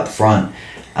to be upfront.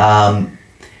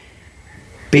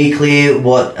 Be clear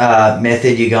what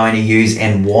method you're going to use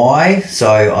and why. So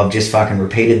I've just fucking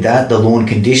repeated that. The lawn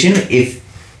condition. If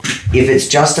it's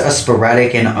just a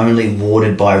sporadic and only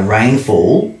watered by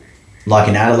rainfall, like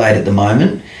in Adelaide at the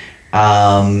moment,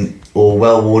 or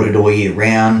well watered all year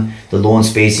round, the lawn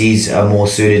species are more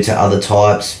suited to other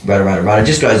types. It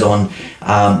just goes on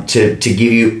to give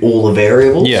you all the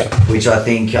variables, which I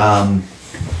think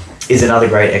is another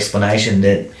great explanation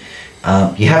that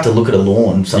you have to look at a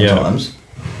lawn sometimes.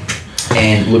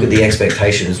 And look at the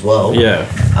expectation as well. Yeah.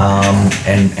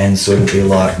 And sort of be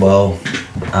like, well,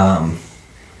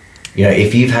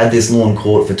 if you've had this lawn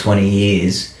caught for 20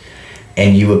 years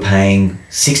and you were paying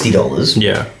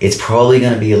 $60, it's probably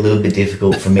going to be a little bit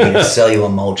difficult for me to sell you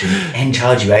on mulching and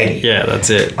charge you $80. Yeah, that's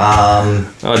it.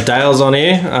 Dale's on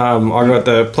here. I got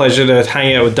the pleasure to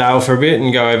hang out with Dale for a bit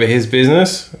and go over his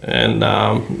business. And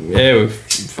we've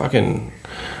fucking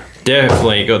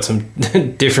definitely got some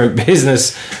different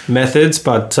business methods,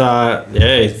 but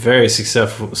he's very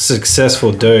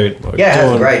successful dude. Like, Yeah, has a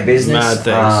doing great business.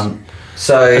 Mad things.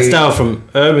 So That's Dale from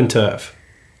Urban Turf.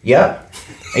 Yep.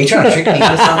 Are you trying to trick me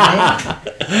into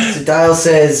something? So Dale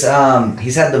says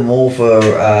he's had them all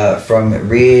from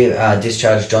rear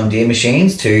discharge John Deere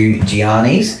machines to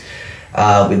Gianni's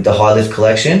with the high lift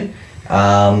collection.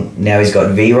 Now he's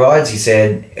got V-Rides. He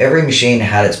said every machine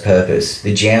had its purpose.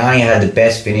 The Gianni had the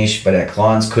best finish, but our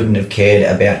clients couldn't have cared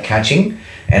about catching,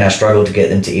 and I struggled to get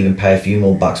them to even pay a few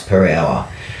more bucks per hour.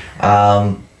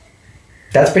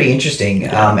 That's pretty interesting.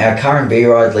 Our current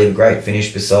V-Rides leave a great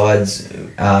finish besides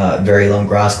very long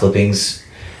grass clippings,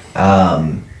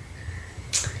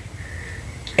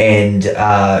 and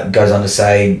goes on to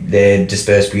say they're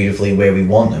dispersed beautifully where we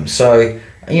want them. So,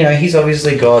 he's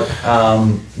obviously got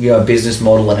a business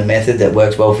model and a method that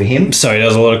works well for him. So he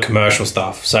does a lot of commercial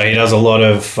stuff. So he does a lot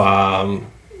of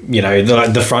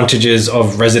the frontages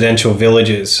of residential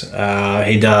villages.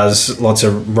 He does lots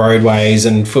of roadways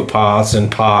and footpaths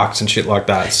and parks and shit like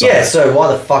that. So, yeah, so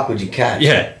why the fuck would you catch?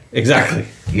 Yeah, exactly.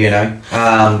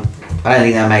 I don't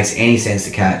think that makes any sense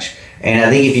to catch. And I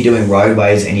think if you're doing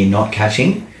roadways and you're not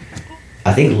catching,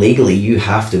 I think legally you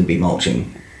have to be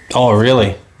mulching. Oh,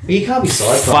 really? But you can't be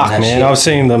side throwing Fuck, that man. shit. I've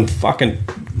seen them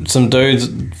some dudes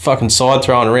fucking side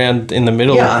throwing around in the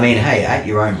middle. Yeah, I mean, hey, at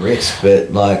your own risk,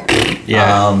 but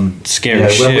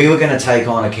scary shit. When we were going to take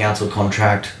on a council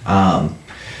contract,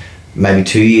 maybe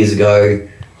 2 years ago,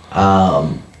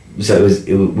 so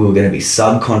we were going to be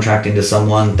subcontracting to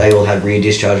someone. They all had rear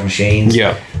discharge machines.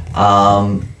 Yeah.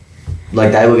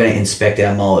 They were going to inspect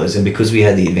our mowers, and because we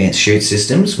had the advanced chute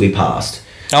systems, we passed.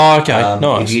 Oh, okay.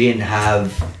 Nice. If you didn't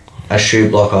have a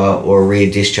chute blocker or a rear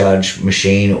discharge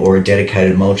machine or a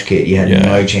dedicated mulch kit, you had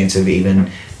no chance of even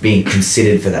being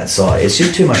considered for that site. It's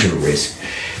just too much of a risk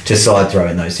to side throw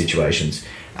in those situations.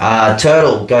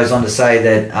 Turtle goes on to say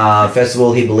that, first of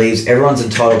all, he believes everyone's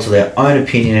entitled to their own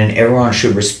opinion and everyone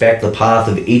should respect the path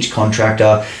of each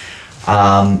contractor.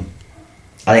 I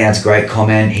think that's a great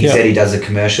comment. He said he does a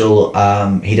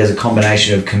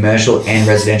combination of commercial and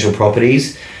residential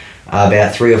properties.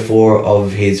 About 3 or 4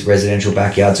 of his residential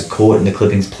backyards are caught and the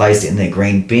clippings placed in their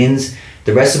green bins.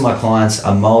 The rest of my clients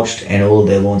are mulched and all of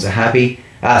their lawns are happy.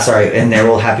 And they're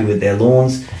all happy with their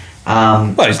lawns.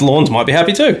 Well, his lawns might be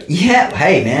happy too. Yeah,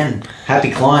 hey man,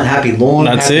 happy client, happy lawn,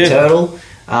 That's happy it. Turtle.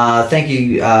 Thank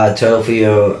you, Turtle, for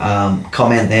your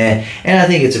comment there. And I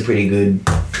think it's a pretty good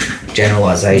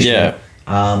generalisation. Yeah.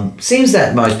 Seems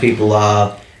that most people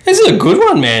are... This is a good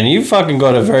one, man. You've fucking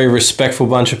got a very respectful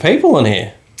bunch of people in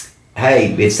here.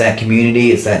 Hey, it's that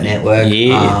community, it's that network.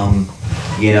 Yeah.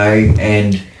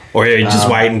 And... Or you're just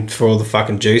waiting for all the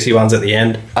fucking juicy ones at the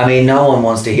end. I mean, no one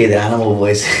wants to hear the animal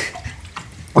voice.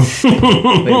 When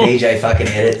DJ fucking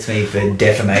edits me for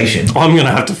defamation. I'm going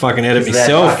to have to fucking edit That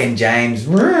myself. fucking James.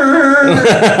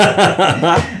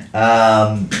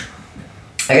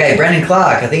 Okay, Brandon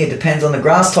Clark. I think it depends on the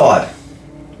grass type.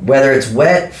 Whether it's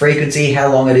wet, frequency,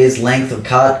 how long it is, length of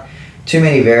cut. Too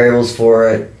many variables for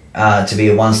it to be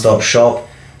a one-stop shop.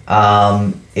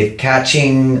 If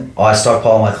catching, I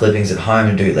stockpile my clippings at home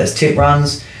and do less tip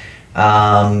runs.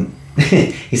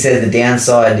 He said the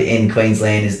downside in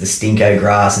Queensland is the stinko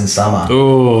grass in summer.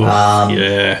 Ooh,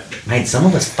 yeah. Mate, some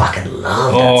of us fucking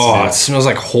love that Oh, smell. it smells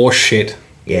like horse shit.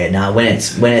 Yeah, no, when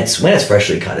it's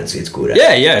freshly cut, it's good.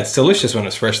 Yeah, it's delicious when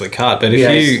it's freshly cut. But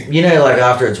if you know, like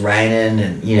after it's raining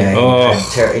and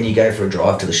and you go for a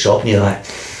drive to the shop and you're like,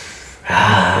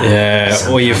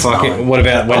 or you fucking. What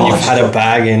about when you've had a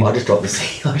bag in? I just dropped the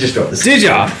C. Did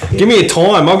ya? Yeah. Give me a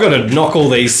time. I've got to knock all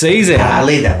these C's out. I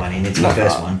leave that one in. It's my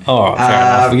first one. Oh, fair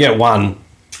enough. We get one.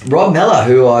 Rob Meller,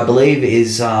 who I believe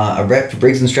is a rep for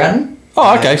Briggs and Stratton.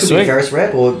 Oh, okay, could sweet. be a Ferris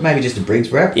rep or maybe just a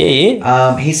Briggs rep.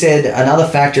 Yeah. He said another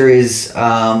factor is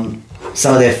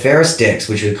some of their Ferris decks,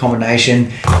 which is a combination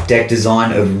deck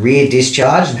design of rear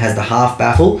discharge and has the half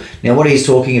baffle. Now, what he's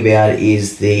talking about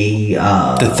is the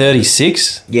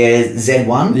 36. Yeah,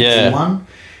 Z1. Yeah.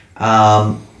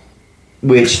 Z1,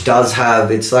 which does have,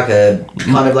 it's like a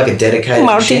kind of like a dedicated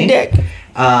machine. Multi-deck.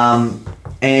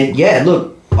 And yeah,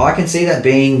 look, I can see that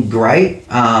being great.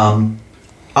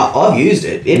 I've used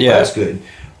it. It works good.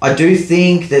 I do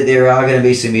think that there are going to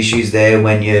be some issues there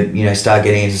when you start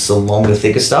getting into some longer,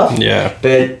 thicker stuff. Yeah.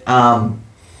 But I've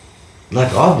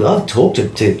talked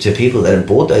to people that have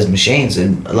bought those machines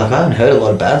and I haven't heard a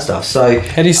lot of bad stuff. So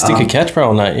How do you stick a catch pro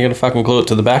on that? You got to fucking glue it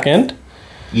to the back end?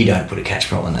 you don't put a catch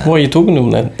pro on that. Why are you talking to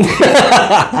him then?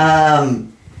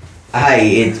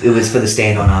 Hey, it was for the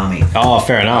stand-on army. Oh,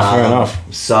 fair enough.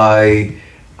 So,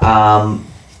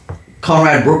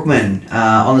 Conrad Brookman,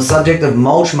 on the subject of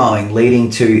mulch mowing leading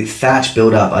to thatch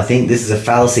buildup, I think this is a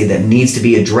fallacy that needs to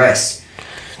be addressed.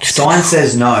 Science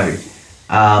says no.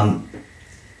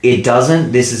 It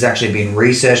doesn't. This has actually been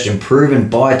researched and proven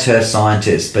by turf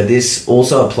scientists, but this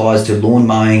also applies to lawn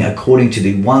mowing according to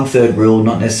the 1/3 rule,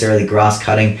 not necessarily grass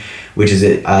cutting, which is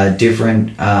a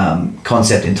different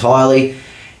concept entirely.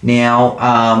 Now,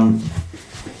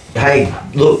 hey,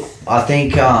 look, I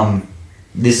think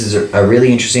this is a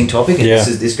really interesting topic, and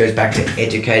this goes back to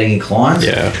educating your clients.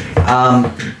 Yeah.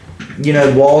 You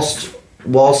know,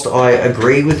 whilst I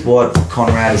agree with what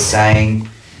Conrad is saying,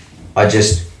 I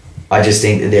just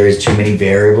think that there is too many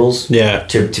variables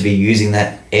to be using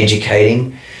that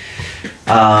educating.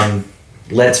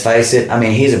 Let's face it, I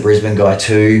mean, he's a Brisbane guy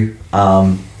too.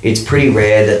 It's pretty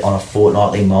rare that on a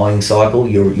fortnightly mowing cycle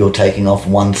you're taking off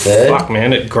 1/3. Fuck,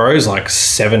 man, it grows like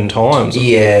 7 times.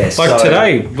 Yeah. Like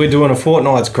today, we're doing a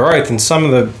fortnight's growth, and some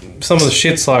of the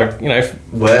shit's like, you know,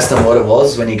 worse than what it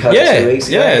was when you cut it 2 weeks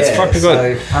ago. Yeah, it's fucking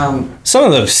good. Some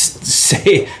of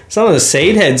the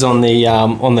seed heads on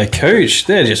the cooch,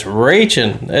 they're just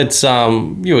reaching. It's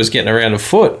you was getting around a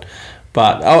foot.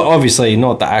 But obviously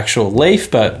not the actual leaf,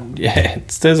 but yeah,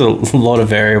 there's a lot of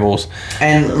variables.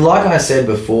 And like I said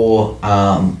before,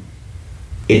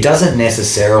 it doesn't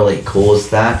necessarily cause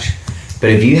thatch, but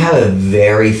if you have a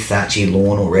very thatchy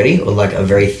lawn already, or like a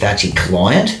very thatchy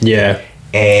client,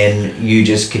 and you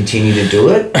just continue to do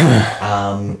it,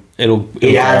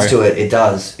 it adds to it. It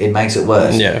does. It makes it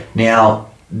worse. Yeah. Now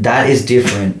that is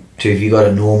different to if you got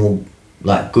a normal,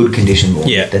 like good condition lawn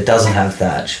that doesn't have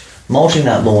thatch. Mulching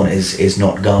that lawn is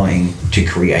not going to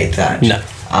create thatch. No.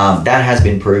 That has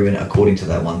been proven according to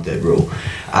that 1/3 rule.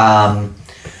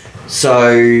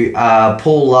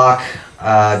 Paul Luck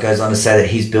goes on to say that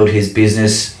he's built his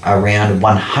business around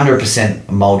 100%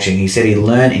 mulching. He said he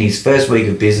learned in his first week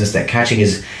of business that catching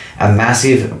is a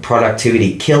massive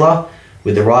productivity killer.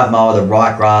 With the right mower, the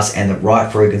right grass, and the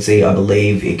right frequency, I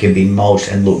believe it can be mulched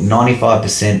and look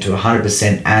 95% to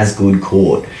 100% as good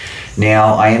caught.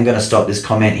 Now, I am going to stop this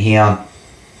comment here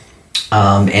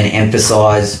and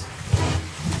emphasize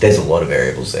there's a lot of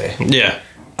variables there. Yeah.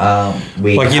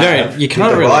 You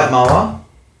can't the right mower,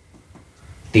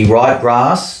 the right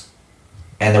grass,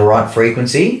 and the right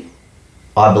frequency.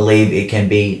 I believe it can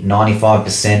be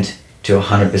 95% to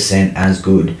 100% as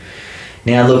good.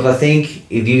 Now, look, I think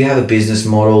if you have a business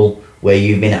model where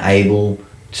you've been able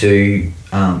to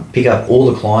pick up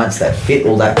all the clients that fit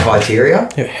all that criteria.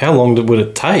 How long would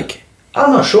it take?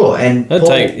 I'm not sure, and Paul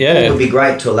would be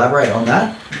great to elaborate on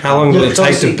that. How long would it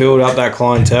take to build up that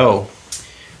clientele?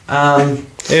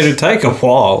 It would take a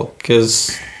while,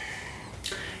 because...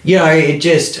 You know, it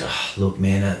just... look,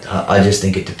 man, I just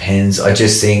think it depends. I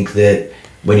just think that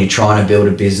when you're trying to build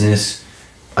a business,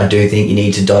 I do think you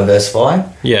need to diversify.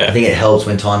 Yeah. I think it helps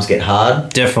when times get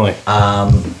hard. Definitely.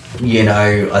 You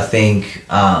know, I think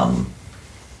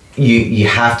you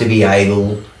have to be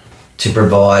able to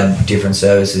provide different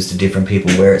services to different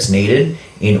people where it's needed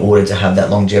in order to have that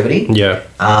longevity. Yeah.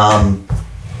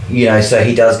 You know, so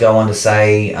he does go on to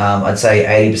say, I'd say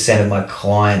 80% of my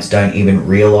clients don't even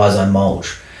realise I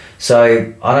mulch.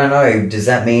 So, I don't know, does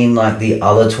that mean like the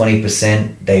other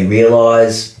 20% they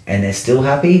realise and they're still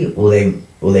happy, or they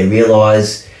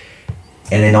realise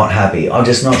and they're not happy? I'm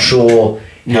just not sure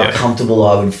how comfortable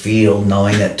I would feel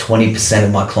knowing that 20%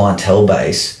 of my clientele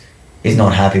base is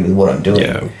not happy with what I'm doing.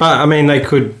 Yeah, but I mean, they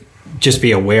could just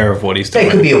be aware of what he's doing.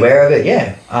 They could be aware of it,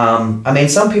 yeah. I mean,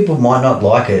 some people might not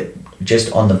like it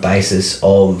just on the basis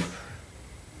of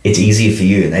it's easier for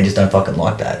you, and they just don't fucking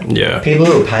like that. Yeah. People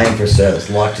who are paying for a service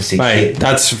like to see shit.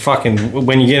 That's fucking...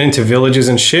 When you get into villages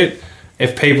and shit,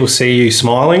 if people see you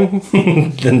smiling,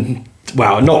 then...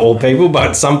 Well, not all people,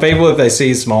 but some people, if they see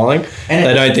you smiling,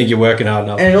 they don't think you're working hard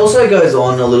enough. And it also goes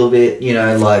on a little bit, you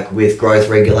know, like with growth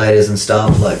regulators and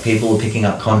stuff, like people are picking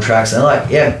up contracts and they're like,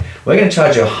 yeah, we're going to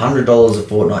charge you $100 a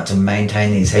fortnight to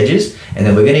maintain these hedges, and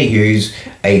then we're going to use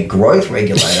a growth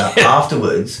regulator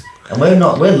afterwards. And we're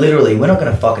not going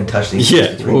to fucking touch these.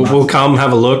 Yeah, we'll come,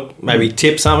 have a look, maybe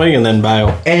tip something, and then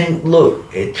bail. And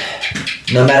look,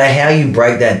 no matter how you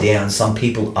break that down, some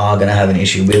people are going to have an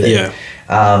issue with it. Yeah.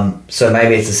 So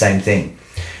maybe it's the same thing.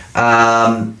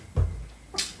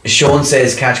 Sean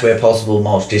says catch where possible,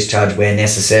 mulch discharge where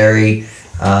necessary.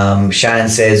 Shannon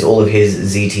says all of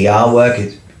his ZTR work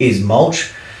is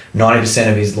mulch. 90%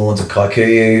 of his lawns are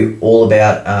Kikuyu. All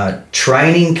about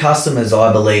training customers,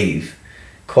 I believe.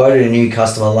 Quoted a new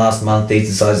customer last month,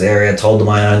 Eastern Size area, told them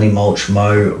I only mulch,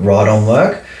 mow, ride-on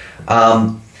work.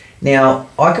 Now,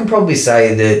 I can probably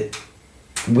say that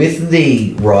with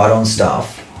the ride-on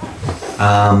stuff,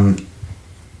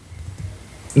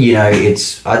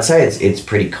 I'd say it's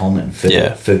pretty common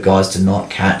for guys to not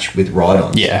catch with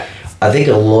ride-ons. Yeah. I think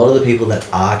a lot of the people that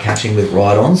are catching with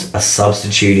ride-ons are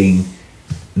substituting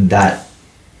that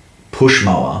push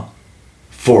mower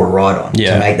for a ride-on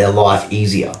to make their life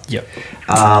easier. Yep.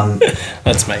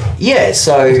 That's me. Yeah,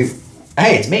 so,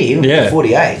 hey, it's me,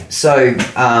 48. So,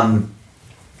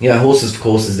 horses for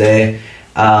courses there.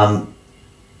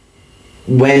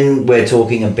 When we're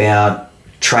talking about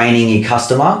training your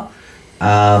customer,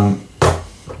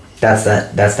 that's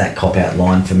that cop-out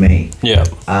line for me. Yeah.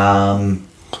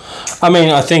 I mean,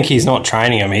 I think he's not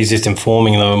training them. He's just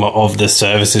informing them of the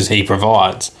services he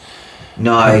provides.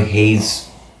 No, he's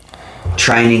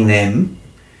training them.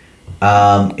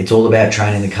 It's all about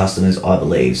training the customers, I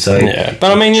believe. So,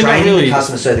 but I mean, you're training not really... the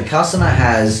customer. So the customer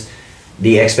has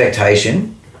the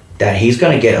expectation that he's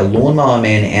going to get a lawnmower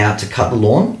man out to cut the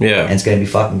lawn, and it's going to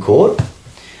be fucking caught.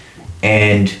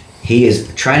 And he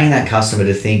is training that customer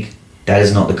to think that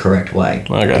is not the correct way.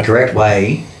 Okay. The correct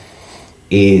way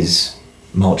is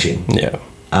mulching. Yeah.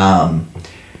 And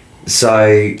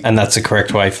that's the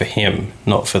correct way for him,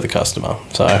 not for the customer.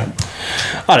 So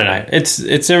I don't know. It's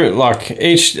like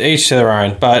each to their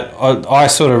own. But I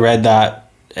sort of read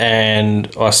that and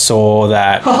I saw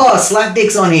that. Oh, slap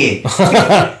dick's on here.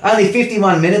 Only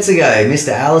 51 minutes ago, Mr.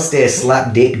 Alistair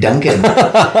slap dick Duncan.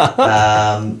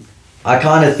 I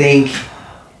kind of think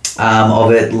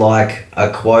of it like a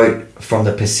quote from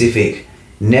the Pacific.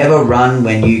 Never run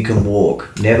when you can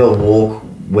walk. Never walk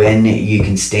when you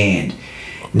can stand.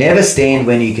 Never stand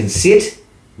when you can sit.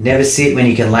 Never sit when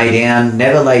you can lay down.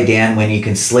 Never lay down when you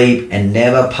can sleep. And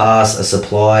never pass a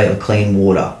supply of clean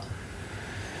water.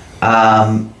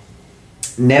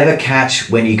 Never catch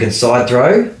when you can side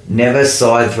throw. Never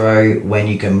side throw when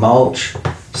you can mulch.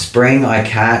 Spring I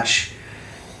catch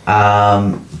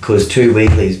because too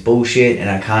weekly is bullshit and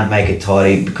I can't make it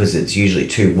tidy because it's usually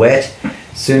too wet.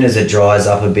 Soon as it dries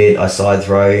up a bit, I side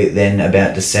throw. Then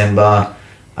about December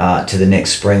to the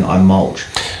next spring, I mulch.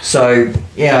 So,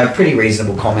 pretty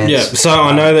reasonable comments. Yeah, so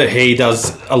I know that he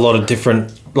does a lot of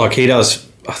different, like he does,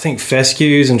 I think,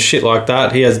 fescues and shit like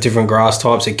that. He has different grass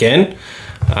types again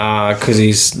because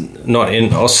he's not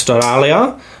in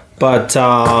Australia. But,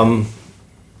 man,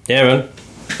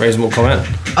 reasonable comment.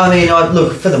 I mean,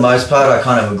 look, for the most part, I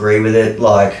kind of agree with it.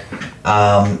 Like,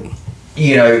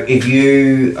 if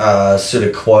you are sort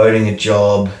of quoting a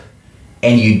job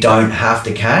and you don't have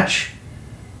to catch,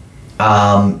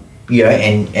 and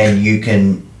you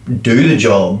can do the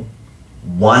job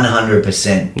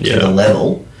 100% to the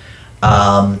level,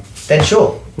 then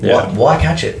sure, why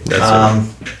catch it?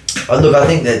 Look, I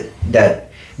think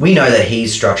that we know that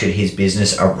he's structured his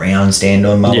business around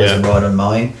stand-on mowers and ride-on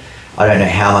mowing. I don't know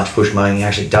how much push mowing he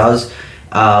actually does.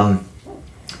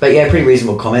 But yeah, pretty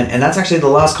reasonable comment. And that's actually the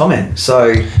last comment.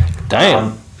 So,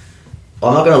 damn.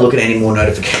 I'm not going to look at any more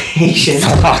notifications.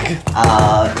 Fuck.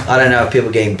 I don't know if people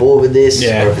are getting bored with this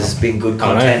or if this has been good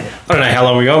content. I don't know how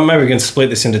long we got. Maybe we can split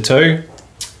this into two.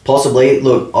 Possibly.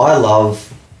 Look, I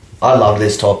love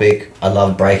this topic. I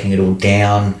love breaking it all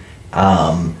down.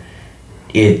 I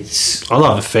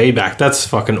love the feedback. That's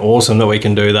fucking awesome that we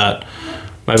can do that.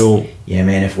 Maybe we'll... Yeah,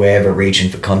 man, if we're ever reaching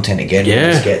for content again,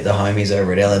 we'll just get the homies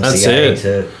over at LMCA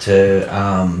to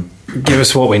give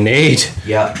us what we need.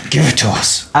 Yeah. Give it to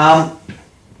us.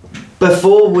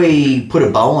 Before we put a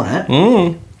bow on it,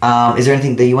 is there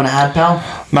anything that you want to add, pal?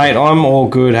 Mate, I'm all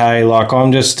good, hey. Like,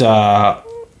 I'm just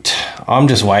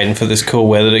waiting for this cool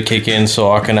weather to kick in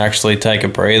so I can actually take a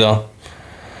breather.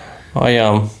 I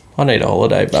need a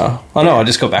holiday, bro. I know I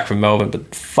just got back from Melbourne,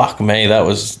 but fuck me, that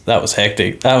was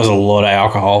hectic. That was a lot of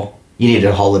alcohol. You need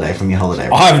a holiday from your holiday,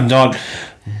 right? I've not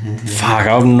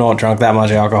drunk that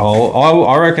much alcohol.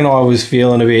 I reckon I was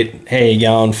feeling a bit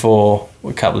going for a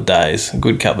good couple of days.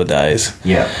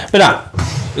 Yeah. But no,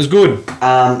 it was good.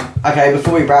 Okay,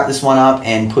 before we wrap this one up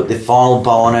and put the final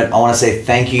bow on it, I want to say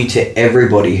thank you to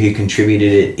everybody who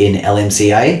contributed it in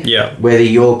LMCA. Yeah. Whether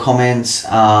your comments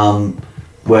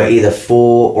were either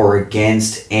for or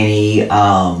against any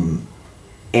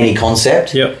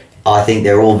concept. Yep. I think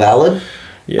they're all valid.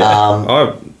 Yeah.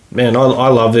 I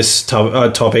love this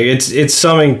topic. It's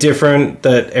something different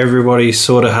that everybody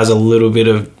sort of has a little bit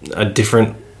of a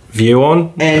different view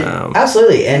on. And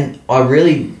absolutely. And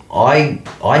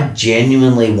I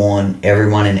genuinely want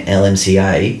everyone in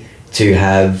LMCA to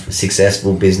have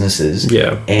successful businesses.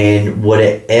 Yeah. And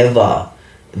whatever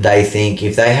they think,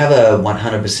 if they have a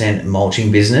 100%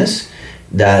 mulching business,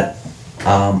 that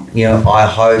I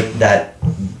hope that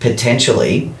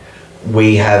potentially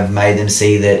we have made them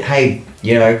see that, hey,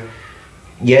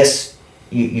 yes,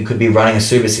 you could be running a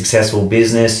super successful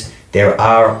business, there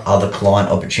are other client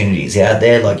opportunities out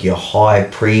there, like your high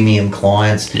premium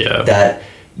clients Yeah. that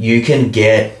you can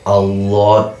get a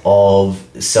lot of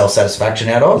self-satisfaction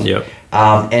out of. Yep.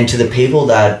 And to the people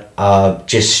that are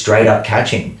just straight up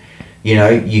catching, you know,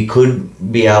 you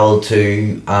could be able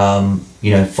to,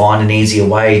 find an easier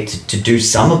way to do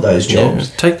some of those jobs.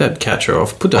 Yeah, take that catcher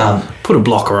off. Put a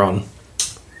blocker on.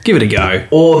 Give it a go.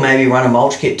 Or maybe run a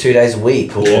mulch kit 2 days a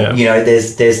week. Or, Yeah.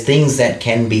 there's things that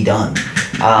can be done.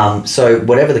 So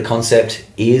whatever the concept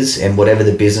is and whatever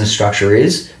the business structure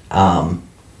is, I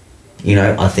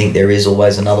think there is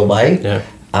always another way. Yeah.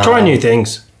 Try new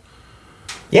things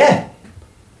Yeah.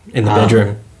 in the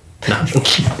bedroom. No.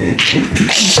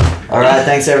 All right.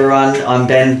 Thanks, everyone. I'm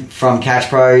Ben from Catch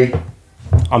Pro,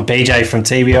 I'm BJ from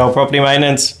TBL Property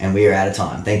Maintenance. and we are out of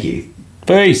time. Thank you.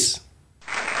 Peace.